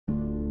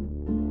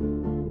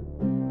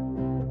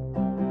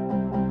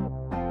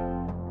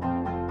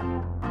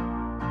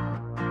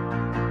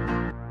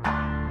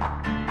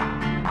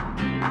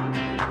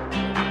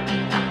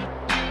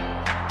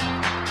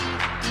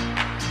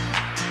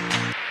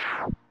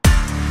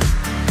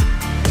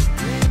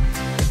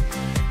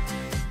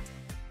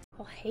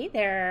Hey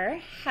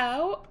there,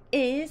 how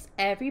is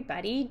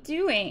everybody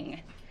doing?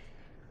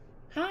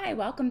 Hi,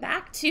 welcome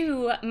back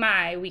to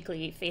my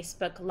weekly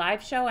Facebook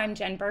live show. I'm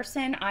Jen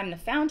Burson. I'm the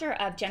founder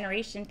of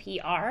Generation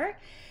PR,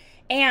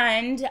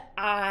 and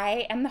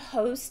I am the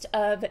host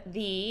of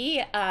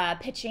the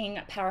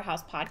Pitching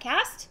Powerhouse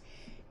podcast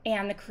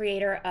and the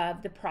creator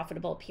of the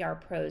Profitable PR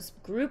Pros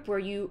group, where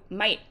you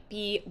might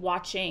be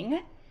watching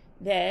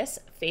this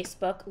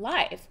Facebook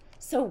Live.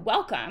 So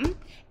welcome,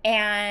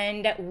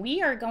 and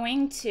we are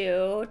going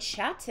to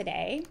chat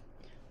today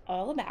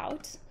all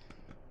about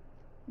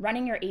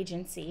running your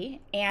agency.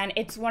 And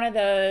it's one of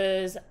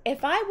those,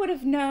 if I would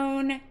have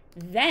known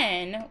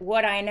then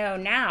what I know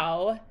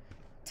now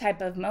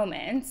type of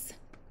moments.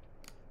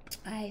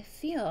 I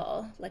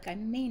feel like I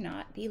may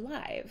not be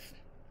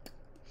live.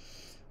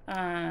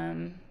 Let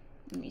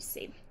me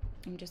see.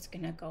 I'm just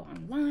gonna go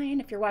online.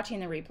 If you're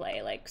watching the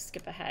replay, like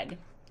skip ahead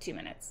 2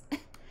 minutes.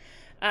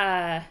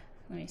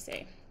 Let me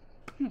see.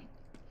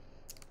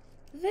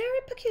 Very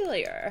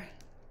peculiar.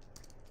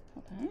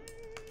 Hold on.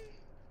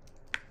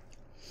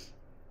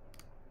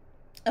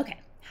 Okay,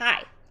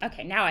 hi.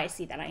 Okay, now I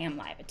see that I am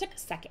live. It took a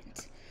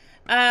second.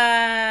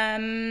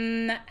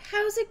 How's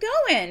it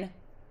going?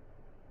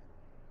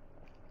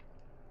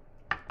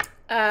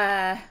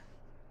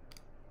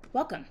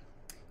 Welcome.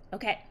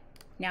 Okay,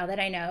 now that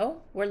I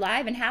know we're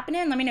live and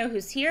happening, let me know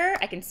who's here.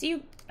 I can see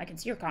you. I can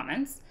see your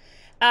comments.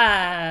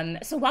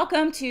 So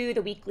welcome to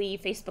the weekly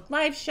Facebook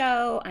Live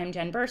show. I'm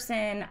Jen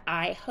Burson.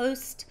 I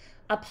host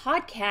a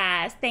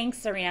podcast. Thanks,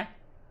 Serena.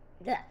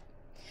 Blech.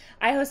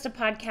 I host a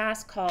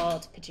podcast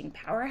called Pitching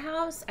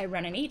Powerhouse. I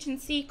run an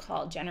agency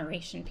called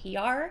Generation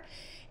PR,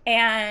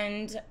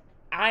 and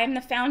I'm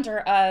the founder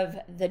of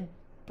the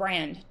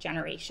Brand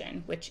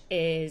Generation, which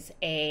is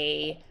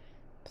a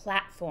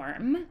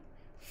platform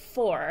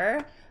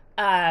for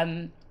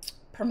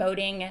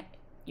promoting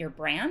your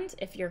brand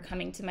if you're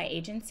coming to my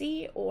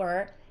agency,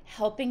 or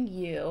helping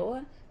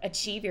you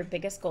achieve your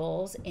biggest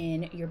goals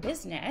in your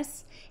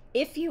business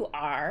if you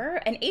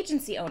are an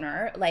agency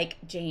owner like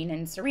Jane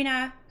and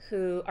Serena,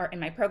 who are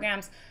in my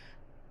programs.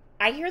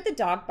 I hear the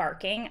dog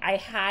barking. I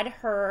had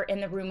her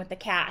in the room with the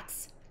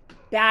cats.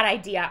 Bad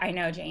idea, I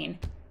know, Jane.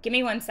 Give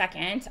me 1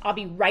 second. I'll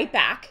be right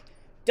back.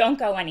 Don't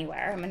go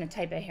anywhere. I'm going to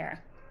type it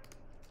here.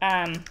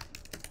 I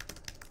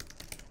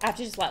have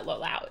to just let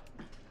Lola out.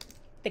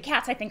 The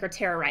cats, I think, are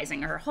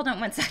terrorizing her. Hold on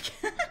 1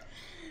 second.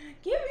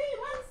 Give me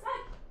 1 sec.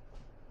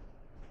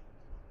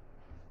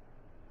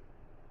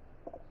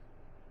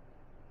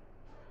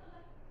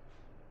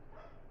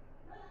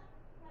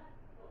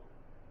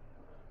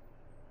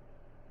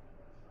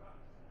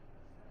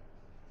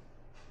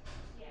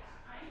 Yeah,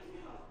 I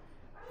know.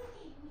 Aren't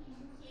they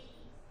mean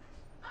kitties?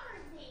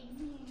 Aren't they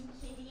mean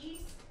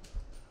kitties?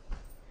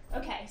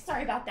 Okay,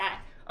 sorry about that.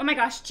 Oh my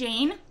gosh,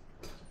 Jane.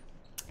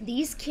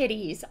 These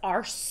kitties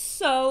are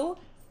so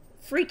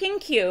freaking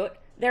cute.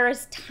 They're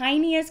as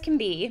tiny as can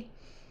be,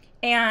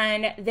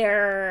 and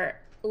they're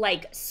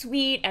like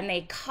sweet, and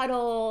they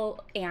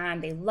cuddle,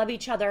 and they love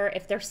each other.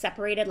 If they're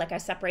separated, like I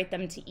separate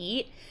them to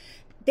eat,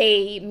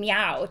 they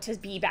meow to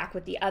be back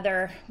with the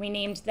other. We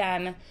named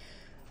them,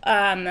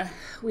 what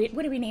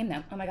did we name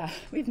them? Oh my God,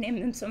 we've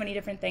named them so many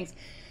different things.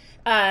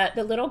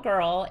 The little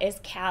girl is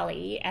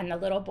Callie, and the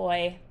little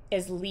boy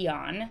is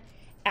Leon,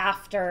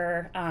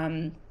 after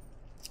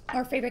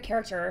our favorite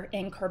character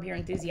in Curb Your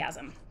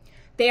Enthusiasm.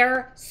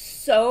 They're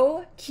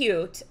so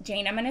cute.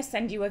 Jane, I'm going to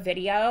send you a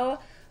video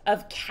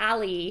of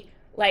Callie,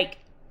 like,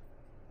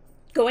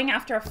 going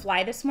after a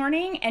fly this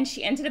morning, and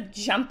she ended up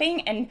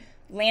jumping and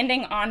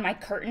landing on my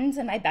curtains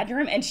in my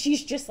bedroom, and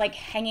she's just, like,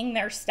 hanging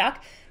there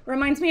stuck.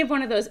 Reminds me of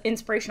one of those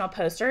inspirational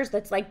posters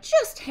that's, like,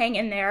 just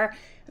hanging there,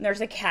 and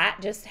there's a cat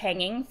just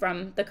hanging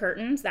from the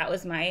curtains. That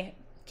was my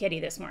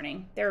kitty this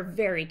morning. They're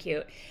very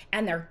cute,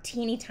 and they're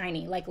teeny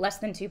tiny, like less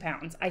than 2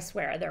 pounds. I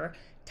swear, they're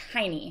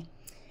tiny.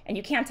 And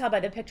you can't tell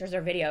by the pictures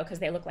or video because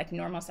they look like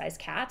normal sized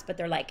cats, but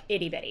they're like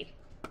itty bitty.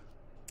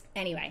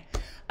 Anyway,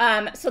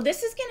 so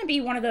this is going to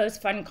be one of those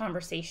fun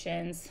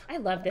conversations. I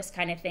love this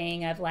kind of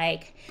thing of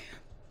like,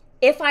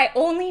 if I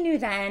only knew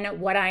then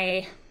what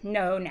I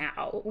know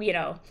now, you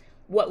know,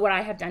 what would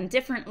I have done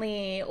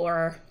differently,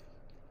 or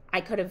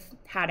I could have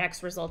had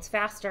X results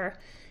faster,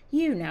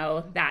 you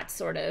know, that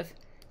sort of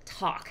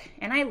talk.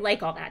 And I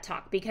like all that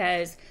talk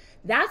because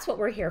that's what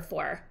we're here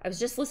for. I was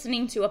just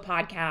listening to a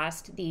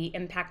podcast, The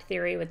Impact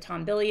Theory with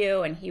Tom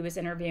Bilyeu, and he was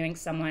interviewing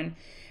someone,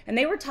 and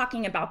they were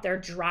talking about their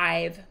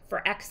drive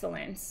for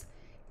excellence.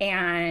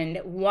 And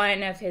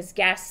one of his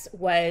guests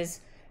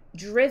was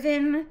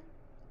driven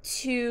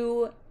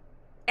to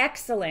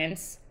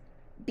excellence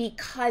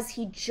because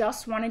he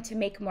just wanted to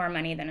make more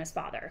money than his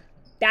father.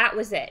 That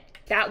was it.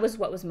 That was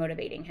what was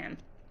motivating him.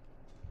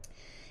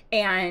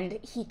 And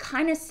he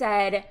kind of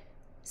said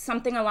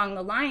something along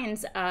the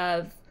lines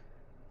of,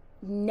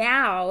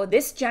 now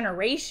this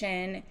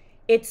generation,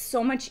 it's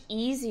so much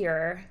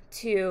easier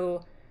to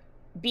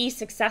be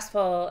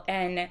successful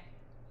and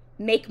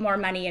make more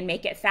money and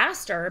make it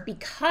faster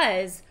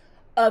because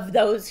of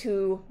those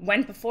who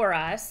went before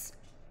us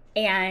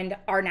and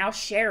are now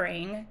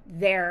sharing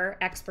their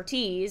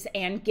expertise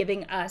and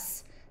giving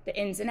us the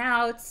ins and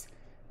outs,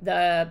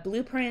 the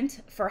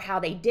blueprint for how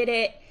they did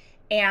it.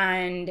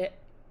 And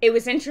it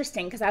was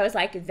interesting because I was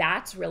like,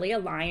 that's really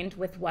aligned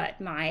with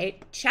what my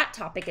chat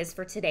topic is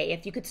for today.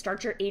 If you could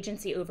start your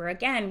agency over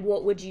again,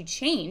 what would you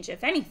change,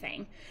 if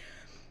anything?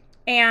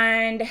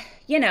 And,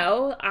 you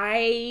know,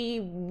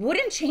 I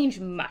wouldn't change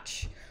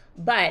much,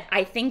 but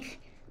I think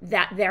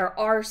that there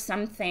are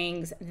some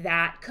things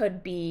that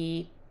could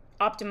be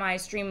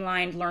optimized,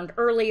 streamlined, learned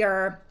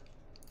earlier,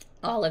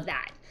 all of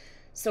that.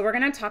 So we're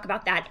going to talk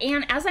about that.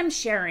 And as I'm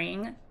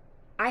sharing,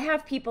 I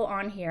have people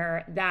on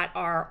here that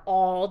are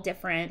all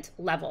different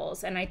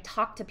levels. And I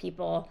talk to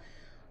people,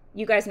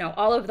 you guys know,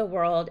 all over the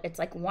world. It's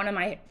like one of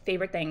my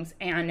favorite things.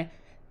 And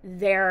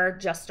they're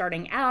just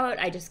starting out.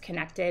 I just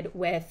connected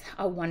with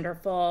a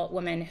wonderful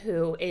woman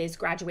who is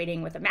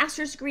graduating with a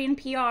master's degree in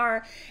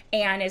PR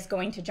and is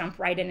going to jump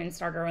right in and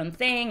start her own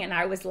thing. And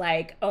I was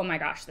like, oh my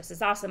gosh, this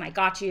is awesome. I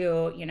got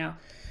you, you know.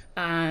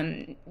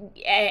 And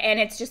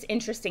it's just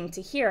interesting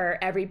to hear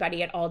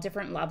everybody at all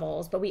different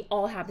levels, but we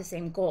all have the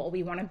same goal.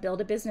 We want to build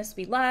a business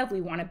we love.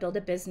 We want to build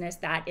a business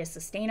that is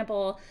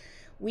sustainable.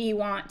 We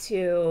want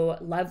to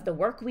love the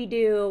work we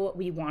do.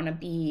 We want to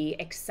be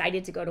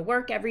excited to go to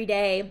work every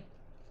day.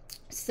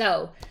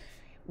 So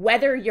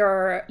whether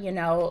you're, you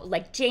know,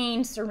 like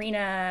Jane,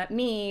 Serena,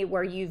 me,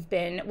 where you've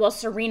been, well,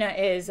 Serena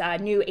is a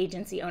new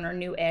agency owner,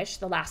 new-ish,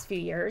 the last few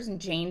years, and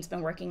Jane's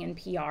been working in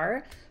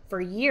PR for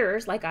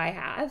years like I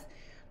have.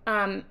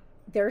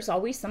 There's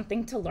always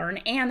something to learn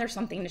and there's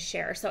something to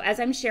share. So as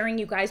I'm sharing,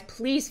 you guys,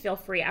 please feel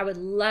free. I would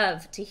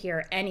love to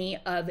hear any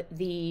of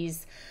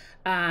these,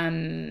 you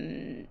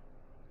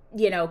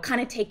know,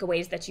 kind of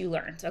takeaways that you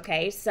learned.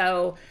 Okay.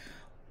 So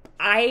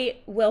I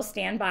will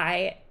stand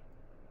by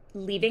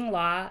leaving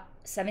law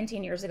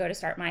 17 years ago to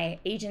start my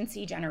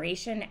agency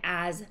generation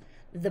as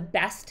the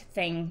best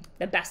thing,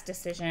 the best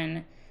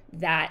decision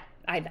that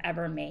I've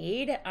ever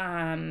made,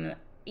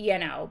 you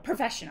know,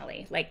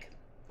 professionally, like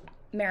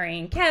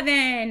marrying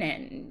Kevin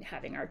and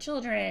having our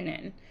children,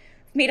 and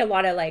made a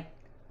lot of, like,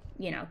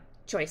 you know,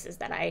 choices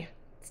that I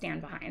stand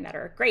behind that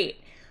are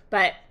great.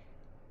 But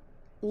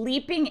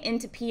leaping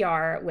into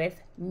PR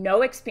with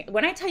no experience,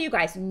 when I tell you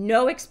guys,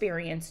 no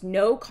experience,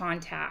 no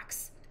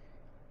contacts,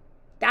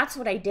 that's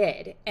what I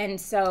did. And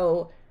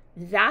so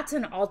that's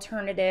an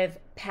alternative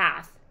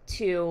path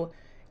to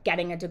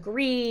getting a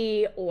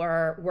degree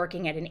or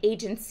working at an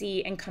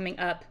agency and coming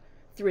up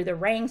through the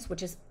ranks,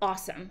 which is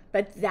awesome.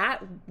 But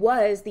that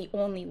was the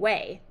only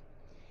way.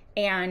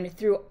 And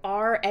through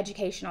our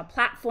educational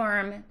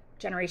platform,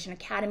 Generation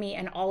Academy,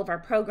 and all of our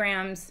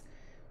programs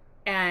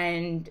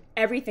and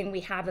everything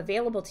we have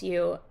available to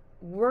you,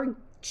 we're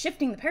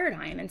shifting the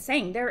paradigm and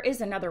saying there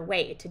is another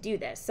way to do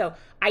this. So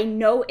I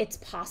know it's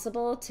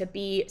possible to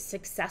be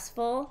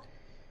successful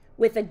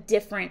with a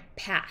different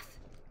path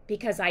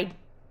because I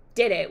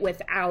did it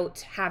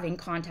without having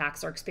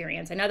contacts or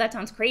experience. I know that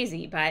sounds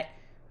crazy, but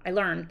I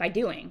learned by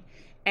doing.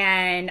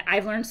 And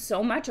I've learned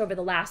so much over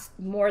the last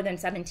more than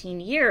 17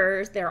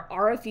 years. There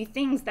are a few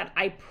things that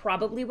I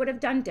probably would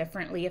have done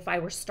differently if I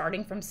were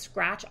starting from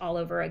scratch all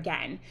over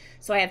again.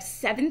 So I have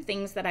 7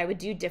 things that I would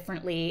do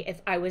differently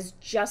if I was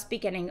just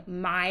beginning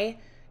my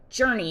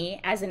journey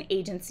as an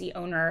agency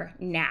owner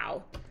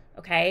now,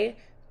 okay?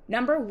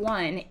 Number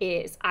 1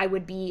 is I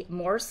would be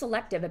more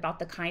selective about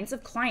the kinds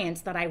of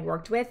clients that I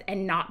worked with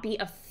and not be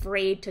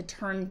afraid to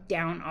turn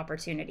down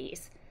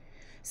opportunities.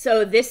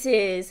 So this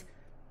is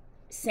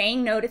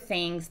saying no to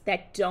things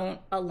that don't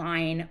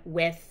align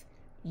with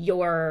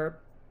your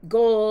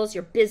goals,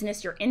 your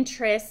business, your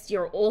interests,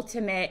 your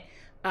ultimate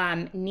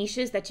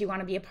niches that you want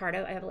to be a part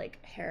of. I have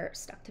like hair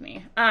stuck to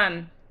me.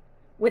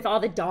 With all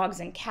the dogs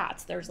and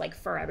cats, there's like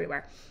fur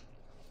everywhere.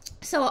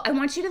 So I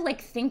want you to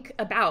like think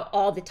about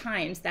all the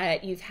times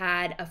that you've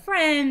had a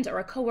friend or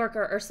a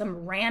coworker or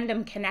some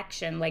random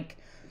connection, like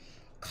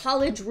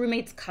college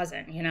roommate's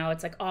cousin, you know,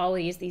 it's like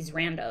always these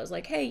randos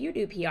like, hey, you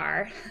do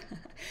PR,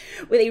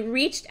 where they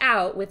reached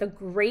out with a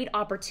great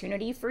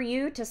opportunity for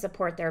you to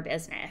support their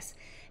business.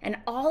 And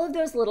all of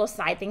those little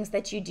side things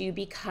that you do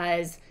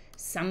because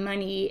some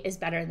money is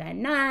better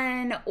than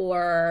none,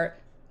 or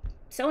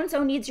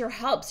so-and-so needs your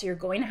help, so you're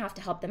going to have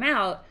to help them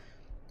out.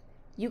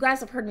 You guys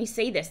have heard me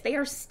say this. They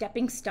are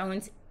stepping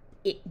stones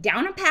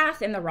down a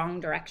path in the wrong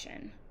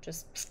direction.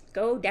 Just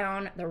go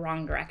down the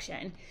wrong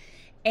direction.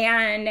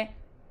 And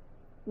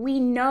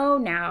we know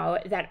now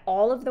that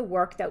all of the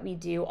work that we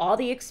do, all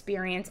the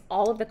experience,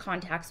 all of the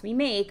contacts we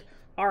make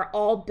are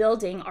all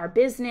building our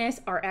business,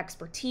 our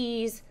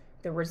expertise,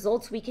 the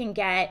results we can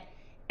get,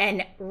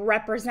 and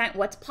represent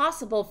what's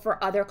possible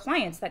for other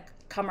clients that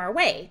come our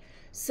way.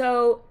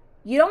 So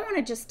you don't want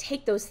to just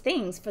take those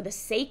things for the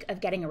sake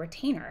of getting a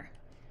retainer.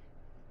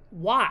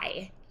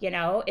 Why? You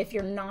know, if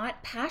you're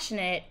not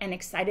passionate and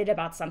excited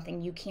about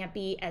something, you can't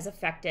be as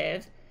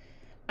effective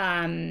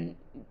to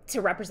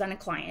represent a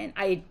client.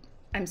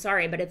 I'm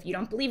sorry, but if you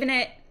don't believe in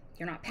it,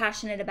 you're not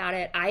passionate about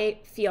it. I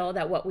feel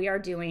that what we are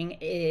doing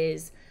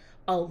is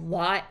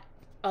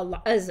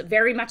is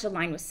very much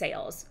aligned with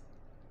sales.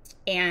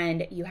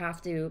 And you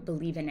have to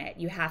believe in it.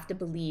 You have to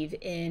believe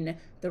in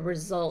the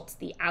results,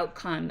 the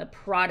outcome, the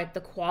product,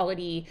 the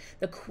quality,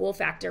 the cool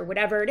factor,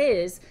 whatever it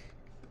is.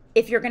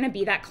 If you're going to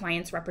be that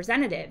client's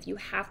representative, you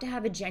have to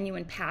have a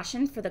genuine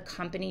passion for the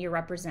company you're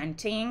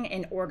representing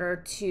in order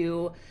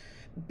to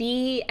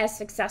be as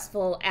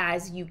successful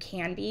as you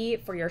can be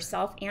for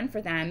yourself and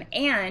for them,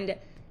 and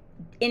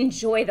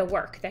enjoy the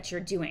work that you're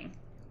doing,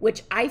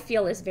 which I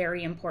feel is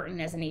very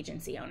important as an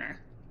agency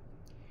owner.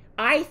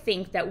 I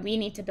think that we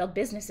need to build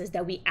businesses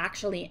that we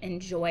actually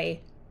enjoy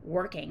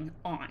working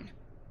on.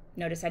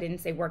 Notice I didn't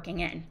say working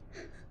in.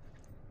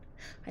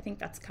 I think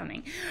that's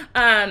coming.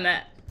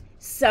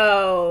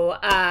 So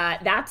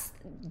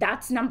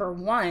that's number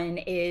one,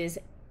 is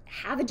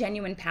have a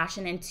genuine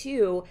passion. And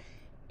two,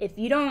 if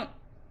you don't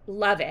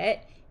love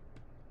it,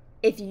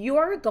 if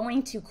you're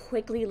going to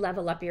quickly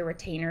level up your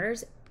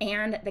retainers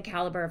and the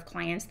caliber of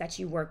clients that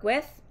you work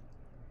with,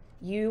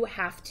 you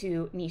have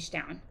to niche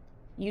down.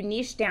 You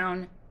niche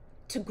down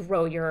to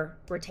grow your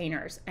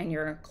retainers and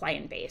your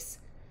client base.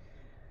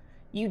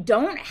 You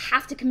don't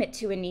have to commit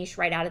to a niche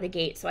right out of the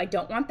gate, so I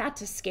don't want that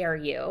to scare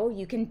you.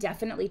 You can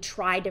definitely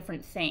try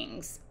different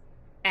things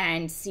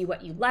and see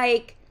what you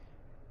like,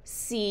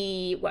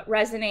 see what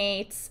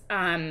resonates,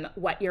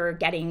 what you're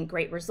getting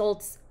great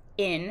results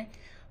in.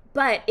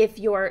 But if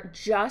you're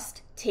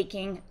just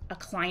taking a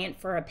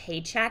client for a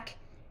paycheck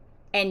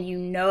and you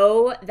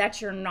know that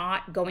you're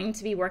not going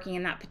to be working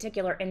in that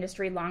particular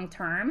industry long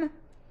term,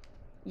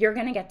 you're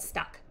going to get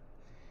stuck.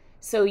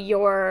 So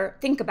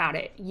think about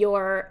it.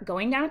 You're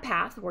going down a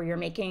path where you're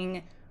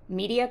making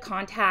media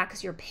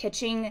contacts, you're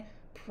pitching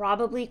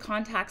probably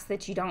contacts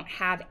that you don't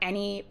have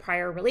any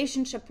prior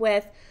relationship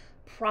with,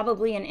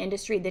 probably an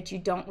industry that you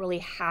don't really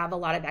have a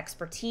lot of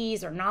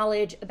expertise or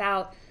knowledge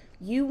about.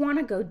 You want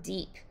to go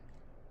deep,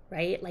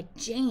 right? Like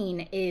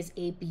Jane is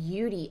a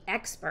beauty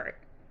expert,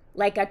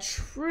 like a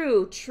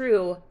true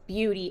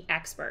beauty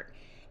expert.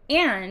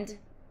 And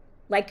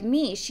like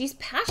me, she's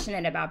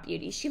passionate about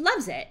beauty. She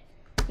loves it,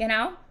 you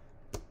know?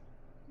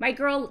 My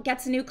girl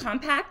gets a new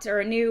compact or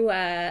a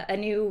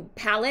new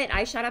palette,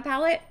 eyeshadow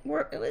palette.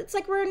 It's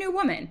like we're a new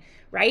woman,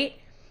 right?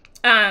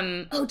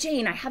 Oh,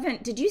 Jane,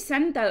 did you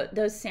send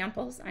those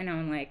samples? I know,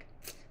 I'm like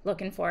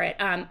looking for it.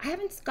 I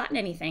haven't gotten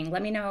anything.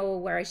 Let me know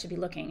where I should be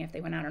looking, if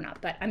they went out or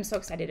not, but I'm so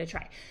excited to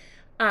try.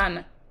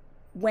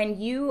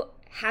 When you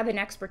have an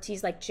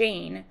expertise like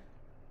Jane,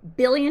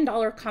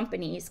 billion-dollar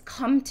companies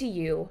come to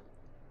you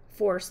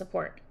for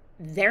support.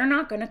 They're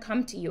not going to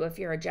come to you if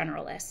you're a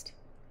generalist.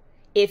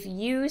 If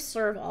you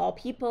serve all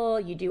people,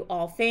 you do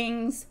all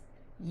things,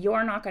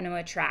 you're not going to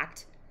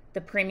attract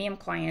the premium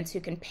clients who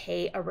can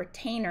pay a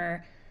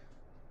retainer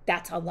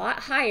that's a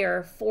lot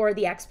higher for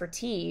the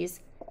expertise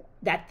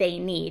that they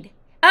need.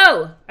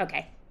 Oh,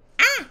 okay.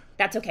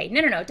 That's okay.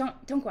 No.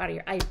 Don't go out of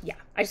your, I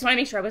just want to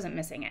make sure I wasn't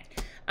missing it.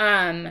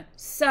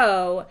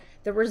 So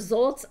the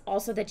results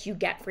also that you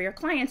get for your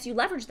clients, you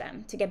leverage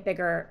them to get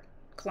bigger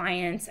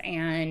clients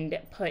and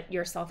put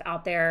yourself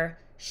out there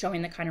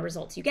showing the kind of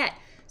results you get.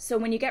 So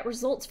when you get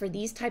results for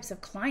these types of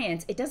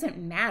clients, it doesn't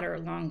matter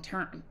long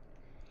term.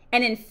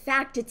 And in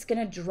fact, it's going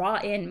to draw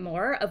in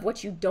more of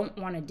what you don't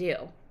want to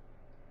do.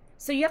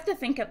 So you have to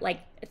think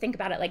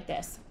about it like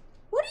this.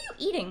 What are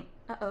you eating?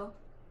 Uh-oh.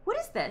 What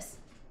is this?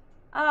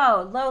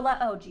 Oh, Lola.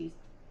 Oh, geez.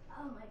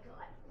 Oh my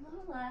God,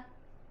 Lola.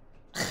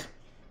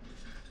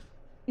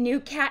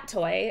 New cat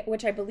toy,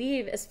 which I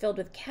believe is filled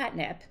with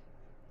catnip.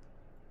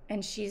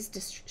 And she's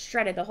just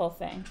shredded the whole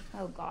thing.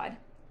 Oh God.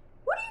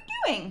 What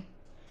are you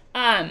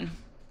doing?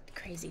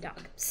 Crazy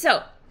dog.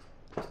 So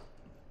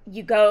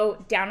you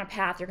go down a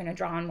path, you're going to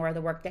draw on more of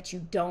the work that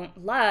you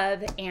don't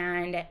love,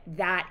 and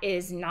that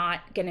is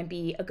not going to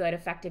be a good,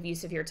 effective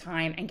use of your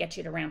time and get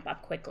you to ramp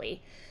up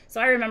quickly.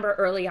 So I remember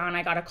early on,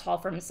 I got a call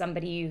from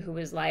somebody who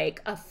was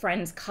like a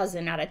friend's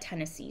cousin out of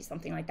Tennessee,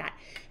 something like that.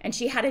 And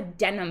she had a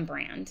denim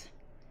brand.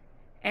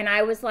 And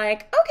I was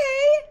like,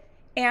 okay.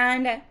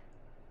 And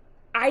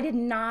I did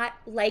not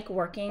like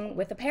working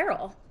with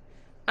apparel.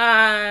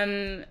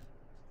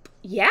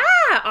 Yeah.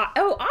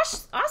 Oh,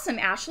 awesome,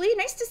 Ashley.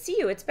 Nice to see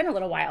you. It's been a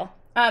little while.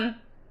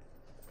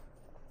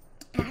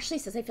 Ashley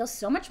says, I feel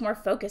so much more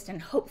focused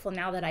and hopeful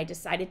now that I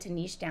decided to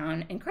niche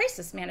down in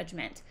crisis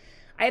management.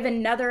 I have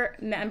another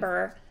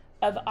member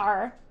of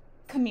our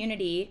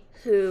community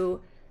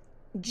who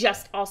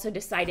just also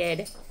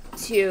decided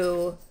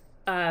to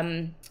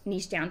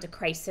niche down to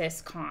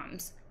crisis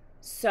comms.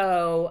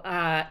 So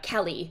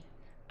Kelly,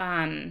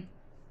 you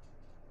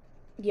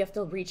have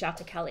to reach out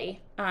to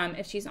Kelly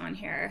if she's on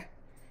here.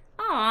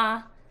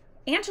 Aw,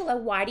 Angela,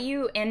 why do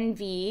you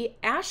envy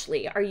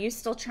Ashley? Are you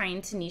still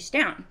trying to niche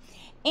down?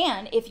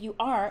 And if you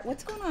are,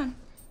 what's going on?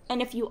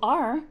 And if you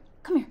are,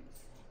 come here.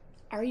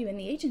 Are you in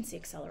the Agency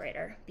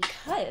Accelerator?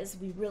 Because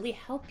we really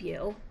help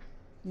you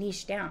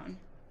niche down.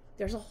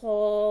 There's a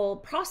whole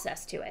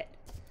process to it.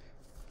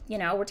 You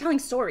know, we're telling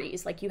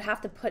stories. Like, you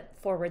have to put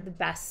forward the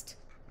best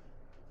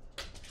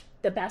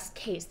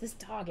case. This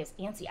dog is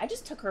antsy. I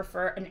just took her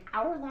for an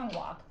hour-long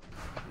walk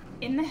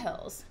in the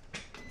hills,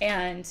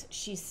 and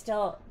she's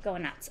still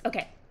going nuts.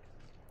 Okay,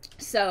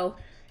 so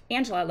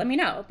Angela, let me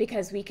know,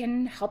 because we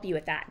can help you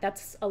with that.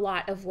 That's a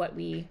lot of what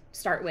we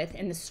start with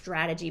in the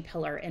strategy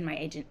pillar in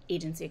my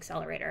agency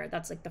accelerator.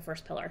 That's like the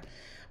first pillar.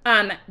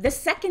 The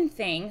second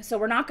thing, so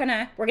we're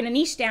gonna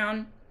niche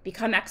down,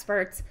 become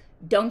experts,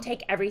 don't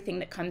take everything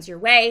that comes your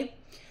way,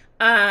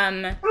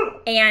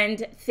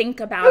 and think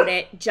about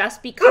it.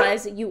 Just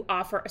because you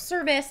offer a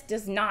service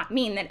does not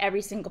mean that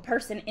every single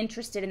person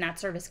interested in that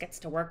service gets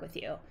to work with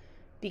you,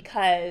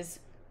 because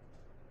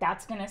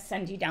that's going to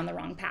send you down the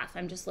wrong path.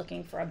 I'm just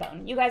looking for a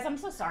bone. You guys, I'm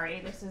so sorry.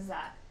 This is,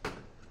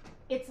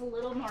 it's a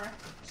little more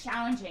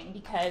challenging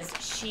because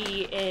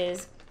she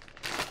is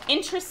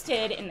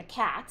interested in the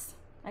cats.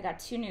 I got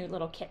 2 new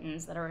little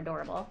kittens that are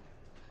adorable.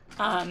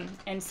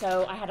 And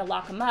so I had to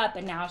lock them up,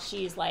 and now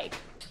she's like,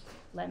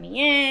 let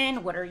me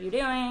in. What are you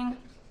doing?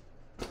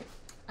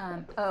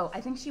 Oh, I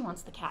think she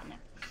wants the catnip.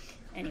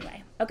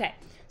 Anyway, okay.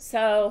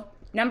 So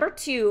number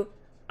 2,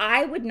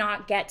 I would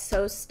not get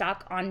so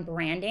stuck on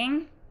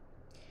branding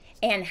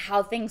and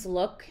how things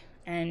look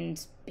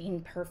and being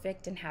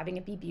perfect and having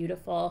it be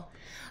beautiful.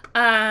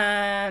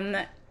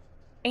 Angela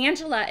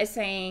is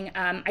saying,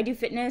 I do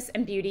fitness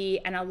and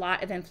beauty and a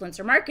lot of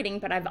influencer marketing,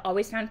 but I've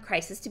always found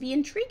crisis to be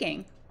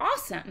intriguing.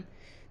 Awesome.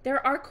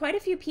 There are quite a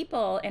few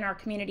people in our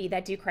community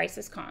that do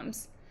crisis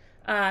comms.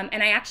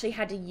 And I actually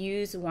had to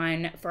use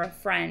one for a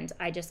friend.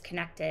 I just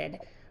connected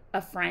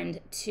a friend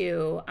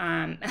to,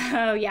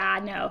 oh yeah,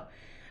 no.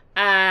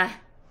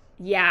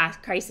 Yeah,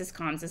 crisis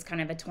comms is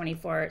kind of a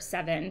 24/7,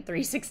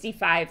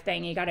 365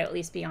 thing. You got to at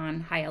least be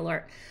on high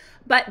alert.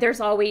 But there's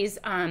always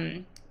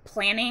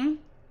planning,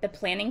 the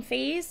planning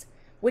phase,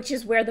 which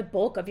is where the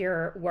bulk of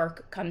your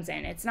work comes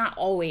in. It's not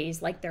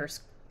always like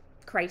there's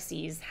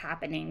crises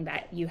happening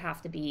that you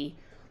have to be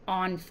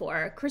on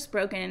for. Chris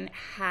Brogan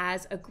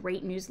has a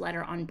great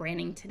newsletter on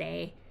branding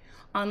today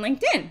on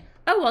LinkedIn.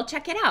 Oh, well,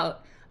 check it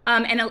out.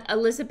 And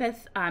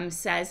Elizabeth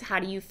says, how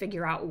do you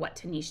figure out what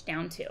to niche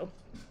down to?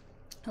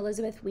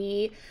 Elizabeth,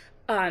 we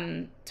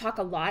talk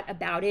a lot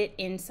about it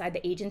inside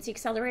the Agency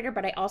Accelerator,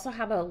 but I also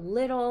have a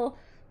little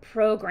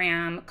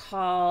program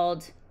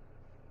called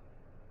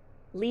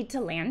Lead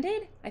to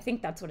Landed. I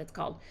think that's what it's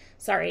called.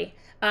 Sorry.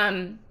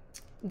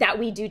 That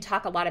we do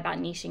talk a lot about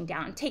niching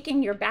down,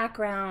 taking your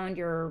background,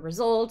 your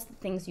results, the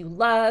things you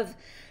love,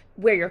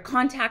 where your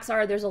contacts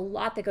are. There's a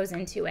lot that goes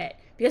into it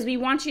because we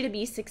want you to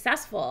be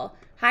successful.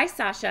 Hi,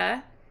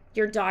 Sasha.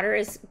 Your daughter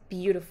is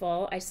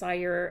beautiful. I saw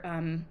your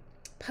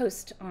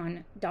post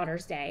on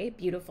Daughter's Day.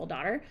 Beautiful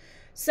daughter.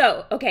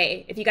 So,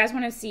 okay, if you guys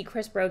want to see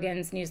Chris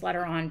Brogan's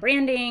newsletter on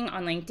branding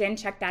on LinkedIn,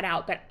 check that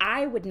out. But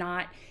I would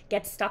not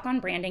get stuck on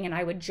branding, and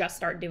I would just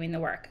start doing the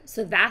work.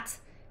 So that's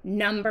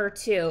number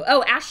 2.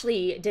 Oh,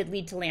 Ashley did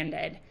Lead to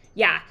Landed.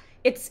 Yeah,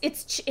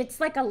 it's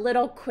like a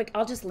little quick.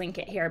 I'll just link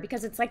it here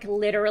because it's like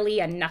literally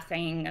a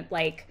nothing.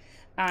 Like,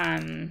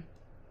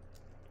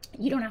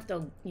 you don't have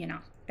to.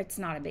 It's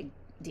not a big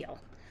deal.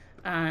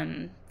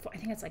 I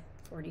think it's like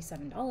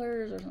 $47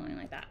 or something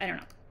like that. I don't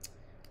know.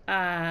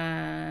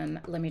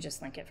 Let me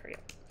just link it for you.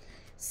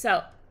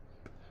 So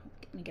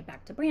let me get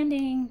back to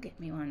branding. Give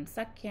me 1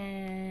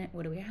 second.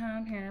 What do we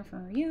have here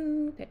for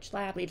you? Pitch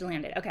Lab, Lead to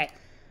Landed. Okay.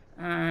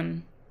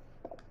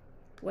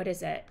 What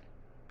is it?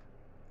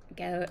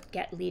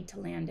 Get Lead to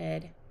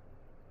Landed.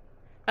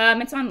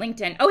 It's on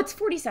LinkedIn. Oh, it's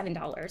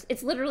 $47.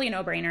 It's literally a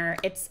no-brainer.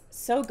 It's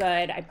so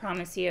good. I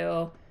promise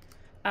you,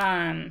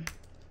 to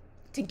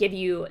give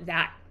you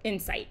that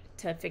insight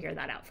to figure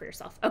that out for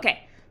yourself.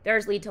 Okay.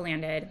 There's Lead to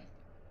Landed.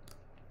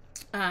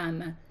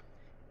 And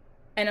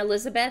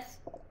Elizabeth,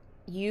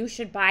 you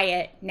should buy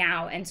it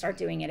now and start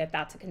doing it if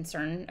that's a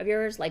concern of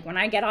yours. Like when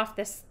I get off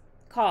this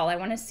call, I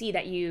want to see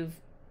that you've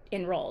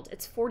enrolled.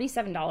 It's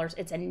 $47.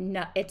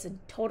 It's a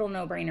total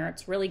no-brainer.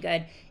 It's really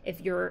good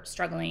if you're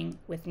struggling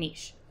with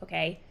niche.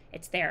 Okay,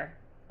 it's there,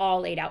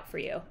 all laid out for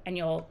you, and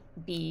you'll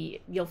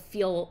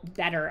feel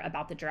better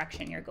about the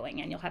direction you're going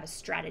in. You'll have a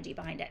strategy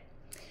behind it.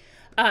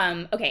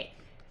 Okay.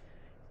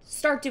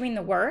 Start doing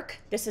the work.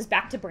 This is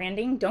back to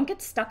branding. Don't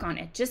get stuck on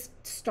it. Just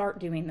start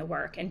doing the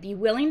work and be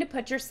willing to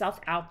put yourself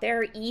out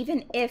there,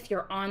 even if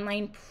your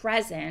online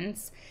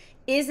presence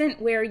isn't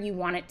where you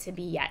want it to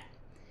be yet.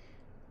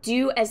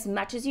 Do as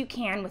much as you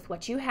can with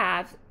what you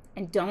have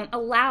and don't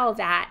allow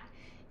that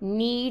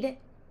need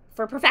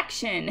for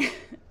perfection.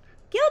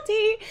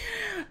 Guilty.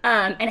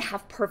 And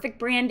have perfect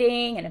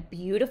branding and a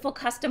beautiful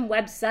custom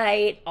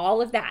website,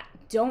 all of that.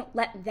 Don't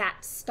let that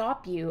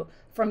stop you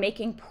from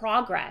making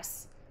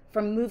progress,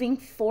 from moving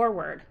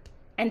forward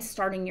and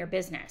starting your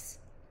business.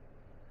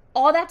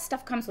 All that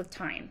stuff comes with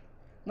time.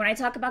 When I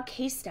talk about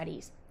case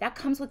studies, that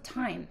comes with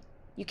time.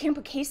 You can't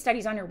put case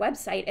studies on your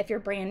website if you're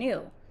brand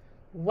new.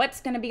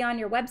 What's going to be on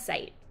your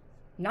website?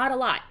 Not a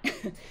lot.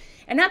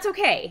 And that's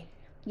okay.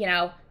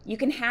 You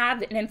can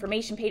have an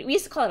information page. We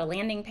used to call it a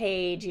landing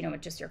page,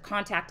 with just your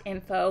contact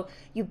info.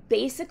 You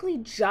basically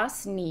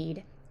just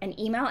need an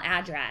email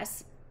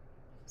address,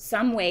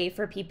 some way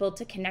for people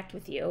to connect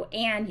with you,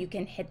 and you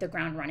can hit the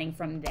ground running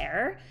from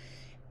there.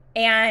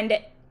 And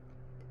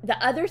the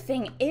other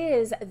thing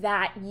is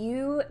that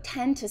you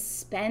tend to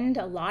spend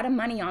a lot of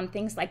money on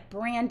things like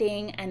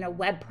branding and a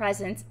web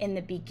presence in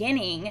the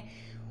beginning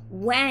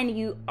when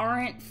you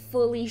aren't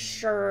fully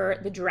sure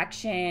the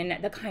direction,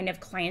 the kind of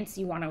clients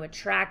you want to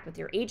attract with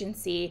your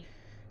agency.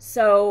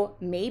 So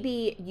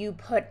maybe you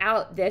put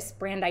out this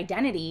brand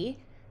identity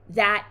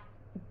that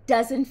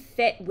doesn't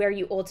fit where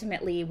you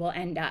ultimately will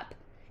end up.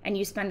 And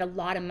you spend a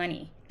lot of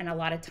money and a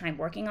lot of time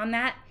working on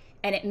that.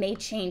 And it may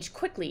change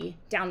quickly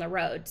down the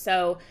road.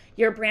 So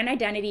your brand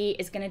identity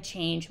is going to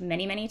change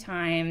many, many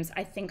times.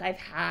 I think I've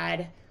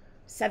had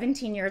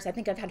 17 years. I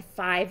think I've had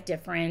 5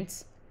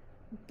 different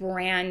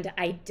brand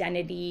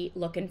identity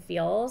looks and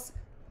feels,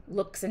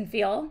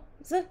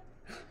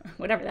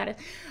 whatever that is.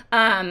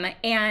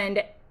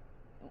 And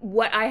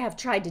what I have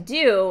tried to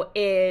do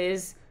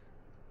is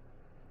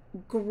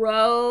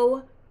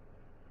grow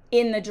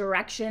in the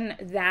direction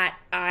that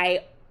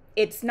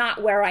it's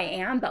not where I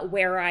am, but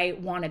where I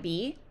want to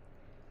be,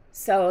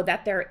 so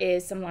that there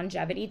is some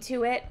longevity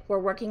to it. We're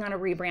working on a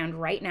rebrand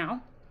right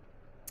now.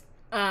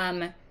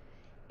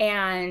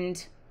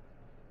 And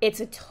it's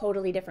a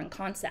totally different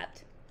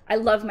concept. I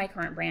love my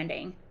current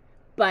branding,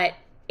 but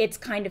it's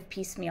kind of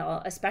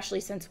piecemeal, especially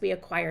since we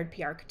acquired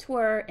PR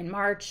Couture in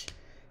March.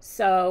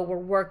 So we're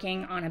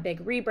working on a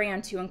big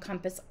rebrand to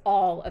encompass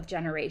all of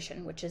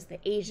Generation, which is the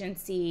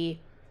agency,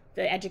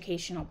 the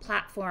educational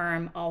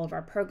platform, all of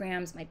our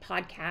programs, my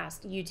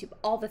podcast, YouTube,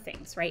 all the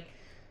things, right?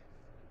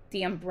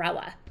 The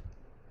umbrella.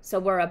 So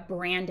we're a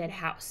branded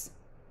house,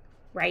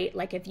 right?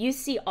 Like if you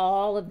see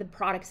all of the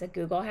products that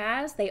Google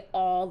has, they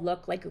all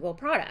look like Google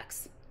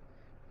products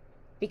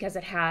because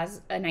it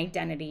has an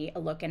identity, a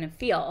look, and a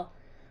feel.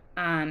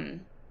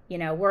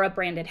 We're a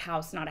branded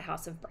house, not a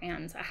house of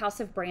brands. A house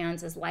of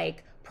brands is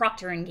like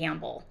Procter &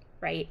 Gamble,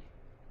 right?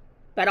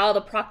 But all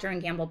the Procter &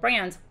 Gamble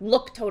brands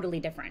look totally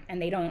different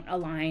and they don't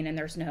align and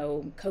there's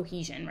no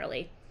cohesion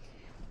really.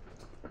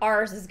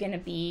 Ours is going to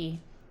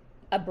be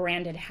a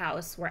branded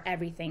house where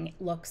everything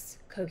looks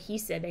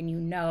cohesive and you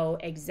know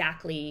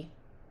exactly,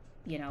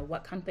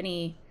 what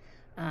company,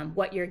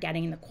 what you're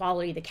getting, the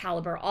quality, the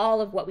caliber,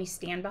 all of what we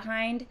stand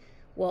behind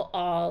will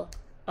all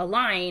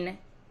align.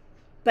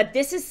 But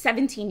this is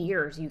 17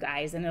 years, you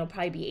guys, and it'll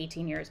probably be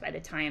 18 years by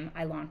the time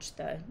I launch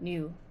the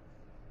new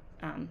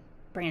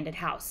branded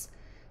house.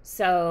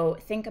 So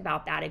think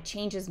about that. It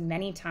changes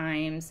many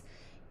times.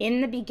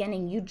 In the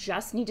beginning, you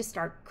just need to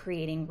start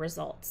creating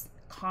results,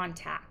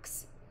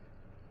 contacts,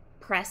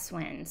 press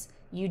wins.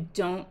 You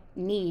don't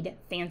need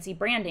fancy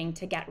branding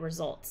to get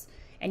results.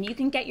 And you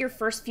can get your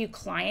first few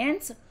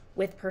clients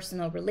with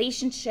personal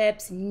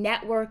relationships,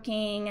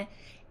 networking,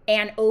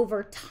 and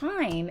over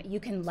time, you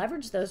can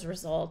leverage those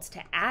results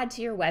to add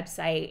to your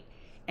website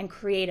and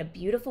create a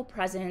beautiful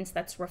presence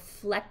that's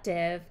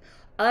reflective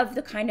of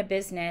the kind of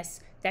business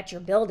that you're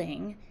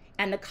building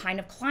and the kind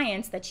of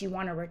clients that you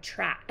want to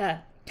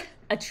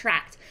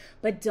attract.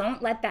 But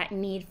don't let that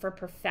need for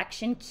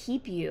perfection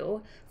keep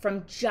you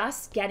from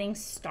just getting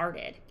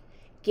started,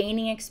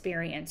 gaining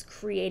experience,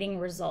 creating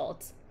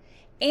results.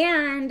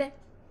 And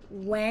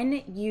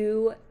when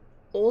you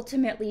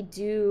ultimately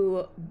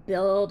do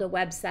build a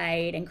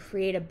website and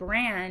create a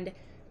brand,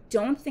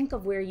 don't think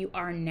of where you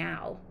are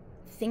now.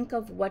 Think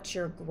of what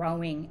you're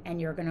growing and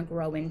you're going to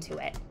grow into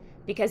it,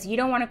 because you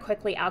don't want to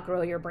quickly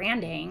outgrow your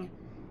branding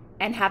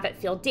and have it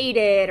feel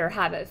dated or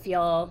have it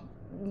feel,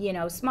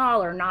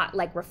 small or not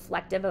like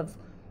reflective of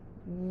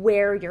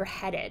where you're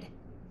headed.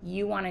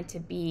 You want it to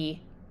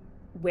be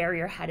where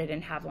you're headed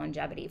and have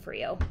longevity for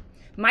you.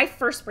 My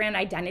first brand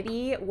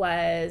identity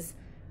was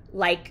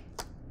like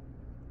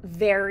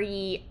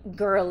very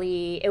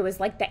girly. It was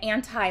like the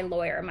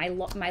anti-lawyer. My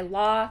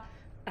law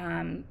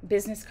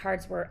business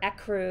cards were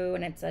ecru,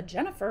 and it's a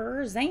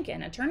Jennifer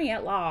Zankin, attorney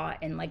at law,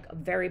 in like a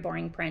very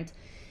boring print.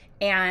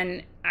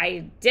 And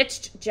I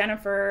ditched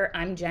Jennifer.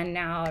 I'm Jen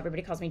now.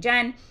 Everybody calls me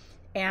Jen.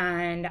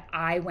 And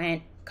I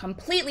went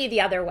completely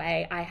the other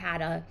way. I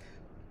had a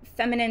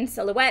feminine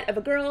silhouette of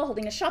a girl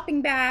holding a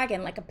shopping bag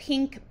and like a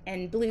pink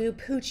and blue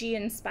Poochie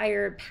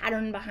inspired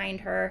pattern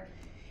behind her.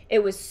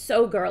 It was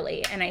so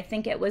girly. And I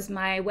think it was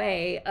my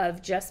way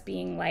of just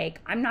being like,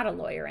 I'm not a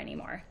lawyer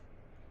anymore.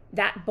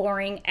 That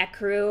boring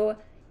ecru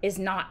is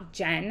not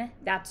Jen.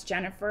 That's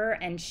Jennifer,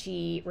 and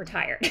she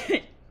retired.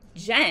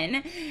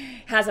 Jen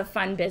has a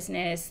fun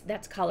business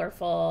that's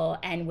colorful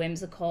and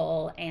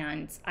whimsical,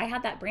 and I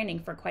had that branding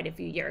for quite a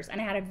few years,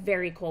 and I had a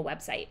very cool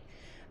website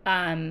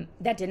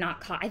that did not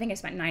cost, I think I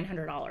spent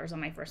 $900 on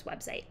my first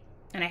website,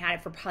 and I had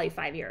it for probably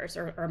 5 years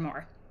or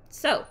more.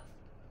 So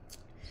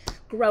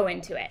grow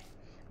into it.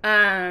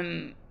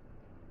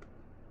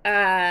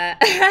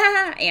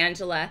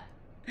 Angela,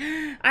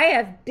 I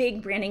have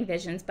big branding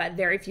visions, but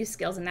very few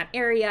skills in that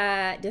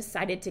area.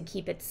 Decided to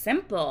keep it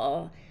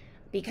simple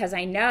because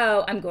I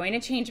know I'm going to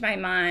change my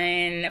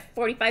mind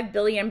 45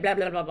 billion blah,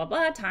 blah, blah, blah,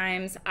 blah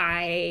times.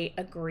 I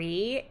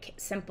agree.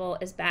 Simple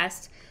is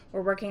best.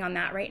 We're working on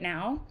that right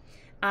now.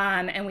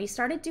 And we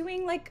started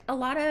doing like a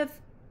lot of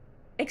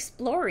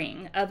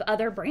exploring of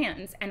other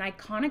brands and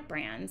iconic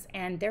brands,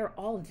 and they're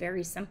all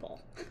very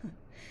simple.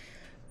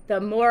 the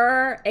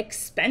more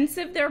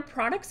expensive their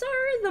products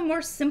are, the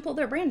more simple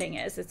their branding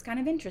is. It's kind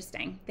of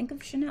interesting. Think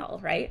of Chanel,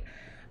 right?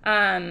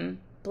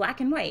 Black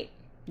and white,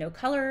 no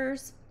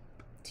colors,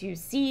 2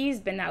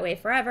 C's, been that way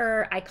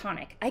forever.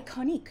 Iconic. I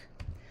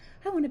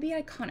want to be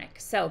iconic.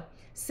 So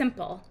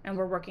simple, and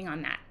we're working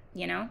on that,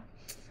 you know?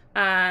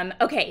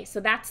 Okay, so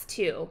that's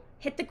 2.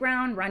 Hit the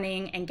ground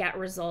running and get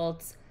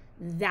results.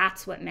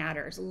 That's what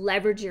matters.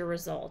 Leverage your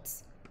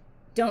results.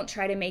 Don't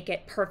try to make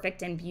it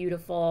perfect and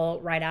beautiful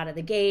right out of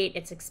the gate.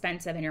 It's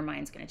expensive and your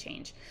mind's going to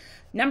change.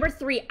 Number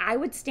 3, I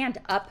would stand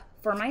up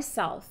for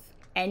myself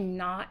and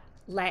not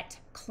let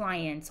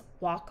clients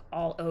walk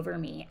all over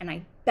me. And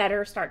I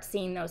better start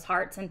seeing those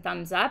hearts and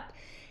thumbs up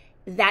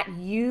that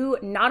you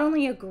not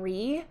only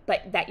agree,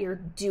 but that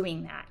you're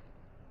doing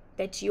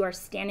that you are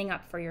standing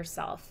up for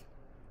yourself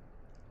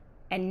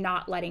and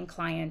not letting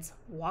clients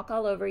walk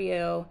all over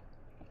you,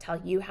 tell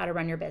you how to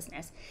run your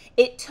business.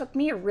 It took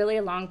me a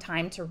really long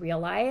time to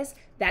realize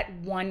that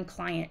one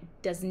client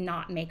does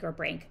not make or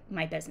break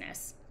my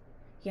business.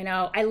 You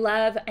know, I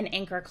love an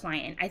anchor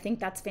client. I think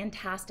that's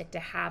fantastic to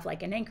have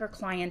like an anchor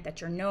client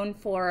that you're known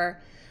for.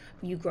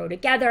 You grow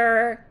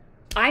together.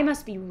 I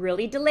must be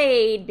really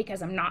delayed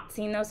because I'm not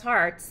seeing those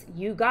hearts.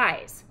 You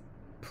guys,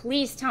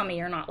 please tell me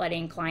you're not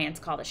letting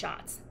clients call the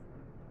shots.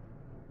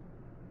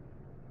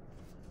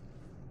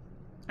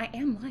 I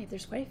am live.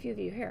 There's quite a few of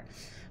you here.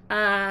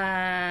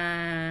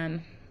 I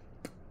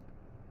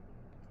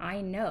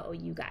know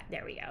you got,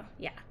 there we go.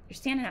 Yeah, you're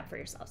standing up for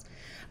yourselves.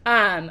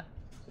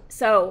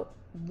 So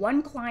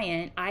one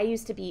client, I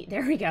used to be,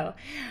 there we go.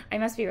 I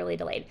must be really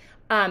delayed.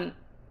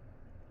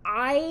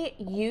 I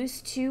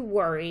used to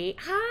worry.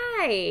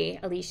 Hi,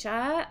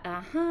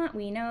 Alicia.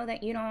 We know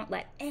that you don't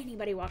let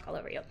anybody walk all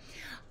over you.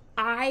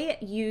 I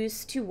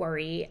used to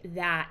worry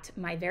that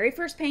my very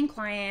first paying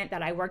client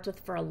that I worked with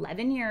for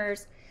 11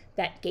 years,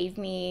 that gave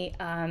me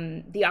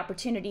the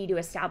opportunity to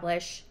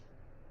establish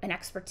an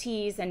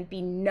expertise and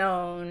be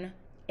known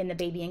in the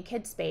baby and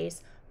kid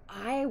space,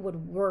 I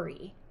would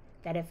worry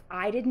that if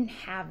I didn't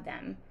have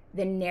them,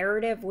 the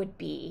narrative would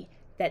be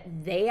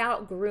that they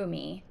outgrew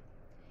me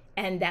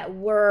and that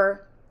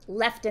we're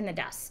left in the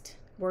dust.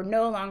 We're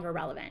no longer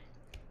relevant.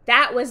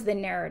 That was the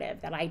narrative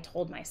that I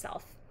told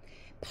myself.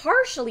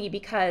 Partially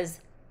because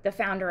the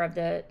founder of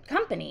the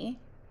company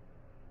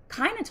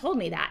kind of told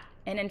me that.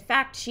 And in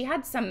fact, she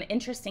had some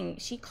interesting,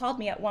 she called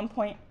me at one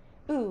point,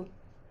 ooh,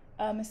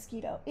 a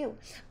mosquito, ew.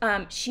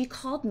 She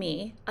called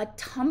me a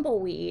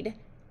tumbleweed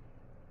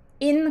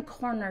in the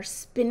corner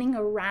spinning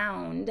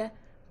around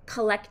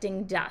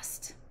collecting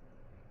dust.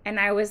 And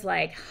I was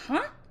like,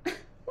 huh?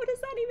 What does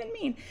that even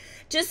mean?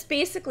 Just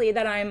basically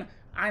that I'm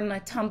a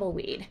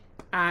tumbleweed.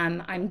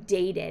 I'm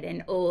dated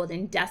and old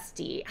and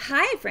dusty.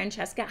 Hi,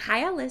 Francesca.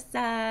 Hi,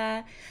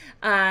 Alyssa.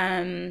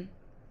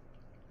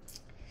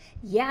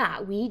 Yeah,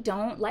 we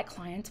don't let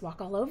clients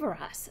walk all over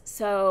us.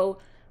 So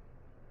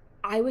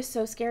I was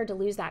so scared to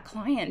lose that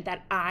client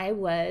that I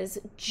was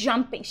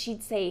jumping.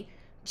 She'd say,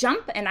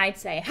 jump, and I'd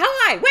say, how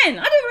high, when?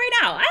 I'll do it right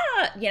now.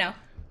 You know,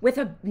 with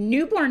a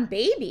newborn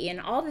baby and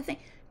all the things.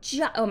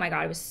 Oh my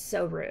God, it was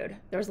so rude.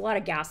 There was a lot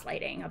of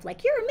gaslighting of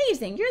like, you're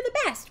amazing, you're the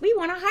best. We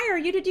want to hire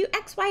you to do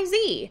X, Y,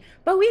 Z,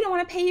 but we don't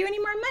want to pay you any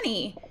more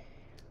money.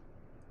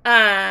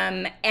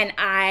 And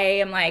I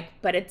am like,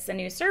 but it's a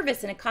new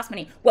service and it costs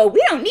money. Well, we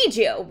don't need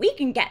you. We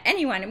can get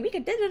anyone and we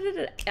could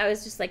I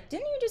was just like,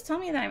 didn't you just tell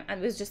me that? I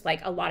was just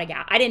like a lot of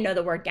I didn't know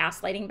the word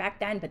gaslighting back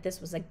then, but this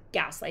was a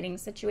gaslighting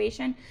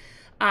situation.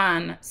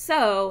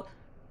 So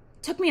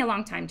took me a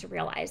long time to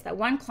realize that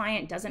one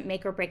client doesn't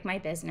make or break my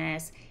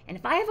business. And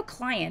if I have a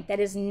client that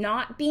is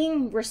not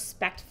being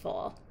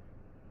respectful,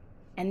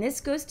 and this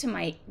goes to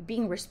my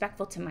being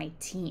respectful to my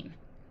team,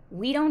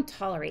 we don't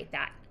tolerate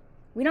that.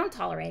 We don't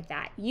tolerate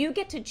that. You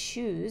get to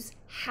choose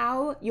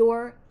how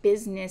your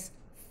business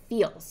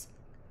feels.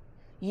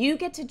 You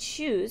get to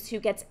choose who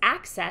gets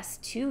access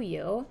to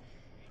you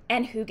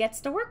and who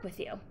gets to work with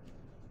you.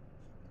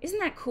 Isn't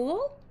that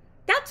cool?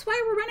 That's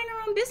why we're running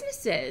our own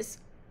businesses.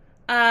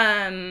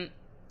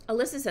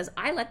 Alyssa says,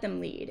 I let them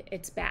lead.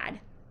 It's bad.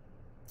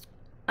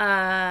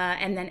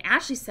 And then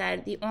Ashley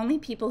said, the only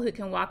people who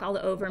can walk all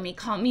over me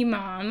call me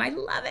mom. I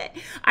love it.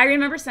 I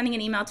remember sending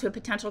an email to a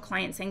potential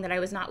client saying that I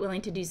was not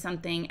willing to do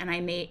something, and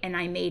I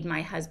made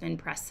my husband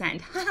press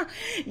send.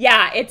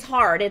 Yeah, it's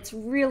hard. It's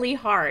really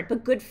hard,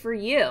 but good for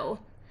you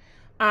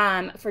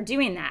for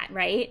doing that,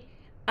 right?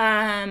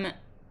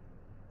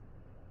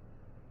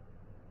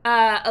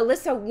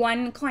 Alyssa,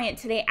 one client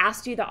today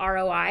asked you the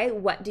ROI.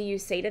 What do you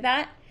say to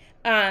that?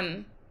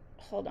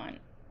 Hold on.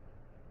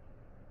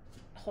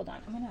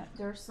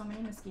 There's so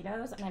many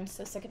mosquitoes and I'm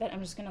so sick of it.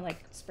 I'm just gonna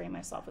like spray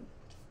myself with,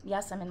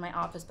 yes, I'm in my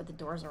office, but the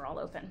doors are all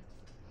open.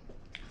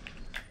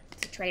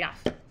 It's a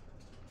trade-off.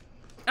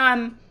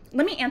 Let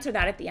me answer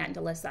that at the end,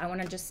 Alyssa. I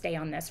wanna just stay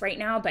on this right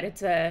now, but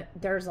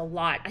there's a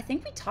lot. I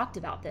think we talked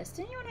about this.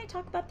 Didn't you and I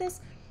talk about this?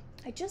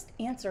 I just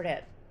answered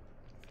it.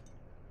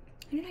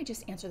 Who did I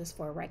just answer this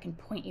for where I can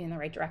point you in the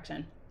right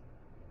direction?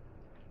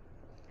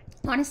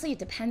 Honestly, it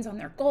depends on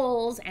their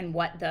goals and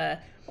what the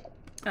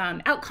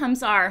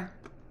outcomes are.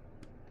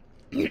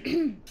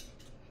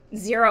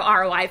 Zero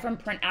ROI from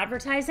print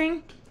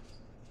advertising.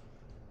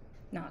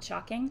 Not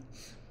shocking.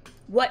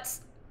 What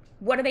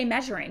are they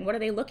measuring? What are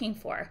they looking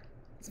for?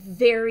 It's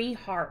very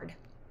hard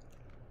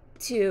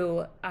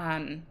to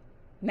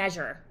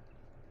measure.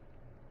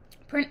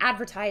 Print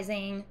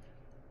advertising,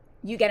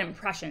 you get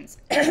impressions.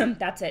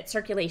 That's it.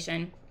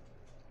 Circulation,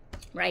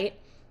 right?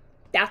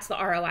 That's the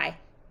ROI.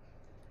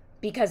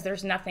 Because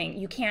there's nothing,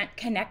 you can't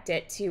connect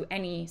it to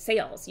any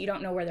sales. You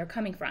don't know where they're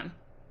coming from.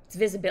 It's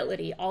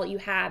visibility. All you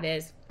have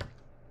is,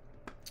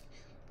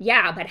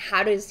 yeah, but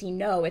how does he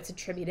know it's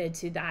attributed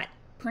to that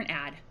print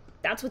ad?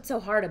 That's what's so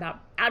hard about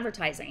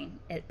advertising,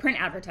 print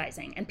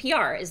advertising. And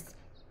PR is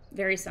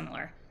very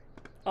similar.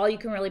 All you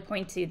can really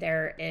point to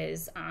there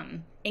is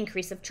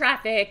increase of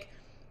traffic.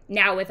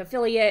 Now with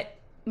affiliate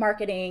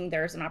marketing,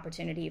 there's an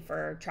opportunity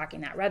for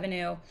tracking that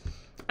revenue.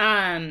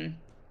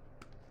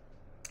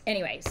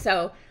 Anyway,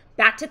 so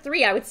back to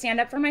 3, I would stand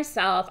up for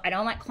myself. I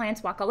don't let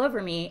clients walk all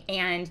over me,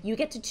 and you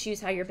get to choose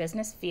how your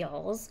business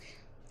feels.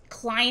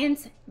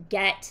 Clients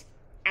get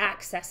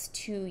access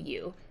to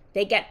you.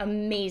 They get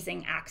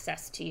amazing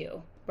access to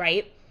you,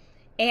 right?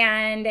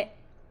 And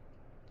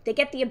they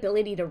get the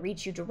ability to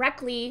reach you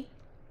directly,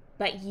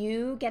 but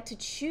you get to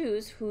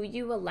choose who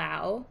you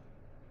allow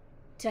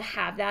to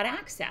have that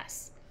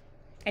access.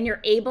 And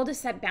you're able to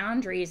set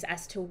boundaries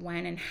as to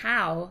when and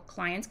how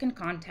clients can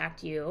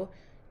contact you,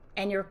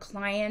 and your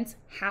clients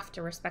have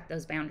to respect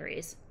those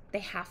boundaries. They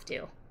have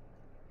to.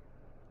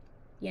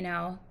 You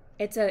know,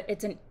 it's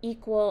an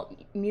equal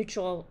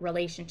mutual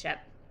relationship.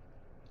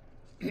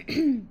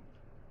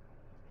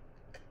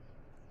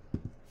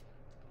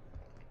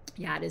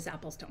 Yeah, it is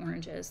apples to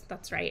oranges.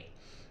 That's right.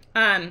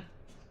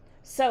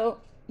 So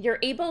you're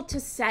able to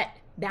set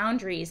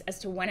boundaries as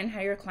to when and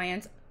how your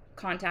clients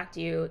contact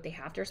you. They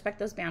have to respect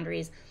those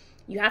boundaries.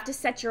 You have to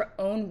set your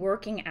own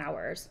working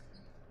hours.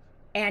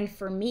 And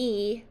for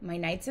me, my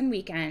nights and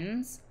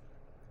weekends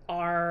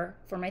are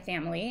for my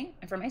family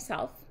and for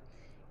myself.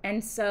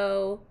 And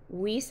so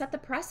we set the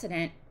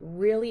precedent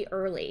really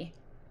early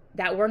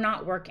that we're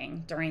not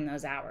working during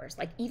those hours.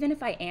 Like, even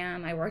if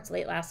I worked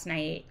late last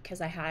night because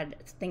I had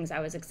things I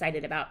was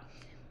excited about.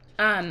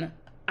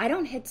 I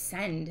don't hit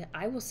send.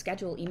 I will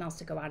schedule emails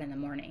to go out in the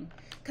morning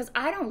because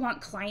I don't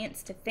want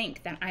clients to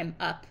think that I'm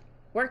up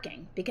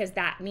working, because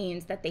that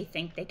means that they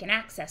think they can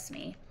access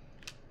me.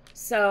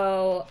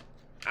 So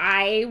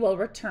I will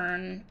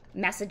return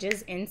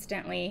messages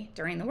instantly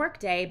during the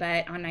workday,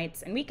 but on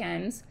nights and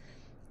weekends,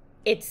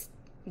 it's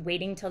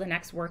waiting till the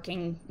next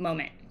working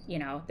moment, you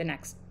know, the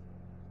next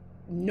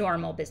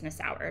normal business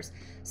hours.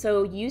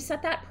 So you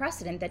set that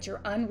precedent that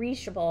you're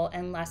unreachable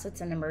unless it's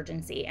an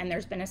emergency. And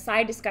there's been a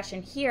side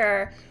discussion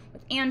here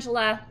with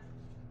Angela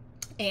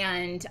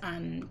and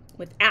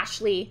with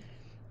Ashley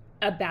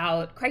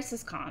about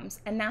crisis comms.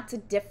 And that's a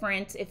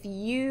different, if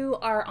you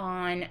are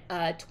on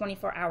a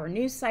 24-hour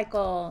news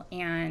cycle,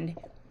 and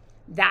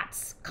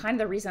that's kind of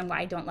the reason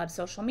why I don't love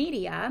social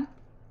media,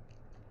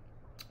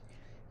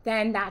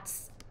 then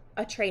that's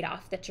a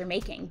trade-off that you're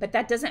making. But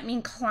that doesn't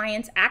mean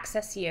clients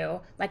access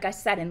you, like I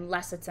said,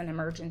 unless it's an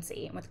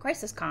emergency. And with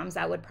crisis comms,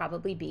 that would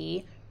probably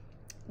be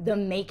the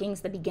makings,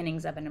 the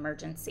beginnings of an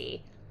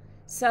emergency.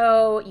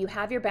 So you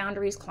have your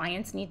boundaries.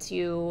 Clients need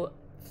to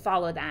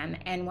follow them.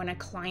 And when a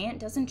client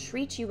doesn't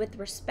treat you with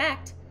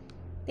respect,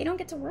 they don't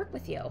get to work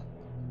with you.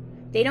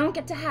 They don't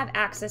get to have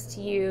access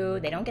to you.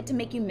 They don't get to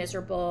make you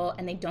miserable,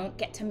 and they don't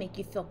get to make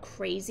you feel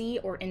crazy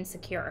or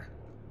insecure.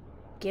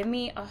 Give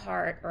me a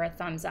heart or a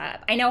thumbs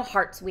up. I know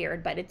heart's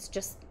weird, but it's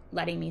just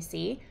letting me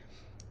see.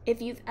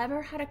 If you've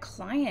ever had a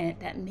client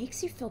that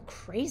makes you feel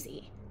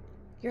crazy,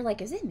 you're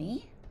like, is it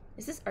me?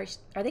 Is this,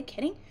 are they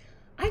kidding?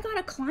 I got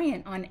a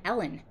client on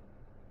Ellen,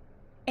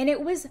 and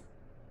it was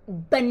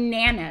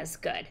bananas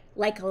good,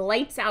 like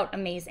lights out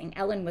amazing.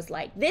 Ellen was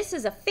like, this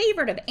is a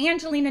favorite of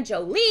Angelina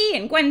Jolie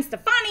and Gwen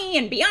Stefani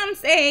and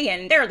Beyonce,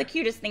 and they're the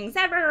cutest things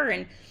ever,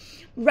 and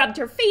rubbed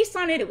her face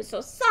on it. It was so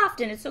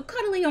soft and it's so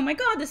cuddly. Oh my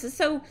God, this is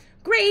so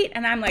great.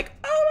 And I'm like,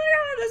 oh my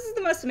God, this is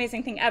the most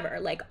amazing thing ever.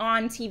 Like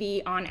on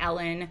TV, on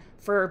Ellen,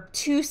 for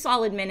 2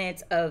 solid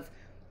minutes of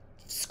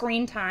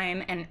screen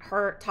time, and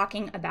her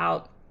talking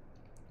about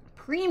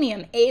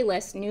premium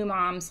A-list new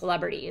mom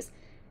celebrities.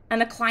 And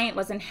the client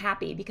wasn't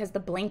happy because the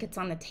blankets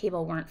on the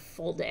table weren't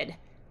folded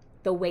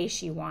the way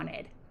she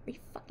wanted. Are you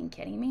fucking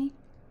kidding me?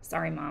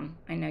 Sorry, Mom.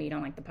 I know you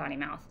don't like the potty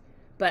mouth.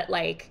 But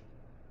like,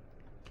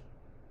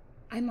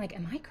 I'm like,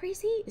 am I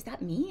crazy? Is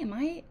that me? Am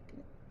I,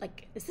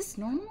 like, is this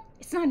normal?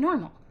 It's not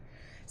normal.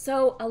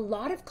 So a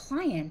lot of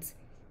clients,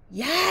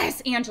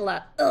 yes,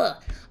 Angela,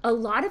 a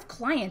lot of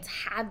clients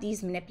have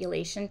these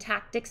manipulation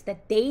tactics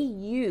that they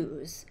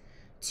use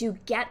to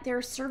get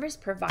their service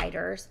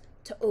providers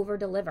to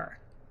over-deliver,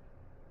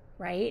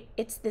 right?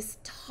 It's this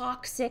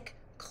toxic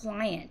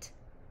client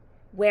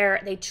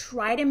where they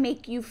try to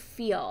make you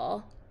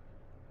feel,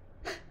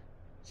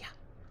 yeah,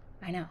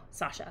 I know,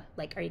 Sasha,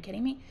 like, are you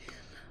kidding me?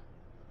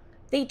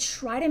 They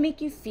try to make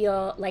you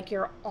feel like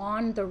you're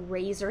on the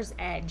razor's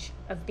edge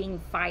of being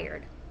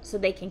fired so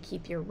they can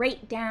keep your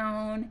rate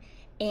down.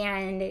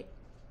 And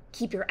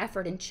keep your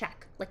effort in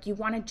check. Like you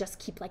want to just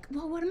keep like,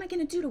 well, what am I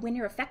going to do to win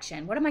your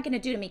affection? What am I going to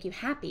do to make you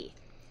happy?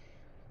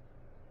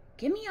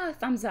 Give me a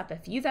thumbs up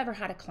if you've ever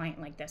had a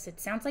client like this. It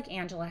sounds like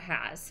Angela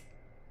has.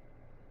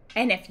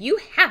 And if you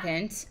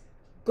haven't,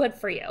 good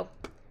for you.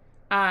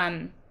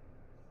 Oh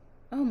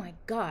my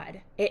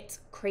God, it's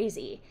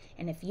crazy.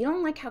 And if you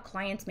don't like how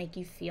clients make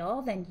you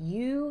feel, then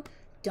you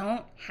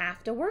don't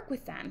have to work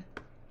with them.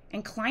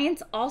 And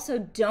clients also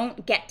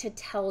don't get to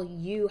tell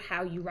you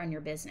how you run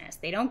your business.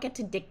 They don't get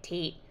to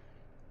dictate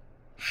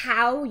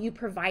how you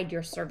provide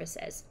your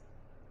services.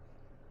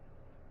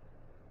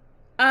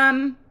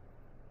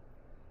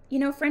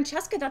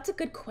 Francesca, that's a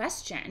good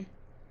question.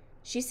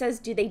 She says,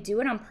 do they do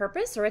it on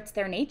purpose or it's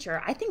their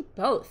nature? I think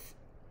both.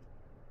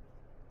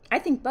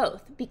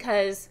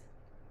 Because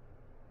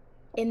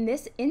in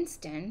this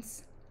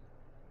instance,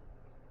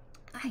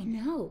 I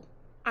know.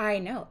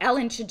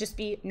 Ellen should just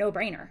be no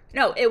brainer.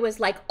 No, it was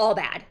like all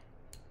bad.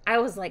 I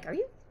was like, are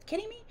you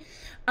kidding me?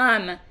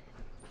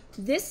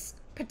 This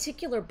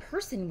particular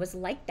person was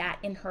like that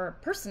in her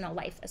personal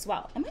life as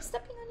well. Am I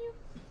stepping on you?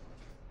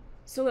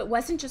 So it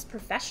wasn't just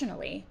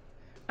professionally.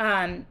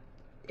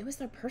 It was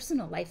their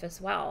personal life as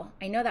well.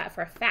 I know that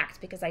for a fact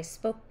because I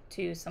spoke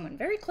to someone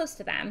very close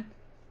to them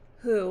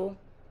who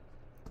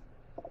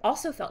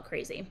also felt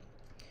crazy.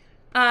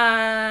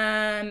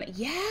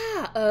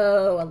 Yeah.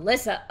 Oh,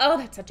 Alyssa. Oh,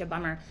 that's such a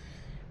bummer.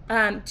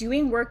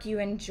 Doing work you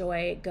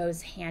enjoy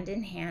goes hand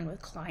in hand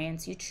with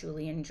clients you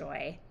truly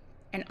enjoy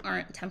and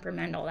aren't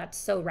temperamental. That's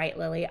so right,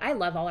 Lily. I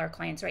love all our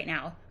clients right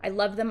now. I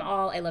love them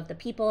all. I love the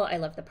people. I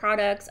love the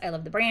products. I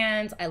love the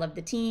brands. I love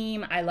the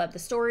team. I love the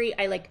story.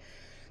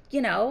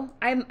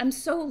 I'm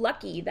so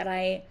lucky that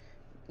I,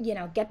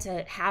 get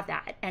to have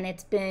that. And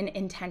it's been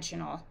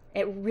intentional.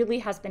 It really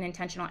has been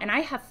intentional. And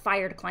I have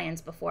fired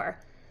clients before.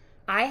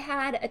 I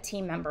had a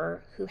team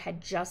member who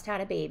had just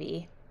had a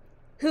baby,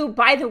 who,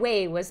 by the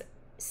way, was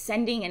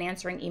sending and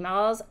answering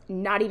emails,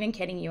 not even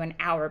kidding you, an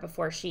hour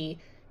before she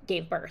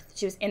gave birth.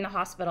 She was in the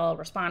hospital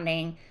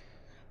responding.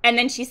 And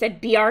then she said,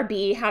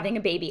 BRB, having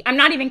a baby. I'm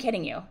not even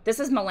kidding you.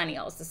 This is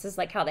millennials. This is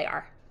like how they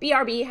are.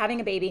 BRB,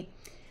 having a baby.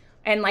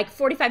 And like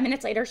 45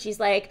 minutes later, she's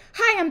like,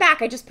 hi, I'm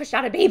back. I just pushed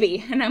out a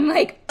baby. And I'm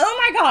like,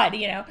 oh my God,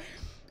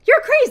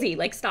 you're crazy.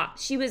 Like, stop.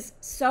 She was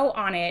so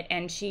on it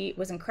and she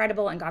was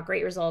incredible and got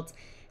great results.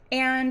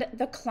 And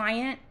the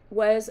client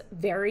was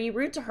very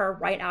rude to her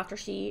right after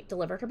she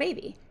delivered her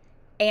baby.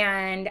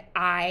 And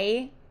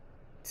I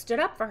stood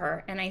up for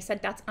her and I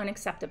said, that's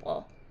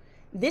unacceptable.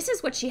 This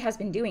is what she has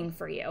been doing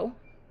for you.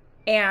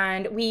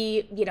 And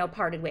we,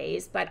 parted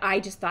ways, but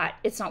I just thought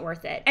it's not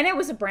worth it. And it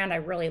was a brand I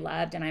really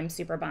loved and I'm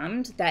super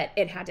bummed that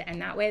it had to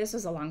end that way. This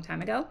was a long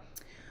time ago,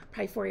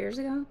 probably 4 years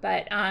ago.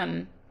 But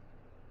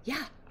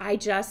yeah,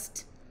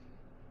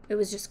 it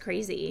was just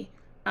crazy.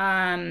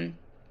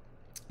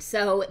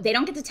 So they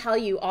don't get to tell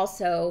you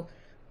also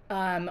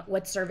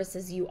what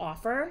services you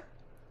offer,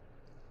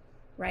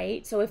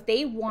 right? So if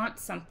they want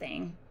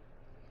something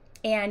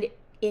and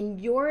in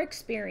your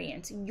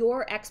experience,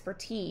 your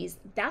expertise,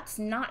 that's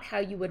not how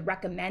you would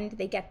recommend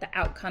they get the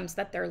outcomes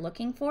that they're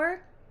looking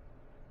for,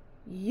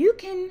 you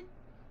can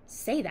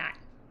say that.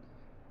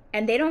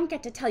 And they don't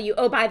get to tell you,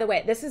 oh, by the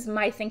way, this is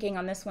my thinking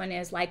on this one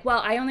is like,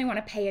 well, I only want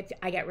to pay if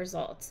I get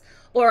results.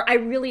 Or I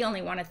really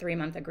only want a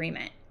 3-month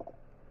agreement.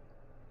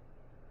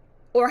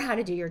 Or how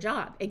to do your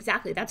job.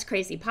 Exactly. That's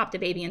crazy. Popped a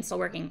baby and still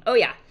working. Oh,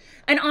 yeah.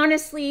 And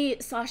honestly,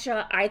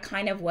 Sasha, I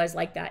kind of was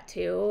like that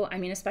too. I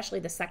mean,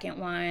 especially the second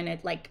one.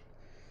 It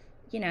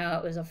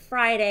was a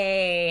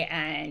Friday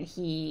and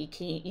he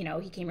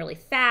came really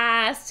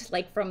fast.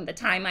 Like from the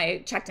time I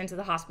checked into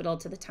the hospital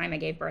to the time I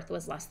gave birth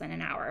was less than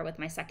an hour with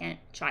my second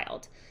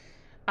child.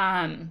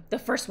 The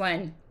first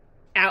one,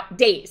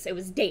 days. It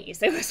was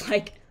days. It was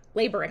like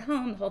labor at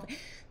home, the whole thing.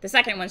 The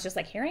second one's just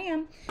like, here I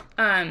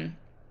am.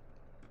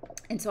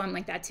 And so I'm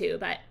like that too,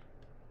 but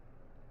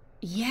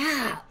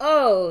yeah.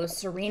 Oh,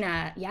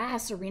 Serena. Yeah,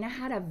 Serena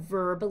had a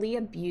verbally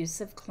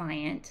abusive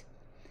client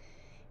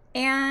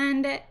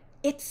and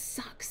it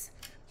sucks.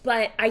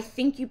 But I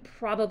think you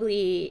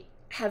probably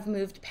have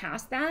moved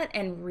past that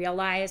and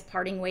realized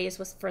parting ways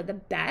was for the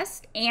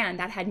best and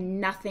that had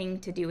nothing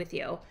to do with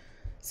you.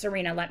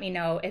 Serena, let me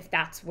know if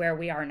that's where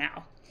we are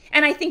now.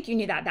 And I think you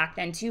knew that back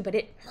then too, but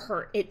it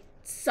hurt. It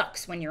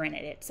sucks when you're in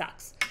it. It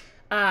sucks.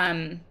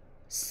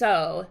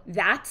 So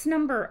that's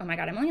oh my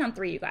God, I'm only on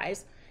 3, you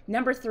guys.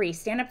 Number 3,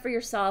 stand up for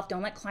yourself.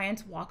 Don't let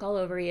clients walk all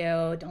over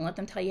you. Don't let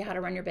them tell you how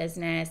to run your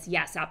business.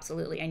 Yes,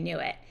 absolutely. I knew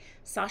it.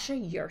 Sasha,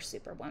 you're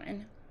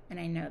Superwoman. And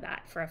I know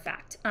that for a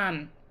fact.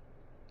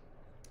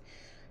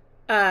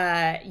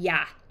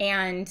 Yeah.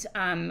 And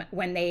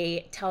when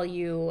they tell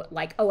you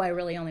like, oh, I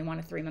really only want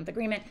a 3-month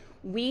agreement,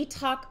 we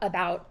talk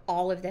about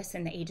all of this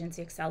in the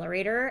Agency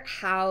Accelerator,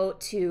 how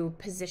to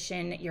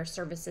position your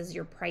services,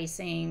 your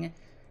pricing,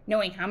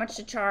 knowing how much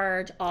to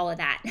charge, all of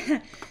that.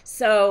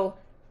 So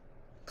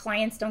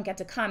clients don't get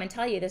to come and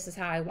tell you this is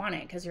how I want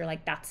it because you're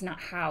like, that's not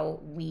how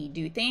we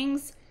do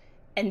things.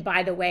 And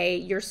by the way,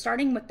 you're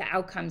starting with the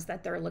outcomes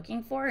that they're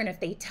looking for. And if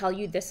they tell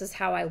you this is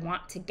how I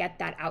want to get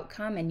that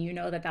outcome and you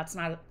know that that's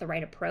not the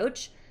right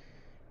approach,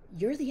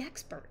 you're the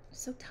expert.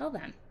 So tell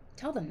them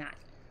that.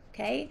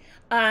 Okay.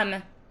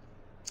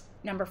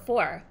 Number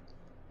 4,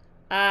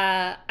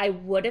 I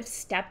would have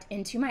stepped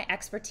into my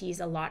expertise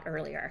a lot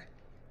earlier.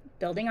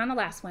 Building on the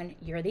last one,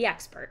 you're the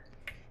expert.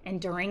 And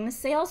during the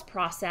sales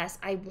process,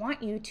 I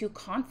want you to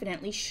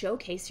confidently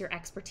showcase your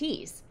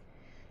expertise.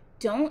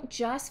 Don't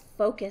just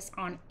focus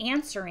on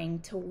answering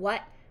to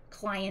what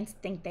clients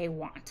think they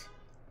want.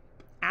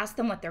 Ask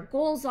them what their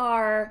goals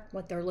are,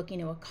 what they're looking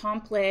to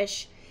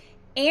accomplish,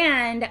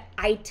 and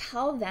I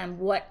tell them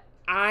what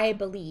I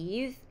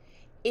believe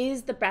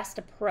is the best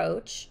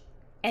approach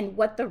and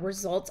what the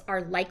results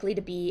are likely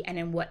to be and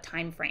in what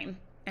time frame.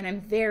 And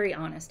I'm very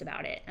honest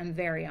about it. I'm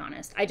very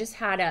honest. I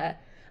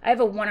have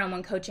a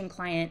one-on-one coaching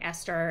client,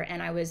 Esther,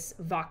 and I was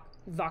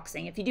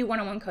voxing. If you do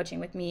one-on-one coaching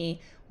with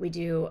me, we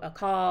do a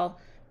call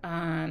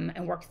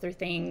and work through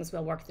things.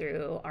 We'll work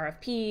through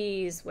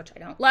RFPs, which I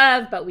don't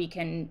love, but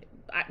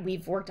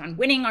we've worked on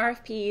winning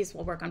RFPs.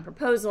 We'll work on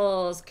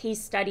proposals,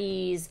 case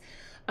studies,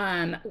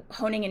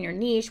 honing in your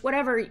niche,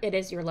 whatever it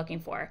is you're looking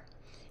for.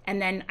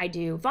 And then I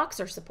do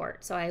Voxer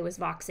support. So I was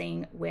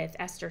Voxing with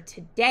Esther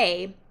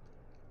today,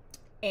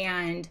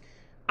 and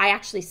I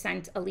actually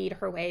sent a lead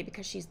her way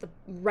because she's the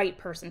right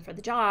person for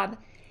the job.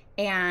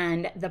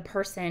 And the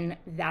person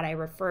that I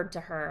referred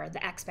to her,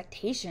 the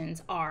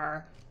expectations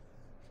are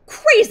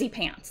crazy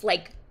pants.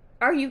 Like,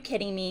 are you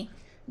kidding me?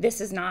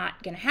 This is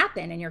not going to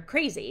happen and you're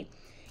crazy.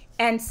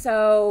 And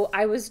so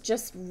I was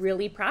just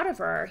really proud of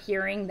her,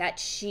 hearing that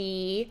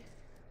she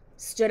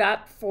stood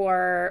up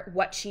for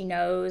what she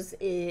knows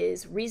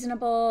is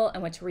reasonable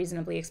and what to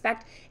reasonably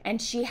expect.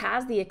 And she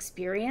has the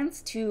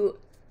experience to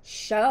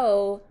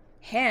show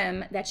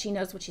him that she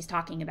knows what she's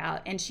talking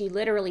about. And she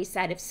literally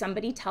said, if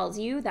somebody tells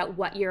you that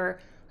what you're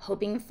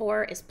hoping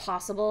for is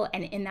possible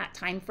and in that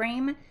time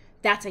frame,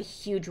 that's a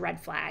huge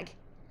red flag.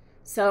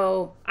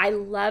 So I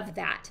love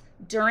that.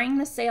 During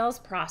the sales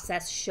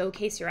process,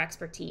 showcase your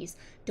expertise.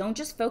 Don't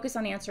just focus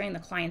on answering the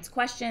client's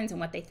questions and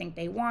what they think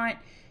they want.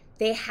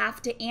 They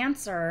have to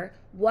answer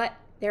what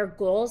their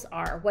goals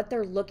are, what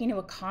they're looking to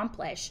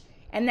accomplish.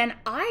 And then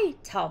I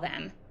tell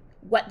them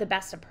what the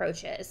best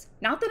approach is.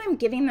 Not that I'm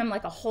giving them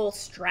like a whole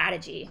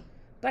strategy,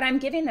 but I'm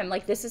giving them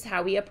like, this is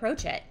how we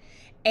approach it.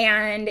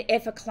 And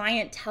if a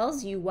client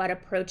tells you what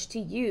approach to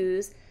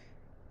use,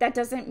 that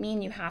doesn't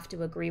mean you have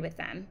to agree with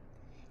them.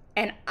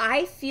 And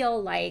I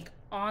feel like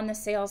on the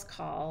sales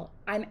call,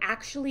 I'm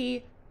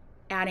actually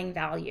adding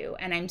value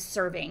and I'm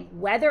serving.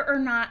 Whether or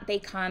not they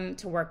come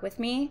to work with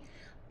me,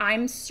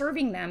 I'm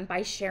serving them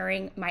by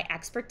sharing my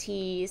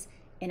expertise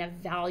in a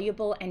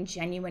valuable and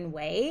genuine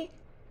way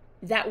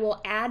that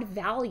will add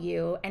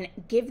value and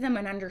give them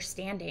an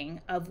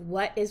understanding of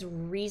what is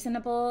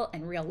reasonable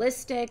and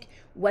realistic,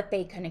 what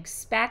they can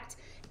expect.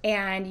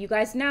 And you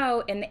guys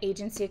know in the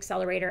Agency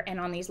Accelerator and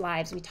on these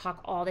lives, we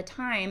talk all the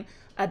time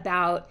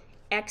about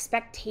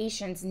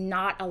expectations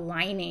not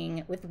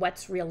aligning with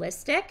what's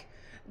realistic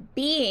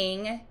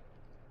being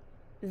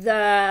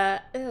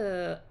the,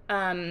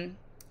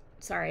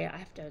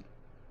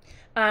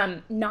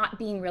 not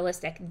being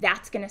realistic.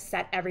 That's going to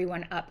set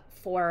everyone up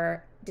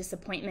for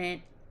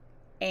disappointment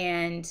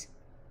and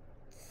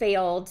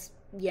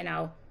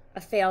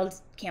a failed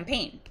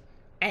campaign.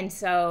 And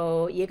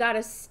so you got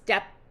to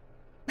step.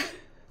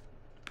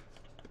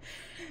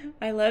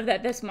 I love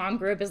that this mom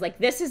group is like,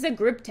 this is a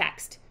group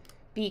text,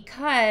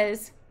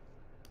 because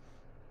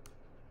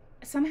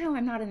somehow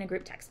I'm not in a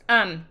group text.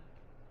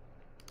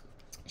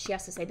 She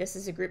has to say this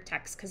is a group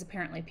text because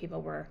apparently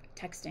people were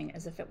texting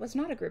as if it was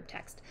not a group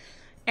text.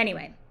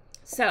 Anyway,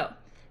 so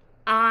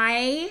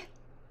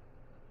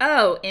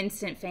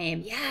instant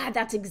fame. Yeah,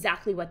 that's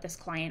exactly what this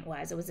client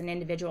was. It was an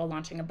individual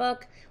launching a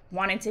book,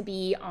 wanted to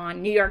be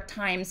on New York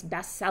Times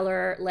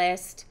bestseller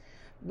list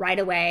right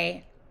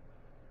away.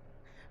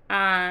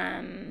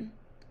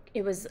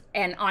 It was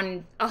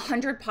on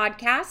 100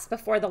 podcasts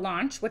before the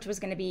launch, which was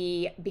going to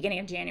be beginning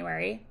of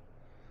January.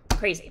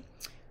 Crazy.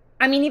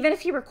 I mean, even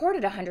if he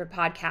recorded 100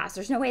 podcasts,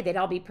 there's no way they'd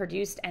all be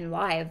produced and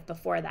live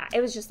before that.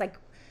 It was just like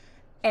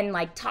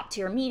top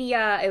tier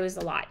media. It was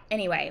a lot.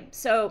 Anyway,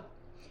 so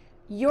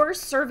you're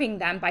serving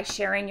them by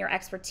sharing your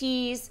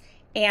expertise.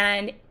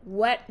 And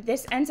what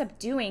this ends up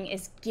doing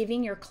is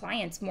giving your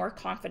clients more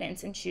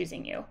confidence in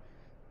choosing you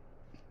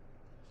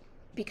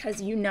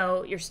because you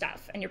know your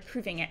stuff and you're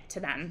proving it to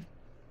them.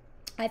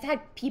 I've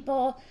had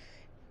people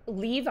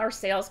leave our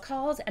sales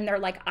calls and they're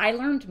like, I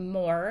learned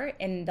more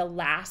in the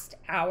last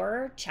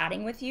hour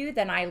chatting with you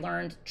than I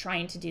learned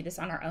trying to do this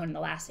on our own in the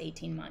last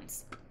 18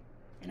 months.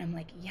 And I'm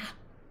like, yeah,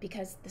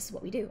 because this is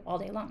what we do all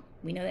day long.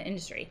 We know the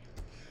industry.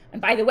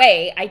 And by the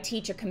way, I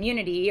teach a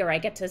community, or I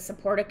get to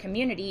support a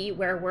community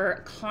where we're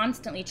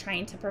constantly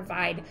trying to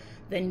provide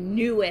the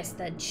newest,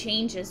 the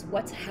changes,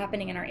 what's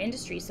happening in our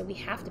industry. So we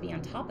have to be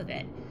on top of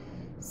it.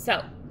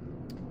 So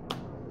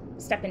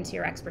step into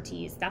your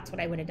expertise. That's what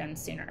I would have done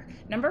sooner.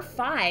 Number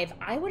 5,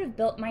 I would have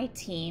built my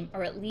team,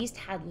 or at least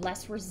had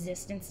less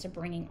resistance to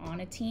bringing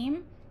on a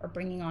team or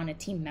bringing on a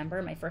team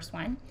member, my first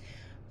one.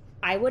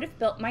 I would have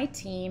built my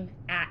team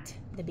at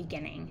the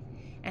beginning.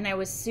 And I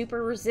was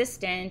super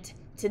resistant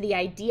to the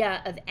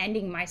idea of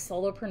ending my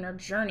solopreneur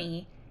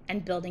journey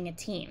and building a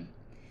team.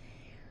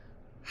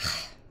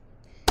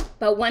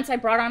 But once I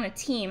brought on a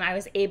team, I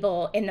was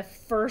able, in the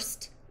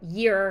first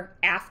year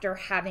after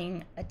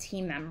having a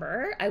team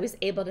member, I was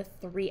able to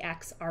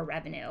 3x our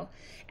revenue.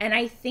 And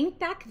I think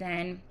back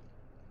then,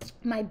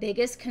 my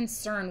biggest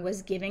concern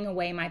was giving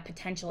away my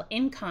potential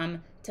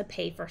income to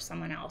pay for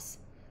someone else.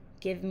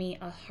 Give me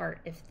a heart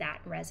if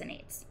that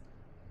resonates.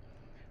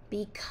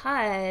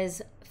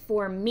 Because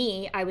for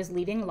me, I was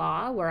leaving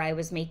law where I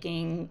was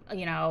making,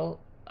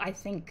 I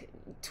think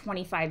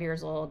 25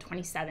 years old,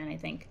 27, I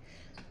think,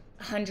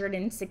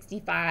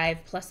 165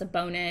 plus a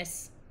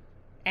bonus.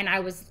 And I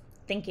was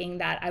thinking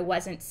that I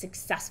wasn't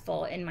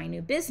successful in my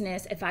new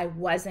business if I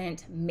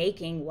wasn't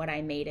making what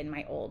I made in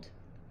my old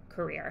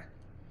career.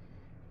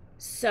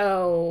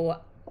 So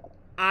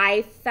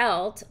I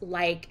felt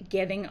like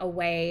giving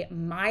away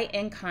my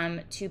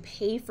income to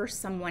pay for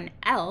someone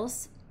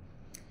else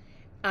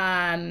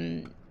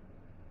meant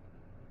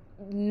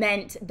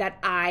that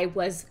I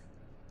was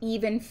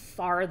even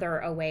farther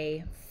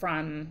away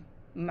from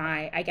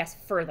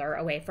further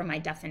away from my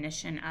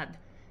definition of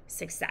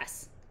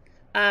success.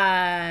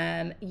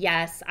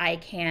 Yes, I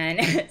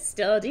can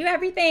still do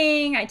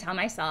everything. I tell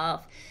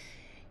myself,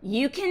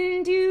 you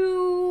can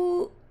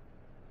do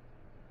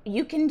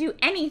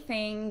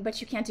anything, but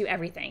you can't do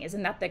everything.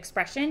 Isn't that the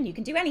expression? You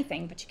can do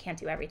anything, but you can't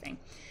do everything.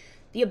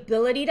 The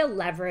ability to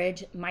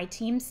leverage my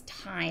team's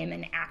time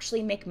and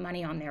actually make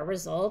money on their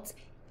results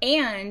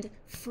and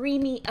free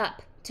me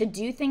up to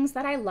do things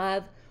that I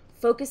love,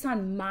 focus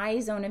on my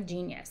zone of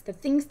genius, the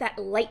things that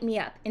light me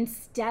up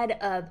instead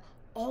of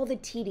all the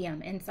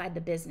tedium inside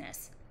the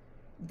business.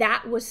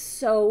 That was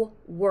so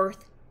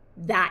worth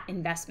that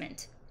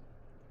investment.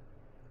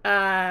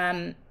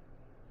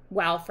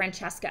 Well,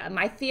 Francesca,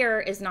 my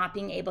fear is not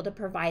being able to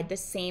provide the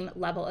same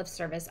level of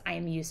service I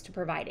am used to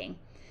providing.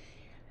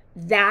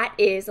 That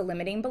is a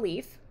limiting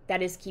belief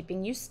that is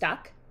keeping you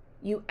stuck.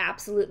 You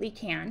absolutely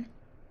can.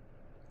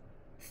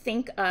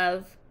 Think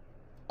of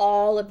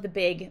all of the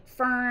big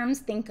firms.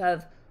 Think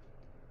of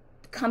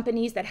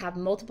companies that have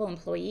multiple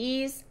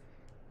employees.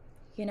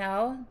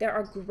 There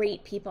are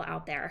great people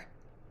out there.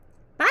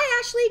 Bye,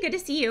 Ashley. Good to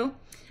see you.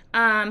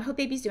 Hope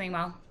baby's doing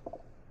well.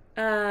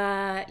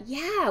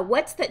 Yeah,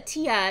 what's the,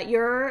 Tia,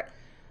 your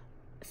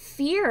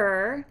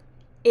fear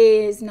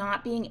is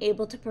not being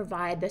able to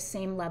provide the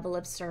same level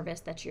of service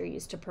that you're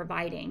used to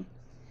providing.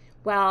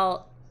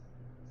 Well,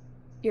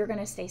 you're going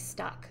to stay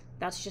stuck.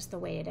 That's just the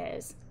way it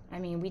is. I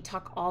mean, we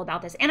talk all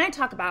about this, and I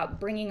talk about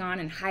bringing on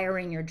and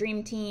hiring your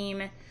dream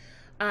team.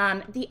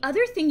 The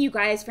other thing, you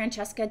guys,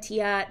 Francesca,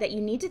 Tia, that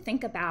you need to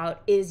think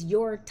about is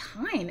your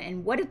time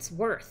and what it's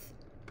worth.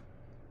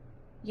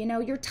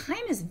 Your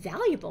time is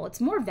valuable. It's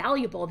more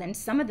valuable than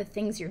some of the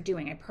things you're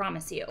doing, I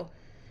promise you.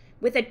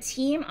 With a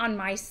team on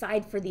my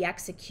side for the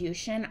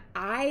execution,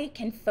 I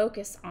can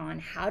focus on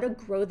how to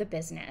grow the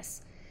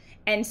business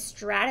and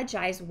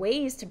strategize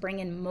ways to bring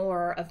in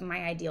more of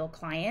my ideal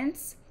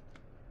clients.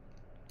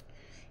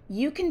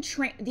 You can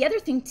train. The other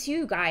thing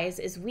too, guys,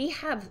 is we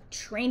have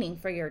training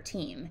for your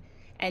team.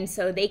 And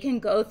so they can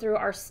go through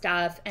our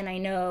stuff. And I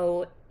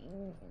know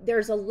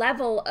there's a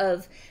level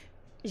of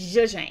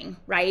zhuzhing,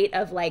 right?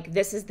 Of like,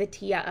 this is the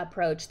Tia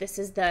approach. This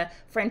is the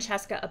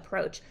Francesca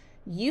approach.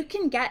 You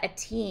can get a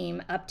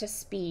team up to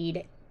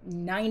speed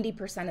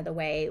 90% of the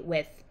way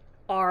with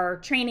our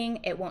training.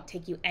 It won't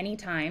take you any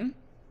time.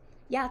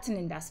 Yeah, it's an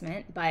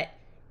investment, but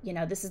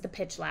this is the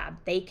Pitch Lab.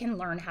 They can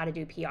learn how to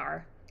do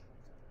PR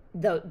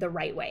the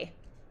right way.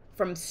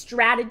 From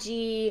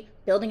strategy,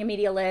 building a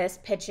media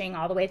list, pitching,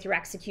 all the way through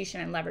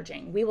execution and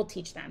leveraging. We will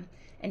teach them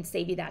and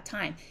save you that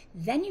time.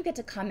 Then you get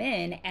to come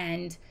in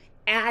and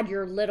add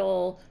your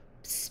little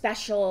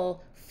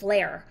special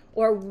flair.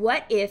 Or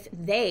what if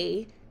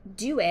they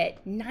do it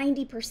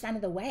 90%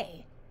 of the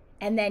way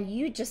and then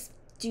you just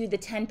do the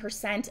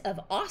 10% of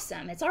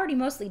awesome? It's already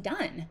mostly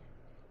done.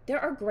 There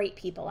are great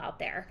people out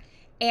there,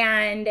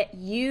 and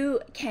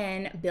you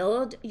can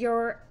build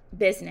your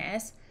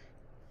business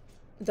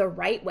the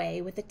right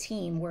way with a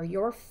team where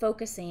you're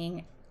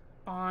focusing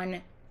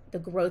on the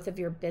growth of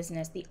your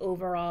business, the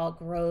overall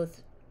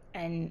growth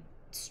and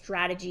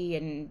strategy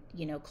and,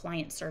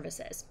 client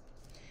services.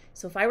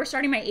 So if I were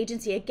starting my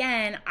agency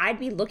again, I'd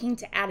be looking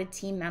to add a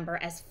team member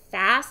as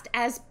fast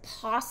as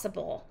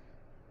possible.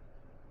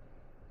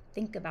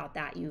 Think about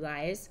that, you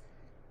guys.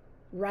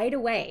 Right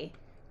away,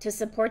 to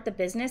support the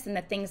business and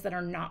the things that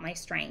are not my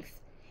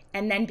strength,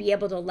 and then be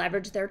able to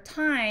leverage their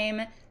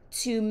time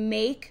to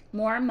make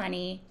more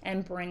money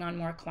and bring on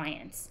more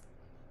clients.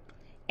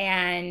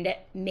 And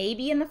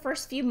maybe in the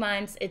first few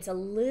months, it's a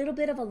little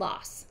bit of a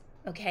loss,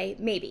 okay?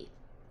 Maybe.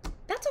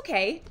 That's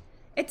okay.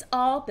 It's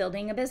all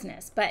building a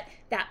business, but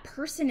that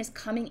person is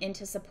coming in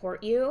to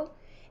support you,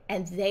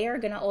 and they are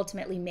going to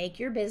ultimately make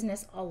your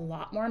business a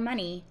lot more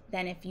money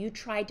than if you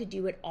tried to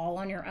do it all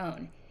on your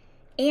own.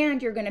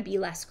 And you're going to be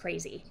less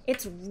crazy.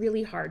 It's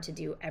really hard to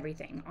do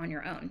everything on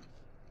your own.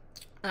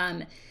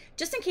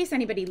 Just in case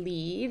anybody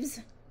leaves,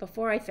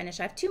 before I finish,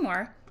 I have two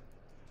more.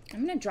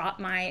 I'm going to drop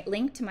my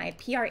link to my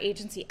PR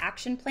agency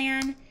action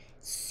plan.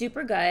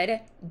 Super good.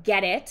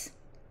 Get it.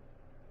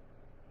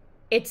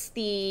 It's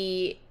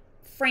the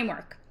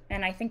framework,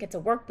 and I think it's a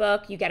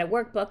workbook. You get a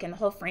workbook and the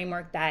whole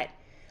framework that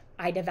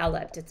I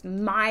developed. It's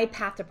my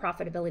path to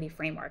profitability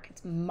framework.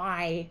 It's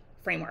my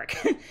framework.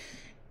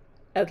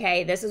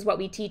 Okay, this is what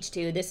we teach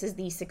to. This is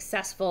the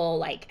successful,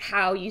 like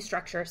how you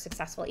structure a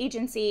successful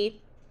agency.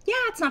 Yeah,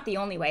 it's not the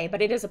only way,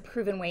 but it is a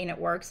proven way and it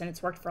works, and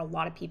it's worked for a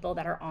lot of people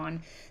that are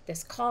on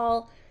this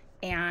call.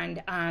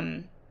 And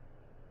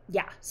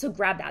yeah, so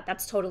grab that.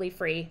 That's totally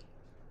free.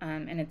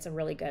 And it's a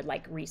really good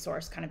like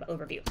resource kind of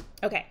overview.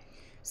 Okay,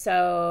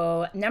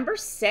 so number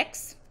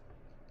 6,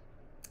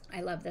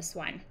 I love this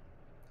one.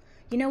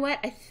 You know what?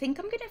 I think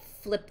I'm gonna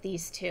flip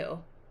these two.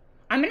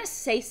 I'm gonna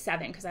say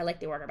 7 because I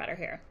like the order better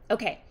here.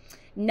 Okay,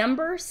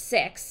 number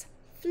 6,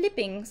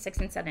 flipping 6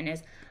 and 7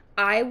 is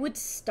I would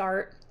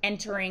start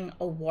entering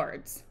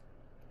awards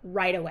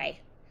right away.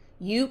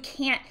 You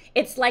can't,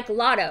 it's like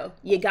lotto.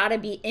 You gotta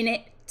be in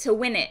it to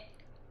win it.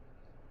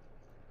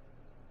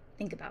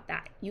 Think about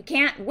that. You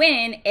can't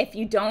win if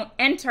you don't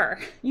enter.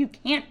 You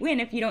can't win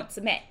if you don't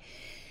submit.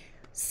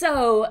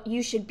 So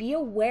you should be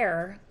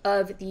aware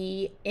of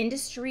the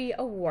industry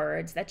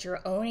awards that your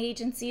own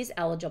agency is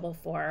eligible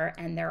for.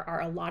 And there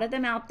are a lot of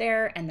them out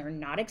there, and they're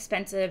not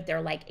expensive.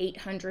 They're like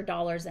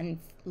 $800 and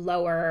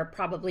lower,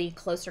 probably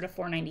closer to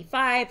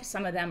 $495.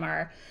 Some of them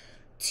are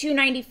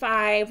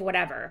 $295,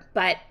 whatever.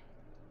 But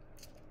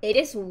it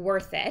is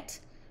worth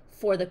it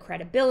for the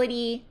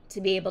credibility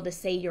to be able to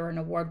say you're an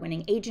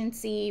award-winning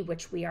agency,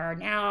 which we are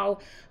now.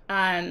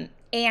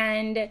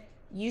 And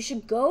you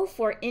should go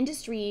for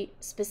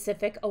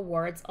industry-specific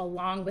awards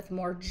along with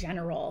more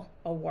general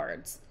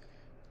awards.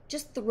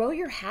 Just throw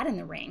your hat in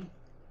the ring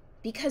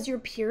because your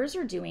peers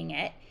are doing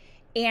it,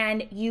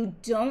 and you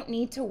don't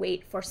need to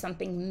wait for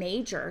something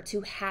major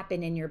to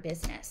happen in your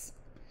business.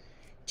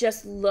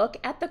 Just look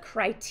at the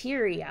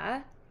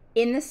criteria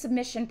in the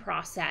submission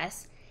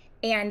process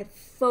and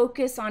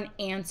focus on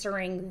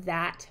answering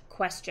that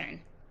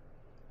question.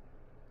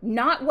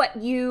 Not what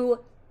you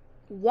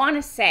want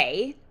to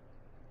say,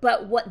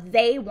 but what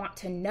they want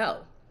to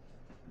know.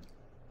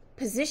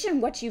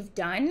 Position what you've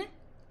done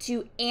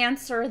to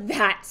answer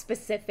that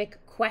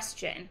specific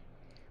question.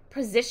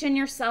 Position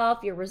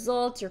yourself, your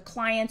results, your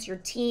clients, your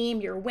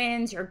team, your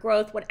wins, your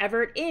growth,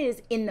 whatever it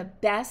is, in the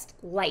best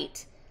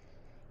light.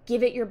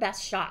 Give it your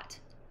best shot.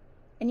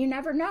 And you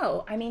never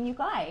know. I mean, you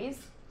guys,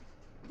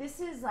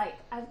 this is like,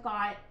 I've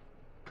got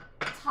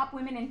top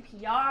women in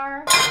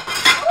PR.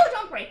 Oh,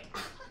 don't break.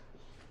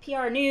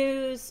 PR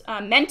News,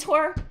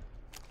 mentor,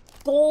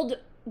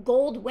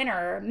 gold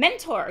winner,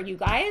 mentor, you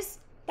guys.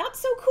 That's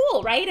so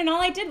cool, right? And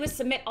all I did was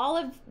submit all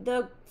of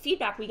the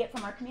feedback we get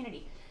from our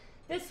community.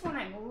 This one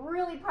I'm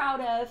really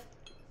proud of.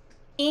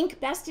 Inc.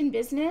 Best in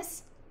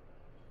Business.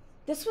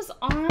 This was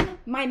on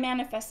my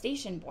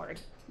manifestation board,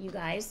 you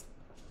guys.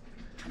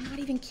 I'm not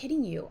even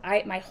kidding you.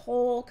 My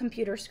whole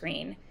computer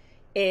screen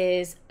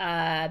is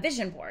a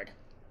vision board.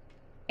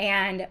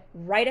 And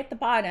right at the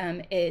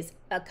bottom is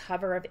a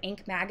cover of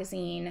Inc.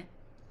 magazine.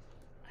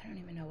 I don't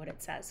even know what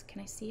it says.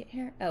 Can I see it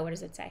here? Oh, what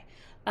does it say?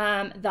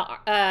 The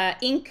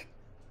Inc.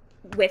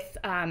 with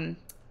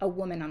a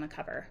woman on the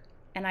cover.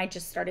 And I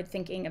just started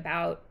thinking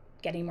about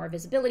getting more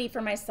visibility for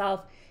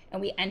myself.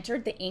 And we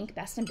entered the Inc.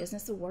 Best in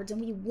Business Awards,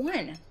 and we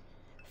won.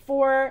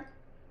 For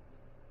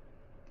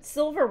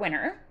silver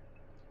winner,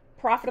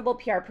 Profitable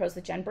PR Pros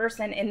with Jen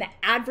Burson, in the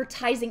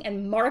advertising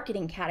and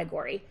marketing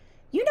category.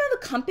 You know the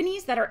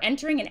companies that are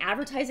entering in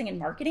advertising and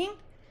marketing?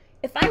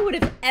 If I would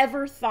have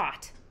ever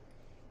thought,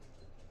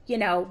 you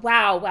know,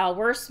 wow, well,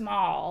 we're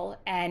small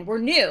and we're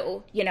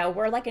new, you know,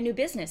 we're like a new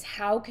business.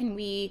 How can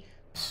we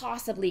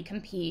possibly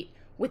compete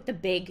with the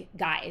big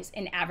guys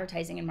in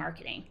advertising and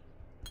marketing?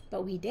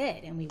 But we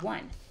did, and we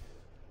won.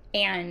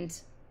 And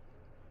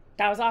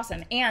that was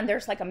awesome. And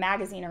there's like a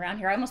magazine around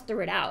here. I almost threw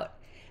it out.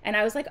 And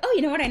I was like, oh,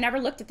 you know what? I never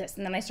looked at this.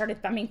 And then I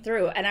started thumbing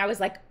through, and I was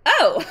like,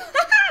 oh,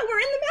 we're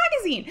in the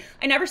magazine.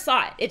 I never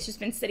saw it. It's just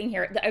been sitting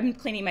here. I'm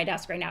cleaning my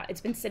desk right now.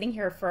 It's been sitting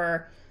here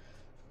for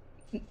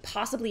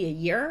possibly a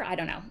year. I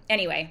don't know.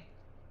 Anyway,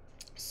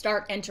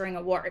 start entering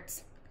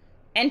awards.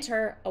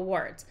 Enter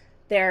awards.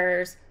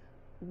 There's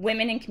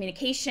Women in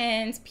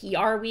Communications,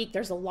 PR Week.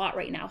 There's a lot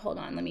right now. Hold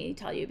on. Let me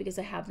tell you, because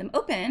I have them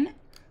open.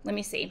 Let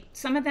me see.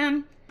 Some of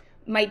them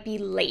might be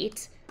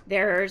late.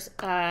 There's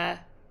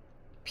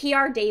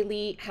PR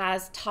Daily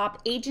has top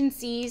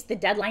agencies. The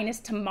deadline is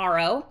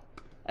tomorrow.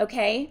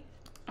 Okay.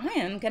 I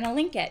am going to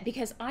link it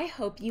because I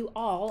hope you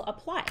all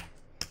apply.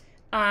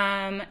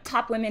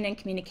 Top Women in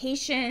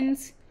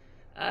Communications,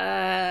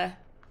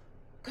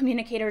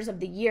 Communicators of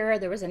the Year.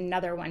 There was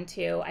another one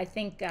too. I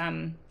think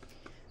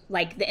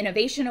like the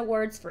Innovation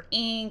Awards for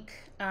Inc.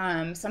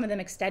 Some of them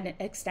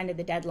extended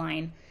the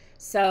deadline.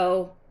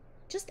 So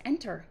just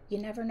enter. You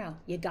never know.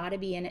 You got to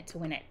be in it to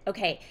win it.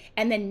 Okay.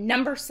 And then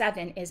number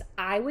 7 is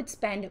I would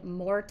spend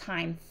more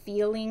time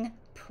feeling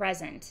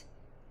present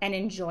and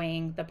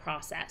enjoying the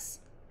process.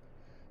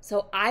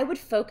 So I would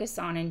focus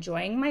on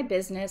enjoying my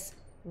business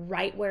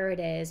right where it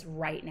is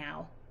right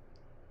now.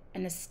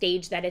 and the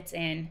stage that it's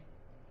in,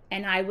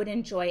 and I would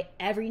enjoy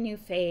every new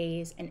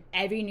phase and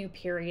every new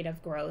period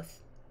of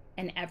growth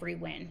and every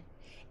win.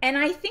 And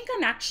I think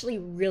I'm actually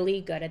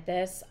really good at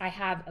this. I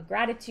have a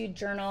gratitude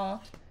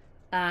journal.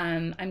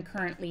 I'm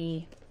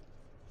currently,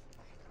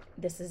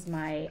 this is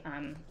my,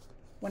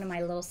 one of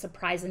my little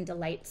surprise and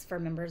delights for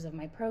members of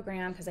my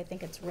program, because I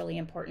think it's really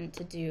important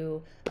to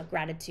do a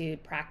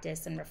gratitude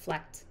practice and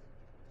reflect,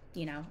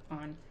 you know,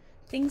 on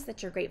things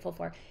that you're grateful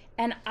for.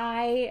 And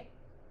I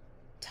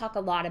talk a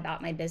lot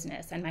about my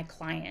business and my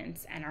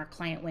clients and our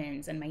client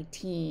wins and my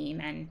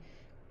team and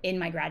in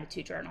my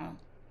gratitude journal.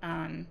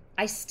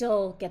 I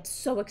still get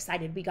so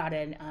excited. We got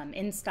an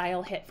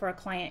InStyle hit for a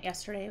client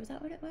yesterday. Was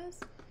that what it was?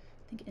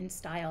 I think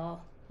InStyle.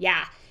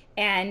 Yeah.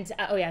 And,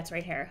 oh yeah, it's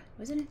right here.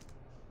 Wasn't it?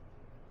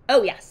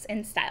 Oh yes,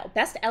 InStyle.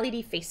 Best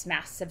LED face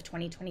masks of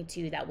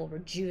 2022 that will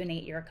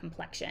rejuvenate your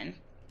complexion.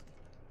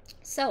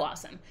 So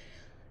awesome.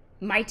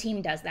 My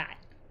team does that.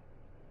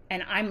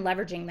 And I'm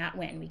leveraging that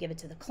win. We give it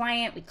to the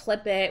client, we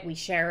clip it, we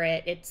share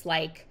it. It's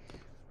like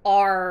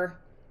our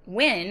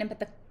win, but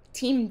the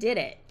team did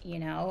it, you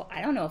know?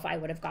 I don't know if I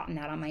would have gotten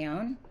that on my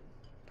own.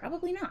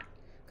 Probably not,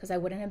 because I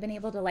wouldn't have been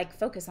able to like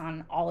focus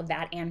on all of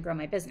that and grow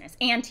my business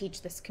and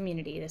teach this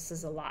community. This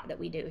is a lot that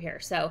we do here.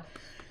 So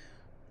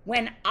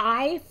when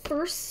I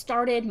first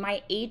started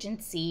my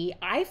agency,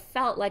 I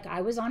felt like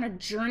I was on a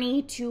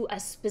journey to a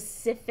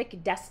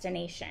specific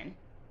destination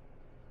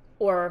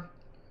or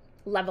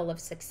level of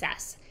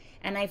success.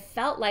 And I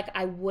felt like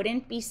I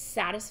wouldn't be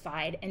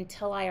satisfied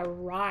until I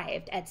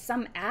arrived at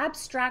some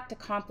abstract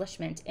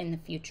accomplishment in the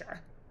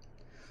future,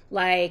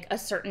 like a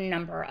certain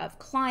number of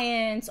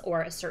clients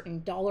or a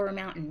certain dollar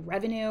amount in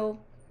revenue.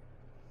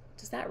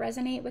 Does that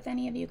resonate with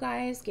any of you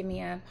guys? Give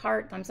me a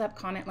heart, thumbs up,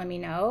 comment, let me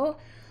know.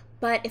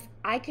 But if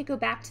I could go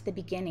back to the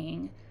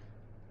beginning,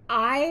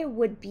 I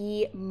would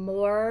be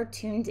more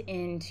tuned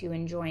into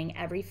enjoying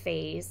every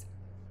phase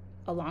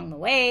along the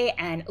way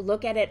and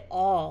look at it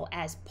all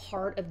as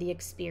part of the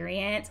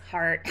experience,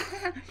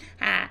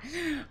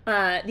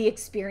 the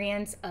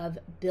experience of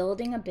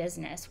building a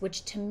business,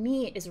 which to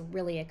me is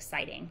really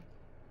exciting.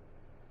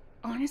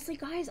 Honestly,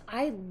 guys,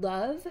 I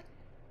love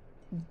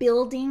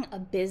building a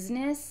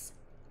business,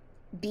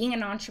 being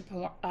an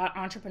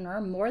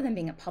entrepreneur more than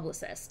being a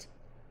publicist.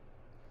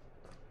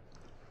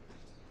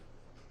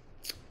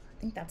 I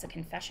think that's a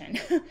confession.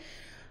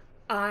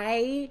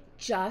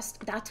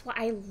 That's why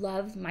I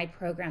love my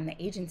program, the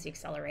Agency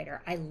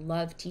Accelerator. I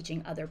love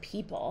teaching other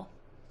people.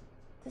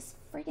 This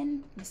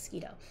friggin'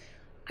 mosquito.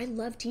 I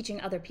love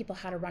teaching other people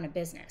how to run a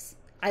business.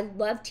 I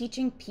love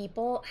teaching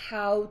people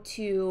how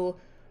to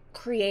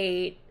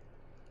create,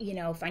 you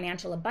know,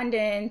 financial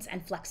abundance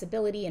and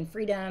flexibility and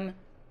freedom.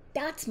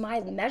 That's my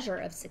measure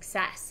of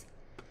success.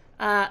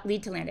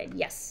 Lead to landed.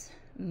 Yes,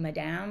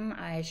 madame,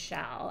 I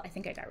shall. I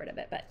think I got rid of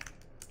it, but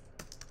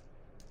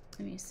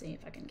let me see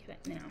if I can get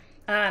it now.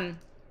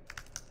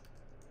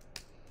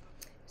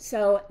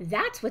 So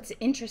that's what's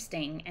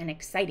interesting and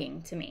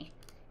exciting to me,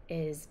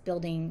 is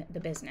building the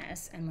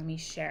business. And let me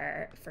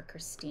share for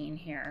Christine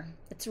here.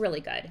 It's really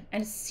good.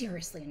 And it's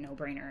seriously a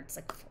no-brainer. It's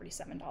like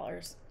 $47.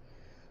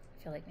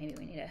 I feel like maybe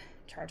we need to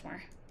charge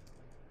more.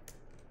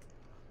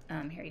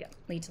 Here you go.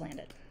 Lead to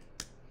landed.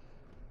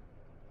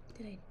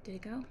 Did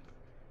it go?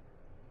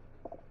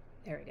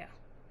 There we go.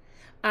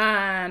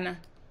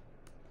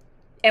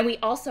 And we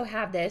also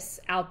have this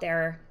out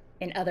there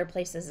in other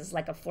places as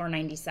like a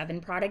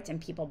 $4.97 product, and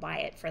people buy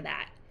it for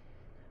that.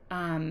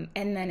 And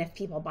then if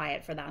people buy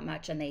it for that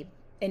much and they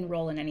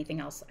enroll in anything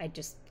else, I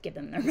just give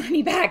them their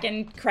money back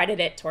and credit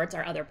it towards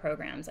our other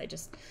programs. I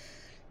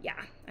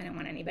don't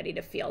want anybody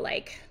to feel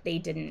like they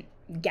didn't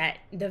get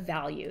the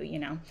value, you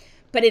know,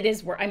 but it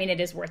is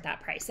worth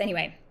that price.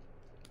 Anyway,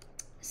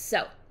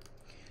 so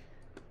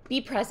be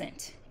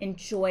present,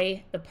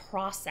 enjoy the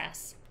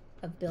process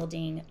of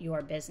building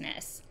your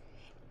business.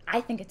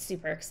 I think it's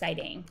super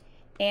exciting.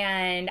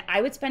 And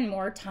I would spend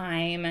more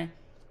time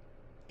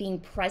being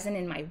present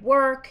in my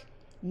work,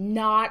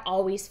 not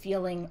always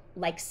feeling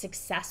like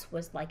success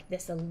was like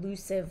this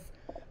elusive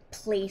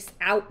place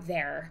out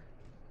there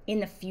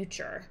in the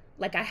future.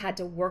 Like I had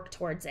to work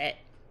towards it.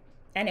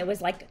 And it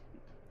was like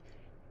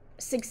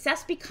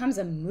success becomes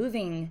a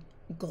moving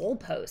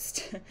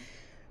goalpost.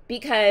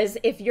 Because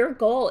if your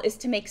goal is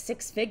to make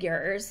 6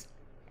 figures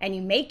and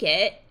you make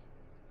it,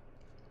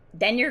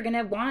 then you're going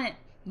to want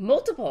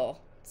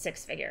multiple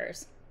 6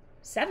 figures.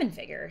 7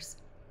 figures.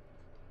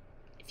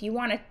 If you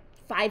want a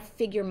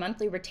 5-figure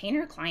monthly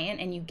retainer client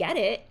and you get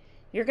it,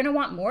 you're going to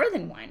want more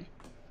than one.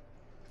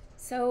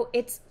 So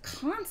it's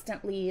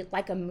constantly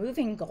like a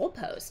moving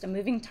goalpost, a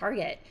moving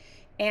target.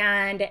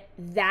 And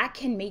that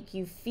can make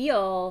you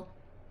feel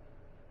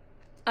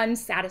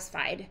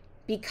unsatisfied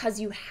because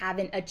you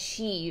haven't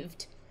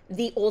achieved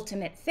the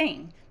ultimate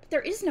thing. But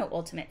there is no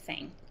ultimate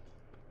thing.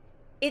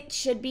 It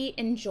should be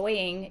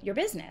enjoying your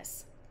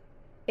business.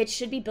 It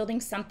should be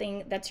building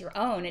something that's your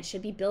own. It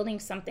should be building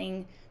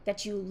something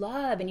that you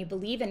love and you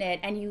believe in it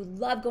and you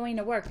love going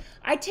to work.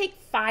 I take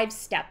 5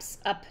 steps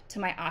up to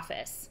my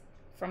office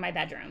from my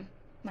bedroom.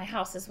 My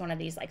house is one of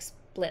these like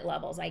split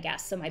levels, I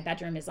guess. So my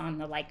bedroom is on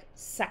the like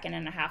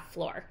 2.5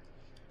 floor.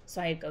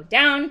 So I go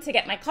down to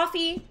get my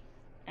coffee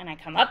and I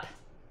come up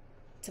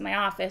to my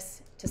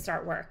office to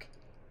start work.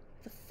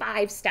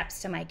 5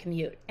 steps to my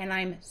commute. And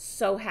I'm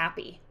so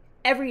happy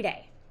every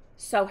day,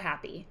 so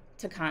happy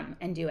to come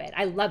and do it.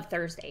 I love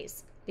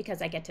Thursdays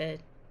because I get to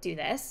do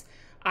this.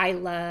 I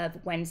love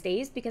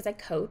Wednesdays because I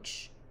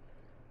coach.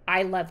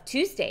 I love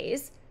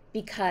Tuesdays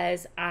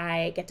because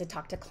I get to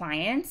talk to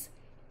clients,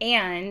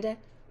 and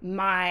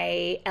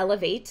my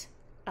Elevate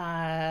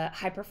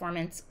high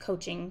performance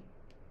coaching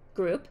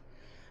group.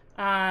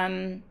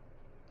 I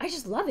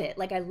just love it.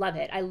 Like, I love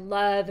it. I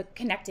love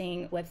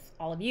connecting with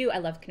all of you. I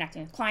love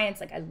connecting with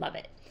clients. Like, I love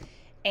it.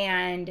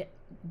 And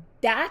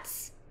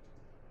that's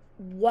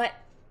what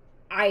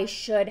I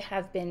should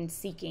have been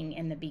seeking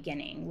in the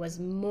beginning, was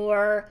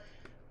more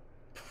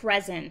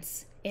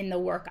presence in the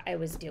work I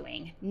was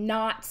doing,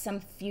 not some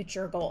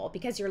future goal,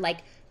 because you're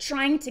like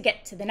trying to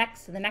get to the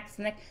next,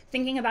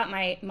 thinking about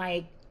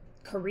my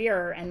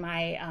career and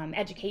my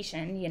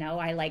education. You know,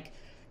 I like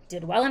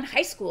did well in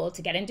high school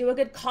to get into a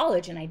good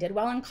college, and I did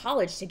well in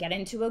college to get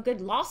into a good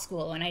law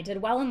school, and I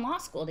did well in law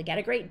school to get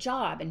a great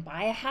job and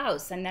buy a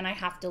house, and then I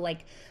have to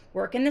like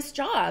work in this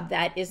job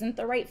that isn't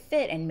the right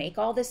fit and make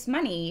all this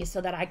money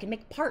so that I can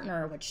make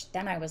partner, which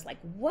then I was like,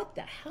 what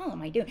the hell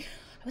am I doing?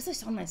 I was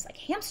just on this like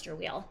hamster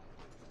wheel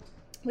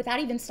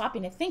without even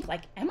stopping to think,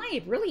 like, am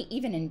I really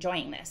even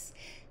enjoying this?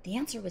 The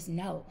answer was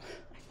no,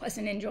 I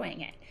wasn't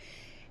enjoying it.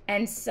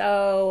 And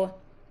so,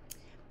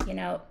 you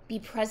know, be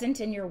present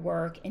in your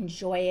work,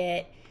 enjoy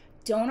it.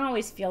 Don't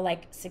always feel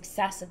like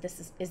success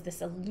is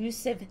this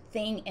elusive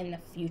thing in the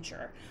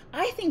future.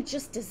 I think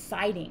just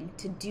deciding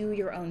to do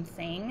your own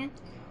thing,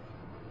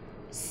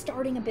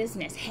 starting a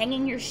business,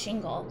 hanging your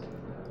shingle,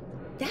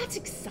 that's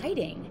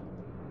exciting.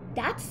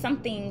 That's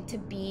something to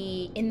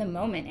be in the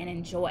moment and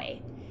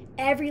enjoy.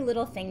 Every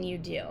little thing you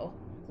do,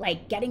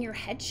 like getting your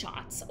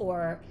headshots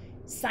or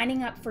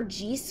signing up for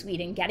G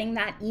Suite and getting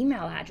that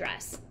email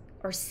address,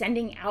 or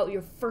sending out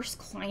your first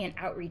client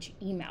outreach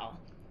email.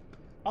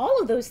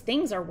 All of those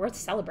things are worth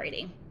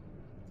celebrating.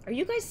 Are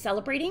you guys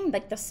celebrating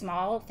like the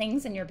small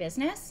things in your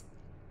business?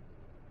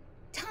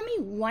 Tell me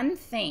one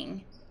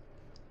thing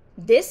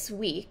this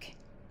week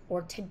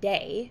or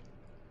today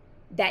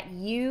that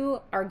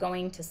you are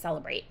going to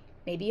celebrate.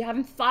 Maybe you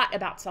haven't thought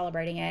about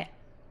celebrating it.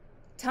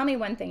 Tell me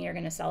one thing you're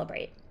going to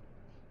celebrate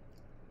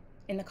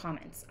in the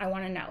comments. I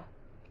want to know.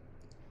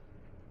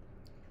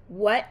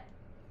 What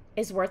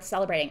is worth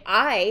celebrating?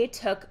 I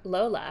took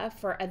Lola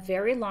for a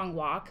very long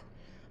walk.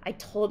 I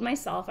told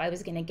myself I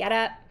was going to get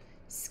up,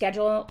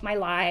 schedule my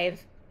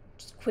live,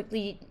 just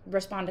quickly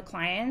respond to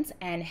clients,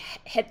 and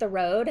hit the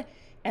road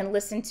and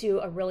listen to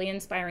a really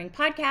inspiring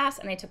podcast.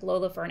 And I took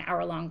Lola for an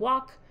hour-long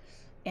walk,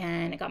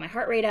 and I got my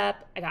heart rate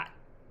up. I got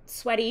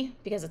sweaty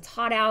because it's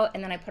hot out,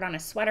 and then I put on a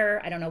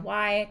sweater. I don't know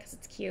why, because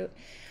it's cute.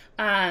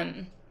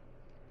 And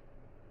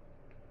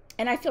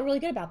I feel really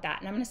good about that,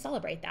 and I'm going to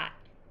celebrate that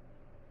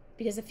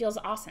because it feels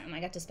awesome. I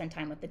got to spend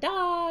time with the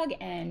dog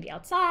and be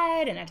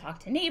outside, and I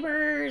talked to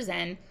neighbors,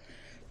 and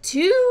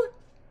 2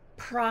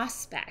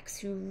 prospects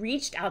who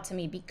reached out to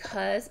me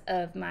because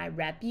of my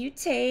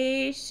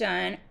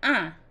reputation.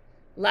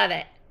 Love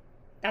it.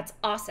 That's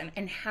awesome.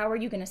 And how are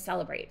you going to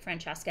celebrate,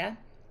 Francesca?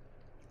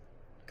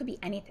 It could be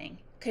anything.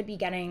 It could be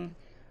getting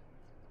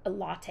a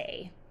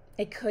latte.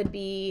 It could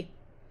be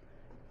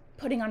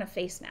putting on a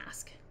face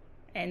mask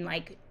and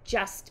like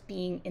just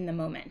being in the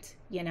moment,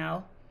 you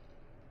know?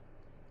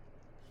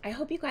 I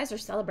hope you guys are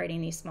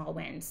celebrating these small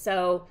wins.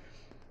 So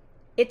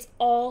it's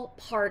all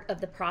part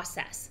of the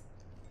process.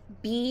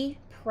 Be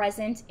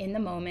present in the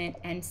moment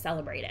and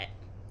celebrate it.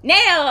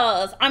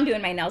 Nails! I'm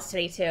doing my nails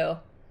today too.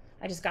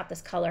 I just got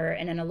this color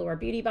in an Allure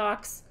Beauty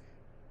box,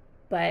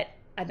 but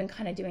I've been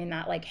kind of doing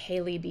that like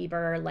Hailey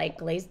Bieber, like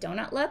glazed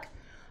donut look.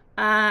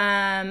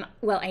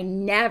 Well, I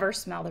never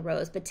smell the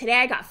rose, but today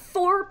I got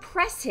 4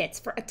 press hits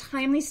for a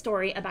timely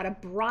story about a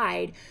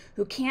bride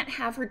who can't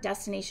have her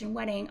destination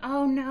wedding.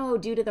 Oh no,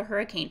 due to the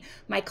hurricane.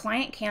 My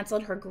client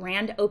canceled her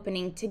grand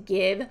opening to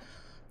give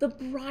the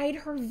bride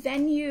her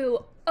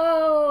venue.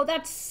 Oh,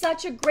 that's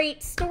such a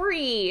great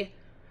story.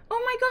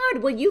 Oh my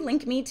God, will you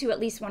link me to at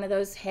least one of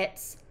those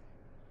hits?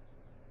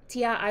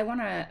 Tia, I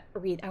want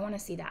to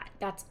see that.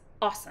 That's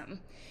awesome.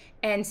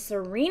 And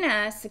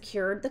Serena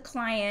secured the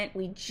client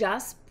we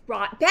just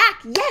brought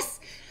back. Yes.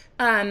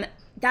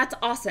 That's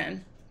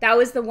awesome. That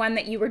was the one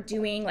that you were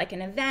doing like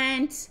an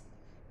event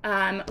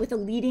with a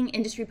leading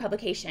industry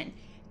publication.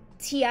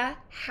 Tia,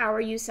 how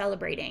are you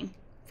celebrating?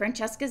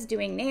 Francesca's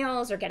doing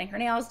nails or getting her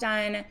nails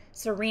done.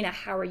 Serena,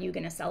 how are you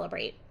going to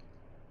celebrate?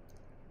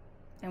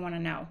 I want to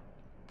know.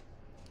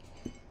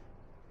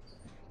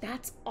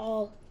 That's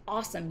all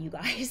awesome, you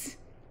guys.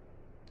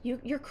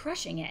 You're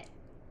crushing it.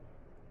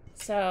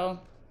 So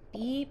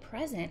be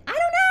present. I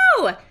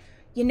don't know.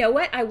 You know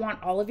what I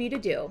want all of you to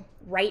do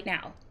right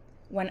now,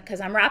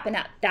 because I'm wrapping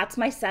up. That's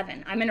my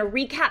 7. I'm going to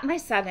recap my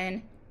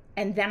 7,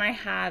 and then I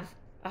have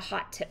a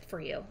hot tip for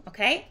you,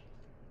 okay?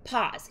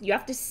 Pause. You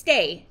have to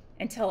stay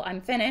until I'm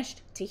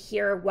finished to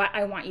hear what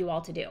I want you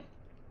all to do.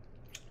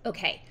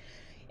 Okay,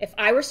 if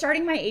I were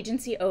starting my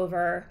agency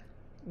over,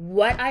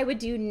 what I would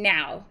do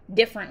now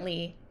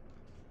differently.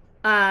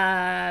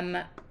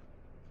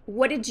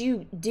 What did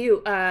you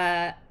do?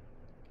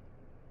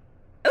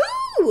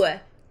 Ooh,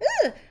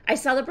 I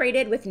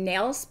celebrated with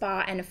nail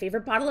spa and a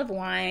favorite bottle of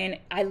wine.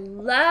 I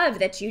love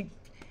that you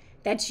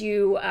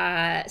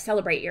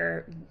celebrate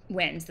your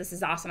wins. This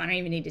is awesome. I don't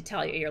even need to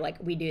tell you. You're like,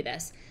 we do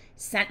this.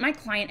 Sent my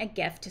client a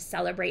gift to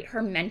celebrate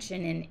her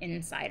mention in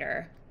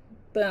Insider.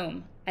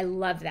 Boom. I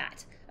love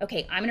that.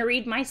 Okay, I'm going to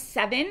read my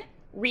 7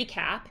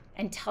 recap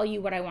and tell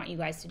you what I want you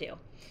guys to do.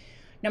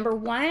 Number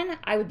 1,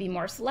 I would be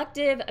more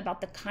selective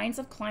about the kinds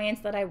of clients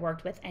that I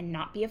worked with and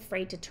not be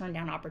afraid to turn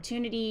down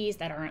opportunities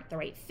that aren't the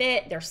right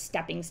fit. They're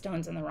stepping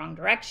stones in the wrong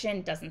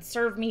direction, doesn't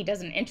serve me,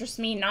 doesn't interest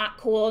me, not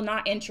cool,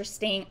 not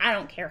interesting. I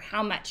don't care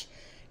how much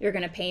you're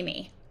going to pay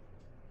me.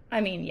 I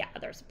mean, yeah,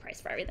 there's a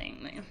price for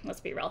everything. Let's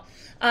be real.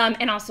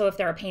 And also if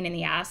they're a pain in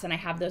the ass and I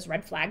have those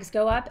red flags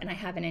go up, and I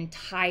have an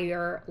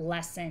entire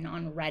lesson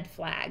on red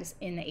flags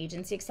in the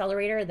Agency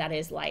Accelerator that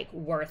is like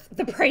worth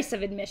the price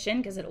of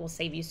admission because it will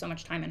save you so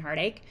much time and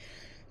heartache.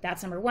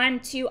 That's number 1.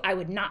 2, I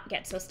would not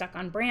get so stuck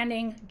on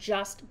branding.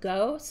 Just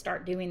go,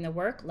 start doing the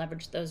work,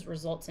 leverage those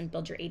results and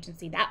build your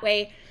agency that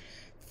way.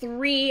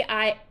 3,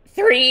 I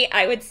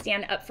would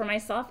stand up for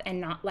myself and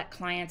not let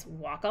clients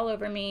walk all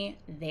over me.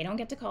 They don't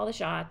get to call the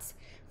shots.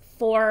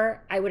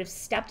 4, I would have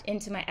stepped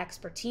into my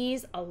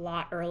expertise a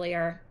lot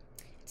earlier,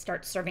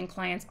 start serving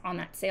clients on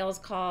that sales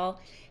call.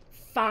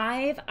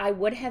 5, I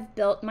would have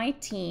built my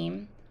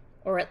team,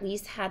 or at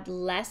least had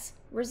less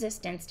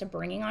resistance to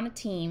bringing on a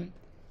team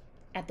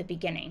at the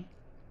beginning,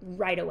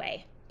 right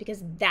away,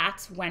 because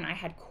that's when I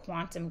had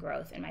quantum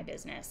growth in my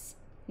business.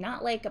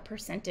 Not like a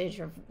percentage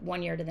of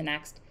one year to the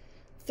next.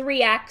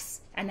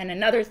 3x, and then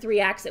another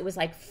 3x. It was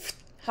like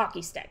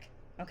hockey stick,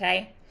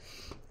 okay?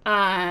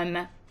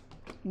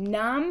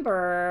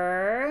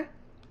 Number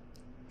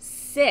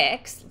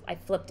 6, I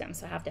flipped them,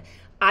 so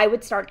I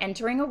would start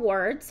entering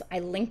awards. I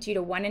linked you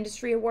to one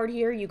industry award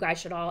here. You guys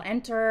should all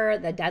enter.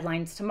 The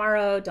deadline's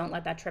tomorrow. Don't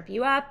let that trip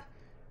you up.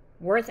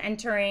 Worth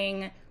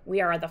entering.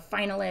 We are the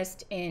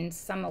finalist in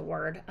some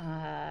award.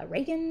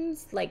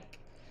 Reagan's, like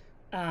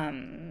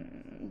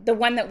the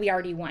one that we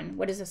already won.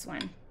 What is this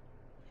one?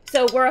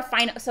 So we're a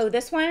final. So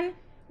this one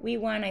we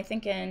won, I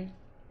think, in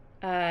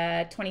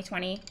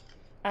 2020.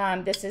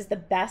 This is the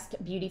best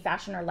beauty,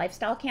 fashion, or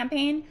lifestyle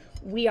campaign.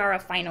 We are a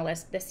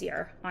finalist this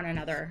year on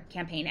another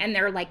campaign, and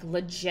they're like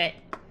legit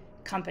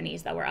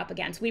companies that we're up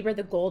against. We were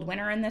the gold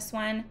winner in this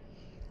one,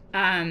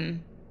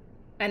 and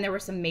there were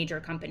some major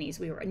companies.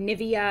 We were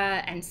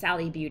Nivea and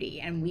Sally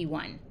Beauty, and we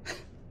won.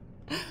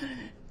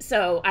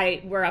 So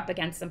we're up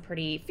against some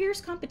pretty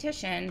fierce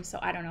competition, so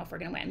I don't know if we're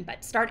gonna win,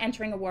 but start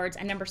entering awards.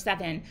 And number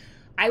 7,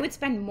 I would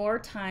spend more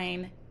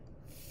time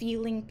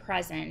feeling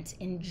present,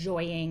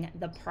 enjoying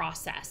the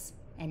process,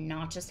 and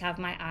not just have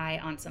my eye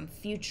on some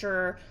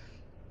future,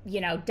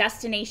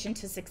 destination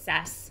to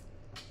success.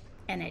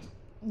 And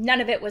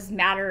none of it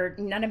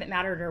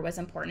mattered or was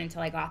important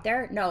until I got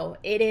there. No,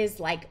 it is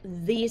like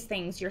these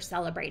things you're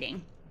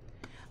celebrating.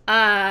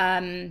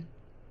 That,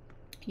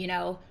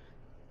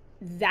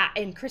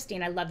 and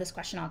Christine, I love this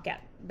question. I'll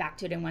get back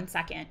to it in one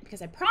second,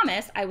 because I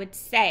promise I would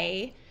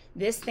say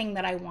this thing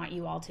that I want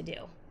you all to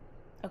do.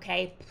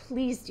 Okay,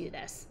 please do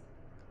this.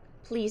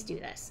 Please do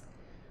this.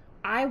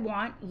 I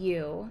want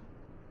you,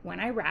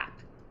 when I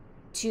wrap,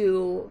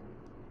 to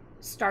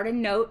start a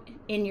note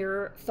in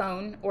your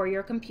phone or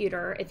your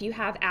computer. If you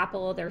have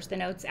Apple, there's the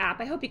Notes app.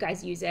 I hope you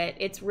guys use it.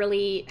 It's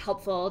really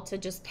helpful to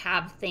just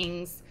have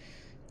things,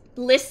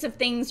 lists of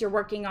things you're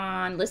working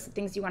on, lists of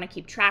things you want to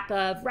keep track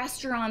of,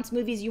 restaurants,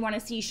 movies you want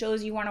to see,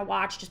 shows you want to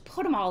watch. Just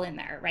put them all in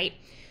there, right?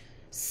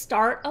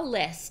 Start a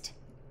list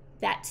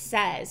that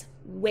says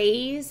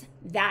ways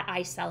that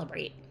I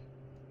celebrate.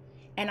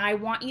 And I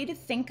want you to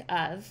think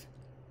of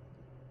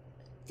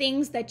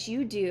things that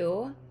you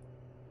do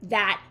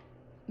that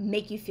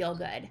make you feel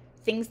good,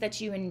 things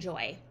that you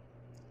enjoy.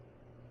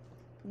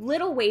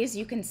 Little ways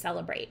you can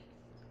celebrate,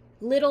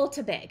 little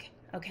to big,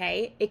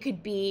 okay? It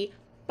could be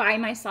buy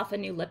myself a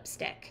new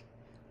lipstick,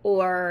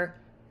 or,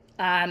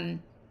 get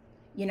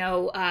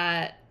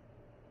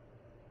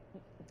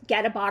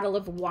a bottle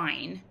of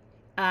wine,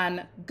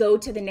 go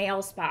to the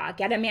nail spa,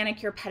 get a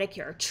manicure,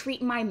 pedicure,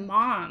 treat my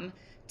mom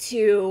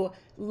to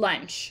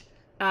lunch.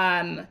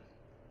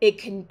 It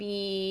can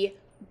be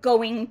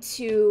going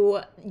to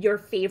your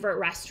favorite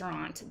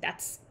restaurant.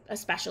 That's a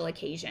special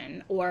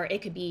occasion. Or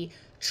it could be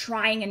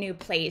trying a new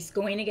place,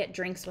 going to get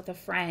drinks with a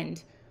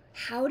friend.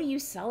 How do you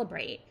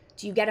celebrate?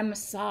 Do you get a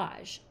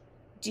massage?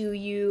 Do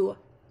you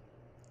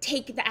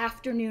take the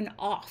afternoon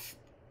off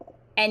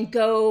and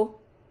go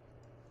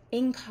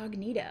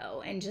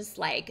incognito and just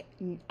like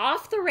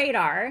off the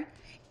radar?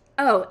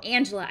 Oh,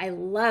 Angela, I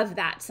love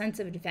that sense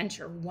of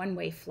adventure.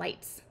 One-way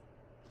flights,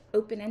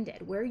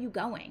 open-ended. Where are you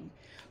going?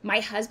 My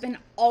husband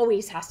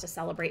always has to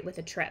celebrate with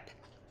a trip.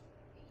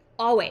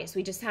 Always.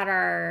 We just had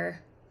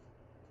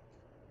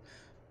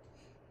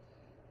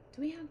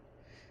do we have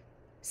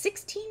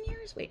 16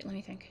 years? Wait, let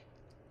me think.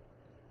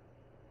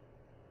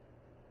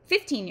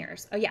 15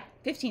 years. Oh yeah,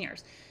 15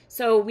 years.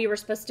 So we were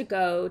supposed to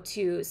go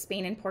to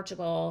Spain and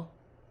Portugal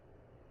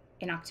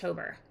in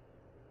October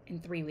in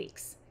 3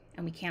 weeks,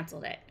 and we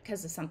canceled it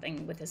because of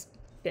something with his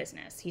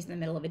business. He's in the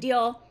middle of a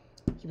deal.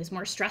 He was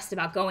more stressed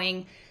about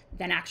going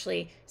than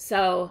actually.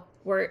 So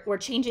we're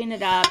changing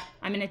it up.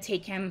 I'm going to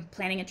take him,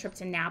 planning a trip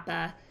to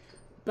Napa,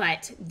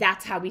 but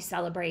that's how we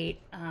celebrate.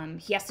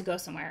 He has to go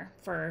somewhere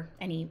for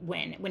any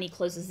win. When he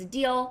closes a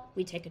deal,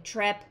 we take a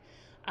trip.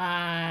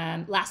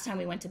 Last time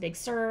we went to Big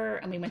Sur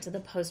and we went to the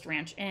Post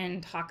Ranch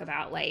Inn, talk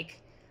about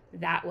like,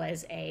 that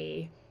was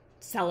a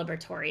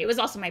celebratory. It was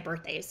also my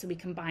birthday. So we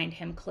combined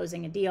him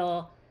closing a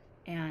deal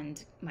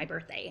and my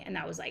birthday. And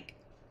that was like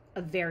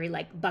a very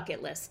like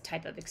bucket list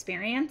type of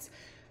experience.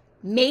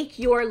 Make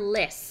your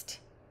list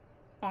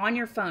on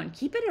your phone.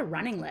 Keep it a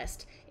running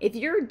list. If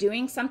you're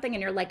doing something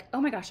and you're like,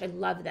 oh my gosh, I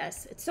love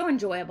this. It's so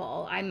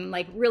enjoyable. I'm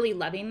like really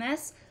loving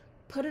this.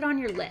 Put it on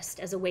your list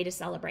as a way to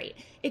celebrate.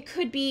 It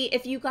could be,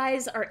 if you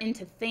guys are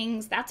into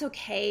things, that's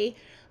okay.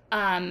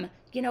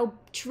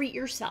 Treat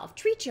yourself,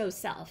 treat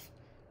yourself,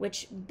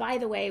 which by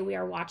the way, we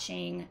are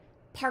watching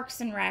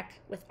Parks and Rec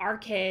with our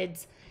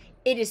kids.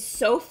 It is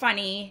so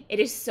funny. It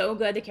is so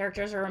good. The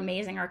characters are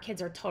amazing. Our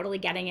kids are totally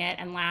getting it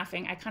and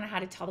laughing. I kind of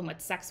had to tell them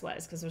what sex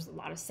was because there's a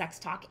lot of sex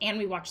talk. And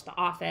we watched The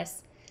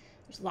Office.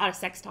 There's a lot of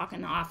sex talk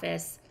in The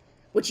Office,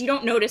 which you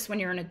don't notice when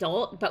you're an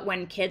adult. But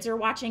when kids are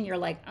watching, you're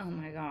like, oh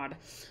my God.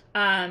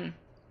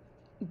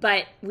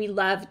 But we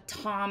love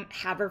Tom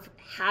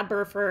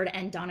Haverford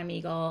and Donna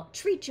Meagle.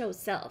 Treat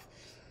yourself.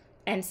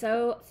 And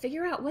so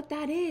figure out what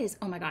that is.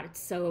 Oh my God,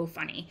 it's so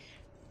funny.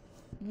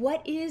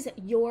 What is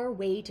your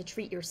way to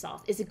treat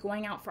yourself? Is it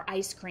going out for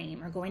ice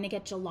cream or going to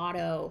get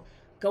gelato,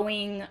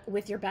 going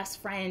with your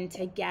best friend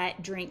to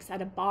get drinks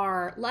at a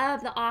bar?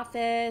 Love The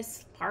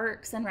Office,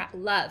 Parks and Rec.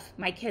 Love.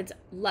 My kids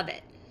love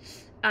it.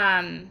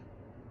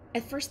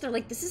 At first they're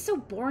like, this is so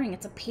boring.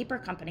 It's a paper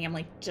company. I'm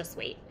like, just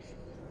wait.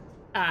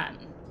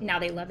 Now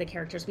they love the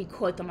characters. We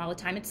quote them all the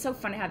time. It's so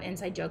fun to have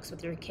inside jokes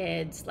with your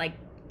kids. Like,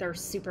 they're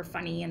super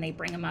funny and they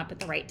bring them up at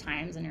the right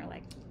times. And you're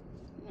like,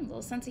 a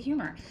little sense of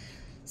humor.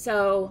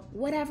 So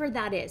whatever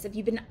that is, if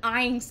you've been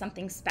eyeing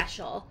something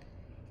special,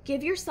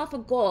 give yourself a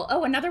goal.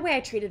 Oh, another way I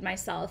treated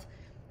myself,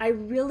 I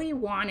really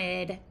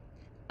wanted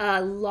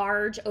a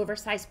large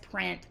oversized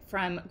print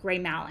from Gray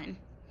Malin.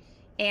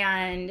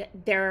 And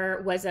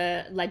there was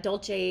a La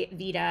Dolce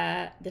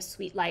Vita, The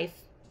Sweet Life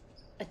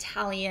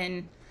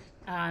Italian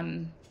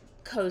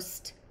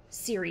coast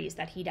series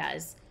that he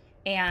does.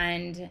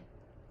 And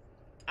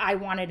I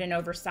wanted an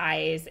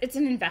oversized, it's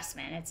an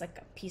investment. It's like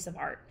a piece of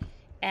art.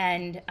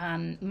 And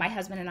my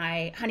husband and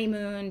I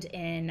honeymooned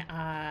in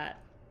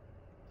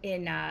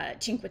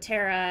Cinque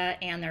Terre,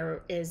 and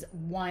there is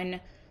one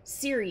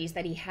series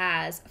that he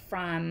has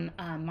from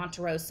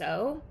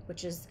Monterosso,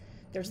 which is,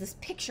 there's this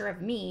picture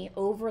of me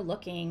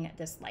overlooking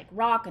this like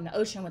rock and the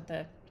ocean with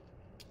the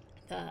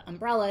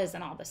umbrellas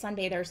and all the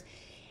sunbathers.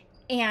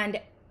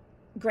 And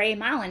Gray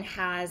Malin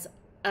has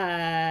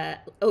a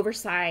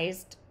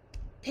oversized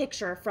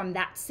picture from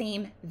that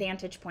same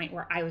vantage point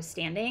where I was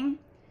standing.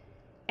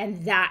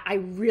 And that I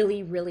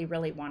really, really,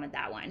 really wanted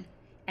that one.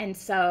 And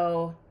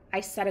so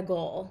I set a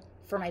goal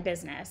for my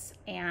business.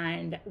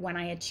 And when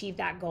I achieved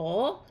that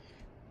goal,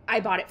 I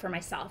bought it for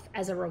myself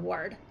as a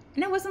reward.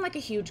 And it wasn't like a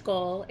huge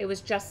goal. It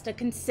was just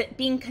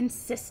being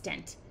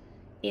consistent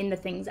in the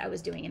things I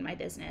was doing in my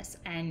business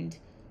and,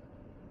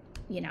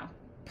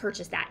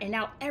 purchase that. And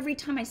now every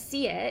time I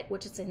see it,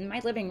 which is in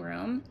my living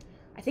room,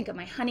 I think of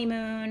my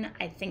honeymoon.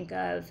 I think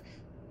of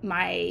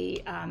my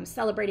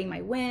celebrating my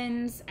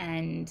wins.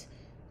 And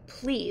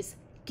please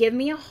give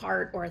me a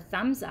heart or a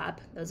thumbs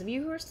up. Those of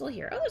you who are still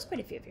here. Oh, there's quite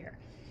a few of you here.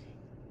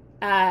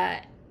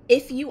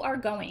 If you are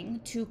going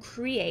to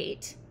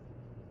create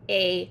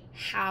a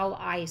how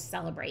I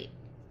celebrate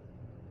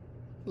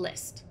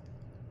list,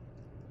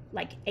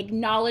 like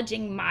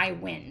acknowledging my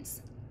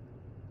wins,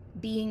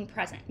 being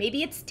present.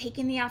 Maybe it's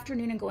taking the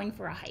afternoon and going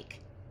for a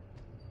hike,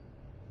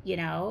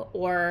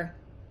 or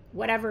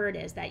whatever it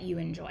is that you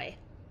enjoy.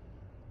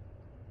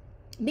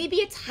 Maybe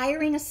it's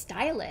hiring a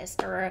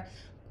stylist or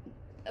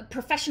a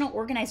professional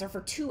organizer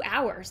for 2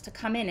 hours to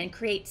come in and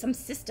create some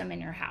system in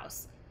your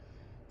house.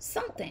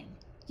 Something,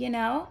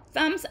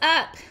 thumbs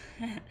up.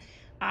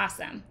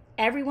 Awesome.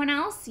 Everyone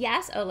else?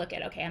 Yes. Oh, look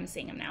at, okay. I'm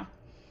seeing them now.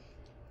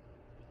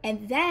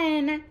 And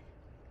then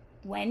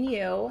when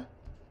you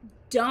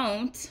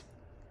don't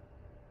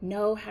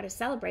know how to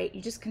celebrate,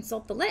 you just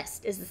consult the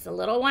list. Is this a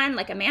little one,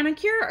 like a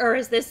manicure, or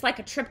is this like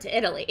a trip to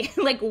Italy?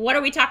 Like, what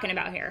are we talking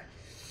about here?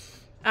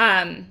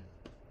 Have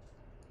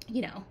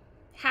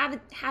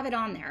it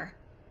on there.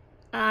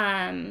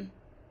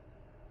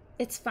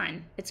 It's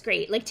fun. It's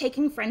great. Like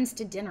taking friends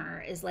to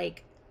dinner is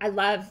like, I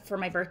love, for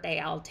my birthday,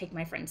 I'll take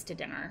my friends to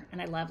dinner,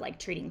 and I love like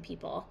treating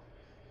people.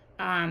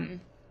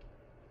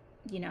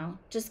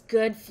 Just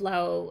good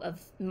flow of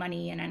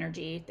money and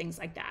energy, things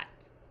like that.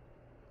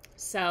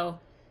 So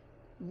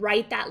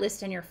write that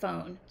list on your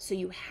phone so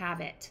you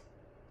have it.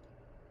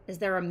 Is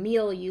there a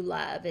meal you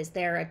love? Is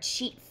there a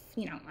cheat?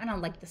 I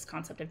don't like this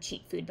concept of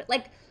cheat food, but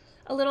like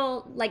a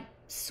little like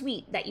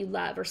sweet that you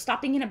love, or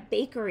stopping in a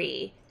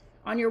bakery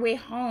on your way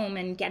home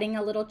and getting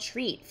a little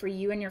treat for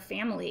you and your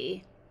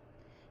family,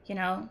 you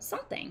know,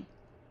 something.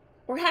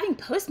 Or having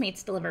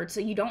Postmates delivered so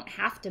you don't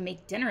have to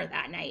make dinner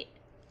that night,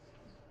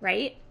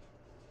 right?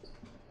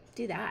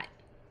 Do that.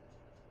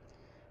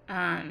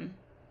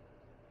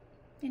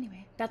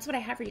 Anyway, that's what I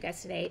have for you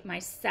guys today. My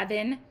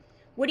 7.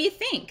 What do you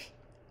think?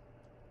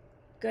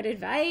 Good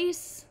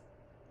advice?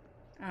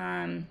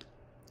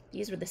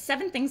 These were the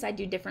 7 things I'd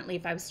do differently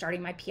if I was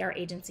starting my PR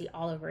agency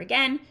all over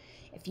again.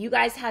 If you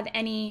guys have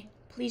any,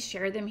 please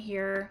share them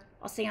here.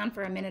 I'll stay on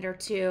for a minute or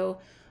two.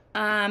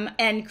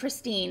 And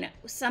Christine,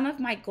 some of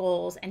my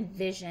goals and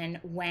vision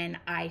when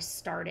I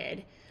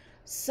started.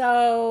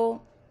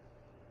 So,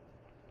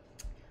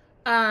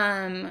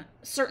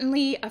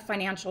 certainly a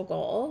financial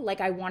goal.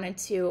 Like, I wanted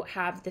to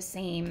have the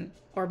same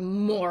or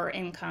more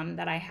income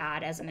that I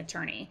had as an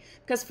attorney,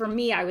 because for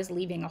me, I was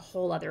leaving a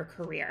whole other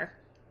career.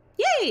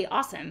 Yay!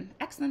 Awesome.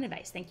 Excellent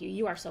advice. Thank you.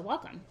 You are so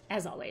welcome,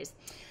 as always.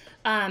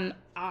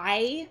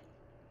 I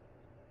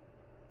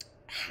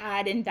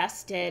had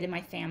invested in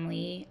my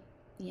family.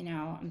 You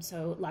know, I'm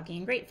so lucky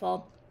and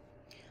grateful.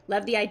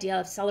 Love the idea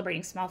of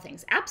celebrating small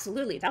things.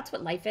 Absolutely. That's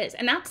what life is.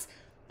 And that's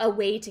a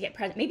way to get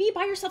present. Maybe you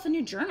buy yourself a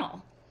new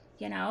journal,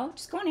 you know,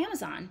 just go on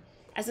Amazon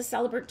as a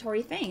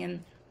celebratory thing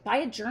and buy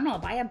a journal,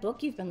 buy a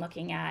book you've been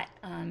looking at,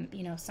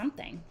 you know,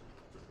 something.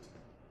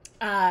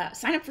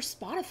 Sign up for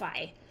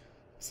Spotify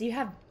so you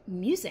have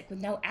music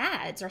with no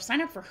ads, or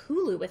sign up for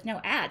Hulu with no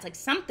ads, like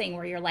something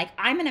where you're like,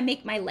 I'm going to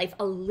make my life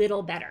a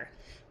little better,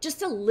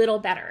 just a little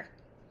better,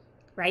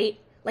 right?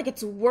 Like,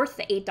 it's worth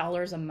the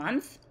 $8 a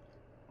month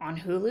on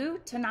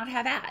Hulu to not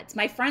have ads.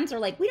 My friends are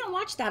like, we don't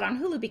watch that on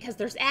Hulu because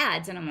there's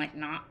ads. And I'm like,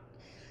 not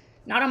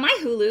on my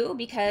Hulu,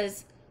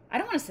 because I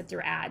don't want to sit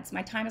through ads.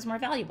 My time is more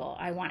valuable.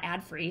 I want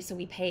ad free. So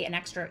we pay an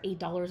extra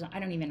 $8. I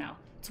don't even know.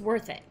 It's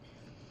worth it.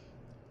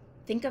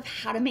 Think of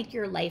how to make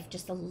your life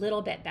just a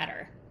little bit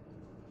better.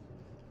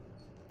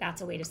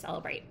 That's a way to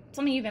celebrate.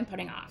 Something you've been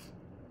putting off.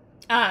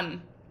 I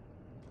don't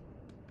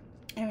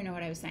even know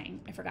what I was saying.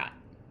 I forgot.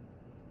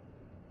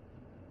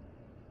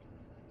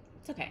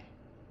 It's okay.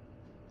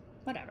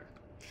 Whatever.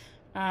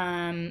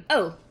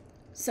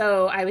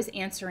 So I was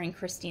answering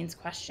Christine's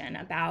question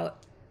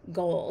about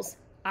goals.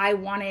 I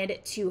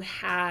wanted to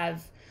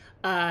have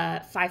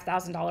a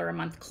 $5,000 a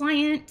month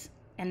client,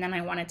 and then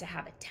I wanted to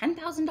have a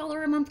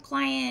 $10,000 a month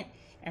client,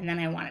 and then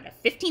I wanted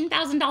a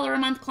 $15,000 a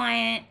month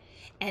client,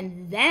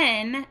 and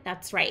then,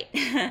 that's right,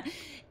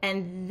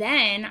 and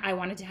then I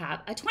wanted to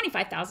have a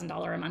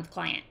 $25,000 a month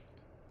client.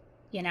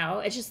 You know,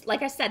 it's just,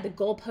 like I said, the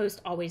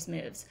goalpost always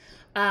moves.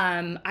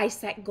 I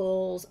set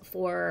goals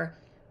for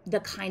the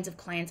kinds of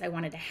clients I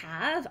wanted to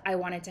have. I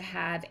wanted to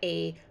have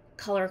a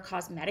color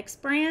cosmetics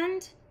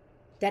brand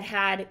that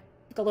had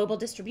global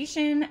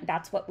distribution.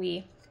 That's what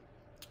we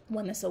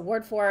won this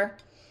award for,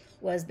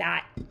 was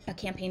that a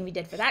campaign we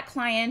did for that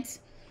client.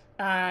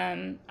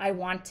 I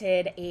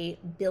wanted a $1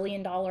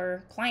 billion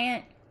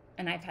client,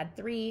 and I've had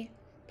 3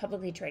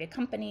 publicly traded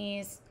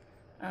companies.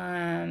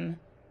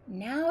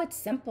 Now it's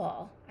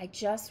simple. I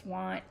just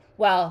want,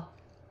 well,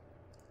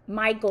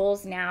 my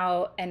goals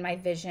now and my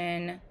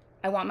vision,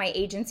 I want my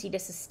agency to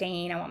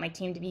sustain. I want my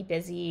team to be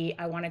busy.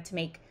 I want it to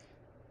make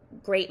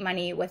great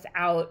money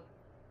without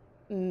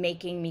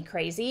making me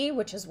crazy,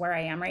 which is where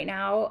I am right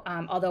now.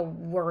 Although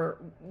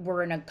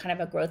we're in a kind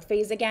of a growth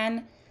phase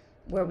again,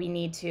 where we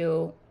need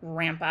to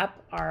ramp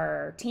up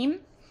our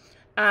team.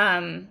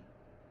 I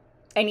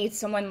need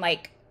someone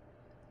like,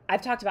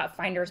 I've talked about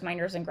finders,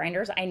 minders, and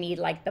grinders. I need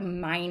like the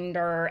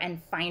minder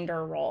and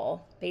finder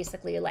role,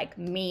 basically like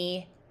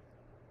me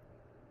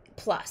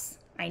plus.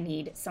 I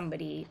need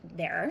somebody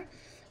there.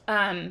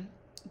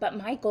 But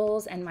my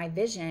goals and my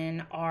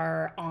vision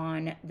are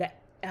on the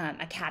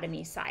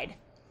academy side.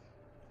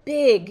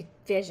 Big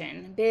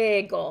vision,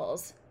 big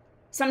goals.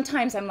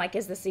 Sometimes I'm like,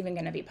 is this even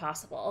going to be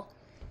possible?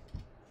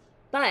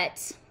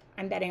 But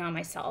I'm betting on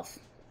myself.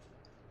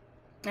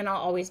 And I'll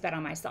always bet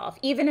on myself.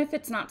 Even if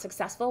it's not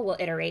successful, we'll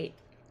iterate.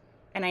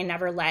 And I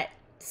never let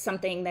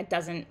something that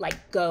doesn't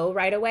like go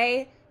right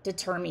away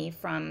deter me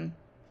from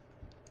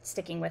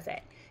sticking with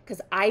it. Because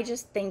I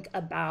just think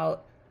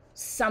about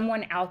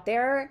someone out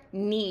there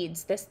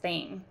needs this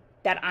thing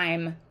that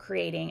I'm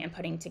creating and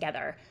putting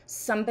together.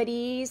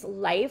 Somebody's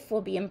life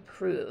will be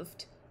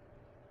improved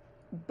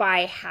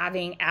by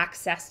having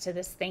access to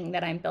this thing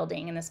that I'm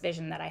building and this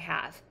vision that I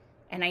have.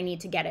 And I need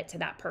to get it to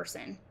that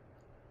person.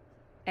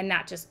 And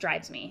that just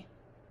drives me.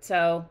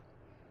 So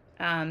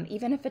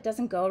even if it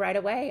doesn't go right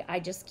away, I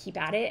just keep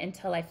at it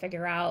until I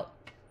figure out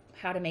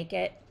how to make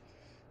it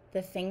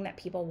the thing that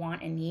people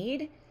want and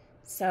need.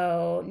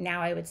 So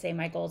now I would say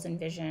my goals and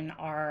vision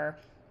are,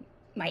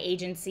 my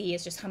agency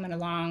is just humming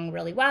along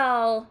really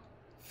well,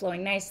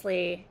 flowing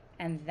nicely,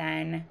 and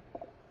then,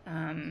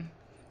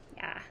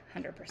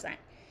 100%.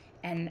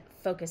 And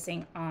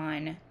focusing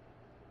on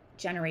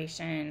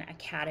Generation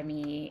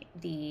Academy,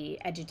 the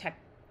edutech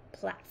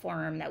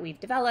platform that we've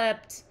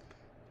developed.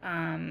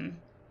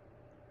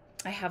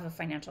 I have a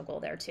financial goal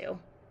there too.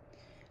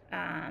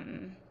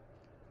 And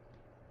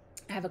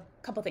I have a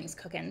couple things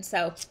cooking.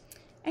 So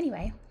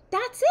anyway,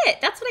 that's it.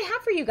 That's what I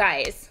have for you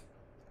guys.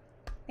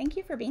 Thank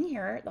you for being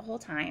here the whole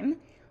time.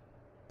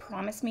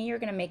 Promise me you're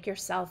going to make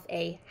yourself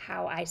a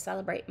how I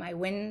celebrate my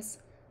wins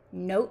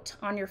note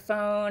on your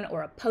phone,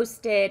 or a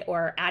post-it,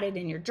 or add it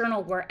in your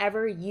journal,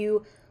 wherever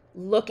you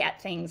look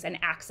at things and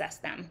access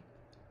them.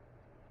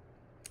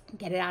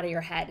 Get it out of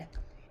your head.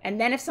 And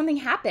then if something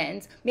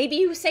happens, maybe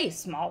you say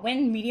small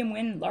win, medium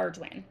win, large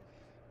win.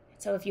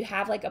 So if you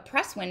have like a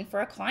press win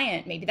for a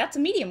client, maybe that's a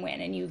medium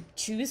win and you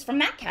choose from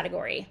that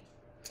category.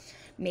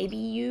 Maybe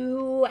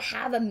you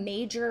have a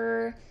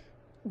major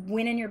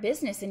win in your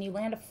business and you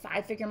land a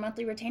 5-figure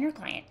monthly retainer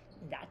client.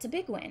 That's a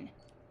big win.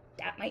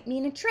 That might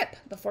mean a trip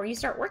before you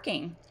start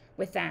working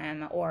with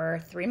them,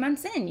 or 3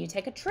 months in, you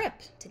take a trip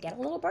to get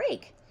a little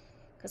break,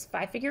 because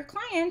 5-figure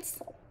clients,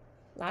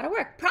 a lot of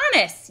work.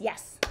 Promise.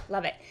 Yes.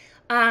 Love it.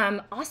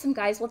 Awesome,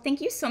 guys. Well, thank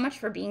you so much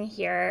for being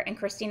here. And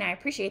Christina, I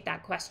appreciate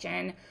that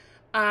question.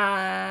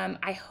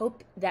 I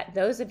hope that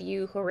those of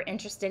you who are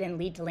interested in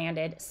Lead to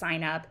Landed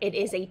sign up. It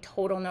is a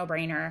total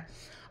no-brainer.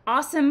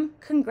 Awesome.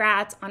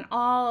 Congrats on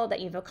all that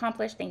you've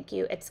accomplished. Thank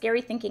you. It's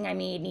scary thinking I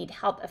may need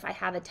help if I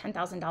have a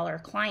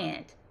 $10,000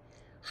 client.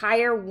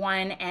 Hire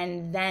one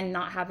and then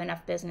not have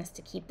enough business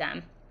to keep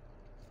them.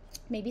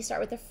 Maybe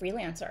start with a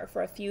freelancer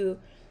for a few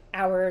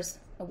hours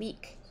a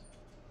week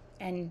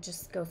and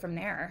just go from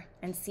there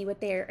and see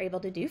what they're able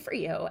to do for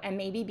you. And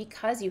maybe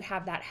because you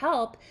have that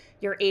help,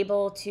 you're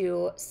able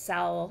to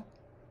sell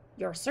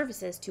your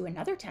services to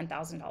another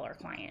 $10,000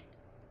 client.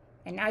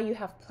 And now you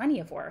have plenty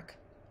of work.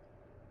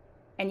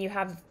 And you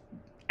have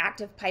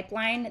active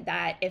pipeline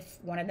that if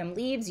one of them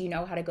leaves, you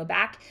know how to go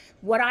back.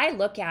 What I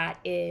look at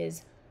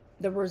is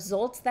the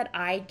results that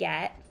I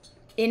get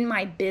in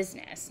my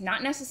business,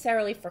 not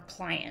necessarily for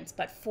clients,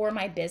 but for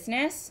my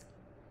business.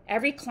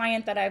 Every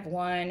client that I've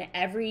won,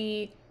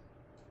 every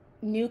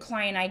new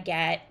client I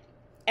get,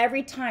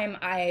 every time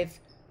I've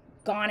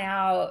gone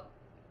out,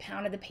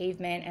 pounded the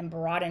pavement, and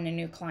brought in a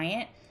new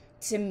client,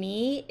 to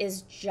me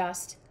is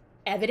just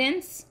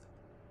evidence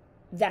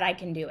that I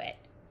can do it,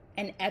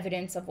 and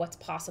evidence of what's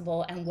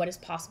possible and what is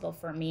possible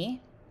for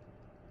me.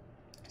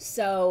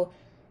 So,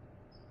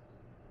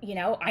 you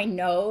know, I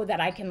know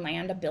that I can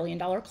land a $1 billion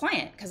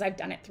client because I've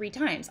done it 3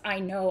 times. I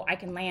know I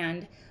can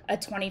land a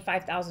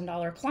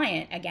 $25,000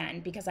 client again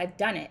because I've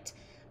done it.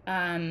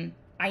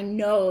 I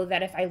know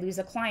that if I lose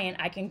a client,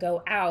 I can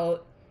go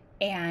out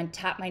and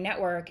tap my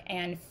network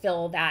and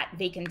fill that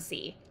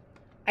vacancy.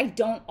 I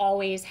don't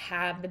always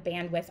have the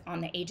bandwidth on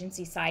the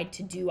agency side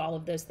to do all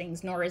of those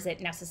things, nor is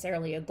it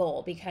necessarily a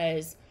goal,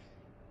 because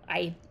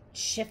I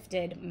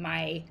shifted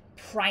my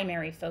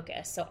primary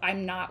focus. So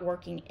I'm not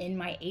working in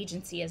my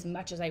agency as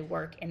much as I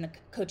work in the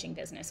coaching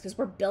business, because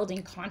we're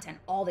building content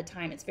all the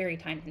time. It's very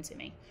time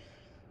consuming.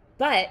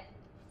 But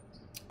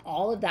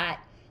all of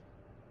that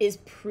is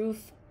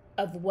proof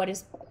of what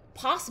is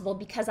possible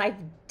because I've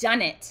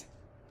done it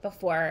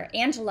before.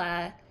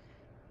 Angela,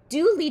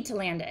 do Lead to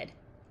Landed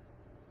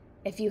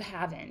if you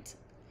haven't.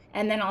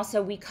 And then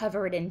also we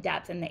cover it in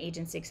depth in the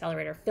Agency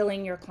Accelerator,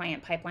 filling your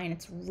client pipeline.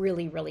 It's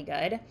really, really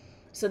good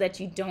so that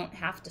you don't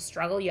have to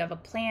struggle. You have a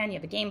plan, you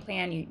have a game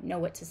plan, you know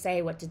what to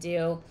say, what to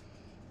do.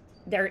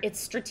 It's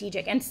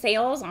strategic. And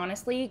sales,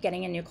 honestly,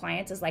 getting in new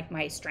clients is like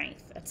my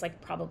strength. It's like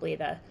probably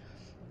the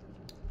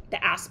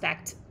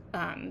aspect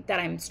that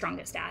I'm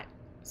strongest at.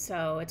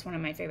 So it's one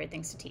of my favorite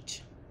things to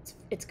teach.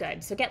 It's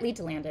good. So get Lead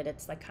to Landed.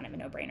 It's like kind of a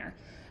no-brainer.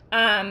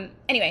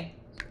 Anyway,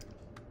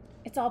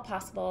 it's all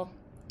possible.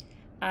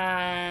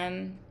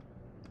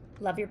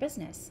 Love your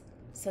business.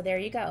 So there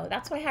you go.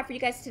 That's what I have for you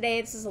guys today.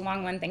 This is a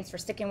long one. Thanks for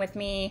sticking with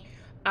me.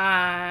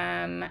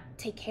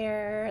 Take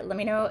care. Let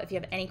me know if you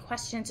have any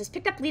questions. Just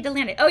picked up Lead to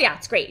Landed. Oh yeah,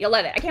 it's great. You'll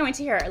love it. I can't wait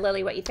to hear,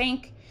 Lily, what you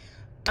think.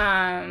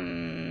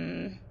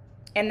 And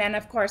then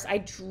of course I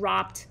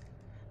dropped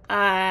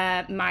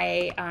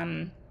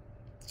my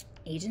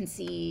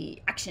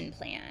agency action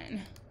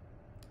plan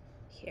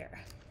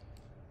here.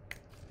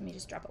 Let me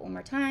just drop it one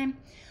more time.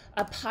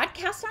 A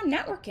podcast on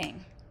networking.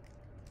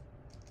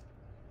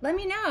 Let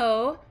me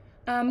know.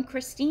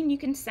 Christine, you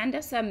can send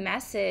us a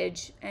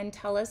message and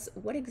tell us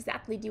what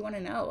exactly do you want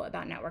to know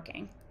about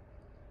networking,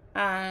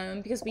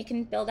 because we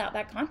can build out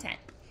that content.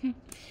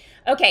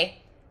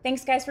 Okay,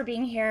 thanks guys for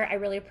being here. I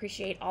really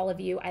appreciate all of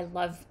you. I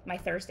love my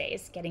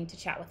Thursdays, getting to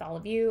chat with all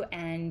of you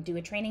and do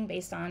a training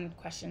based on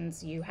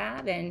questions you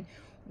have and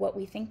what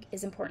we think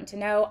is important to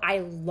know. I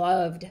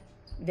loved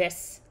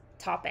this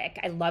topic.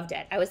 I loved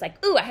it. I was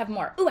like, ooh, I have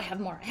more. Ooh, I have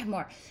more. I have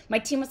more. My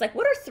team was like,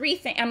 what are 3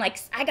 things? I'm like,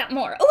 I got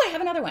more. Oh, I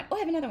have another one. Oh, I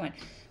have another one.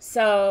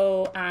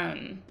 So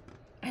I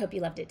hope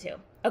you loved it too.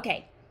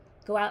 Okay,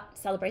 go out,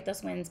 celebrate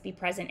those wins, be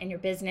present in your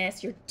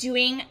business. You're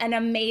doing an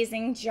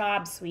amazing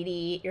job,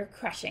 sweetie. You're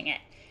crushing it.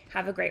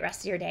 Have a great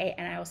rest of your day,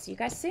 and I will see you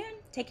guys soon.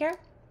 Take care.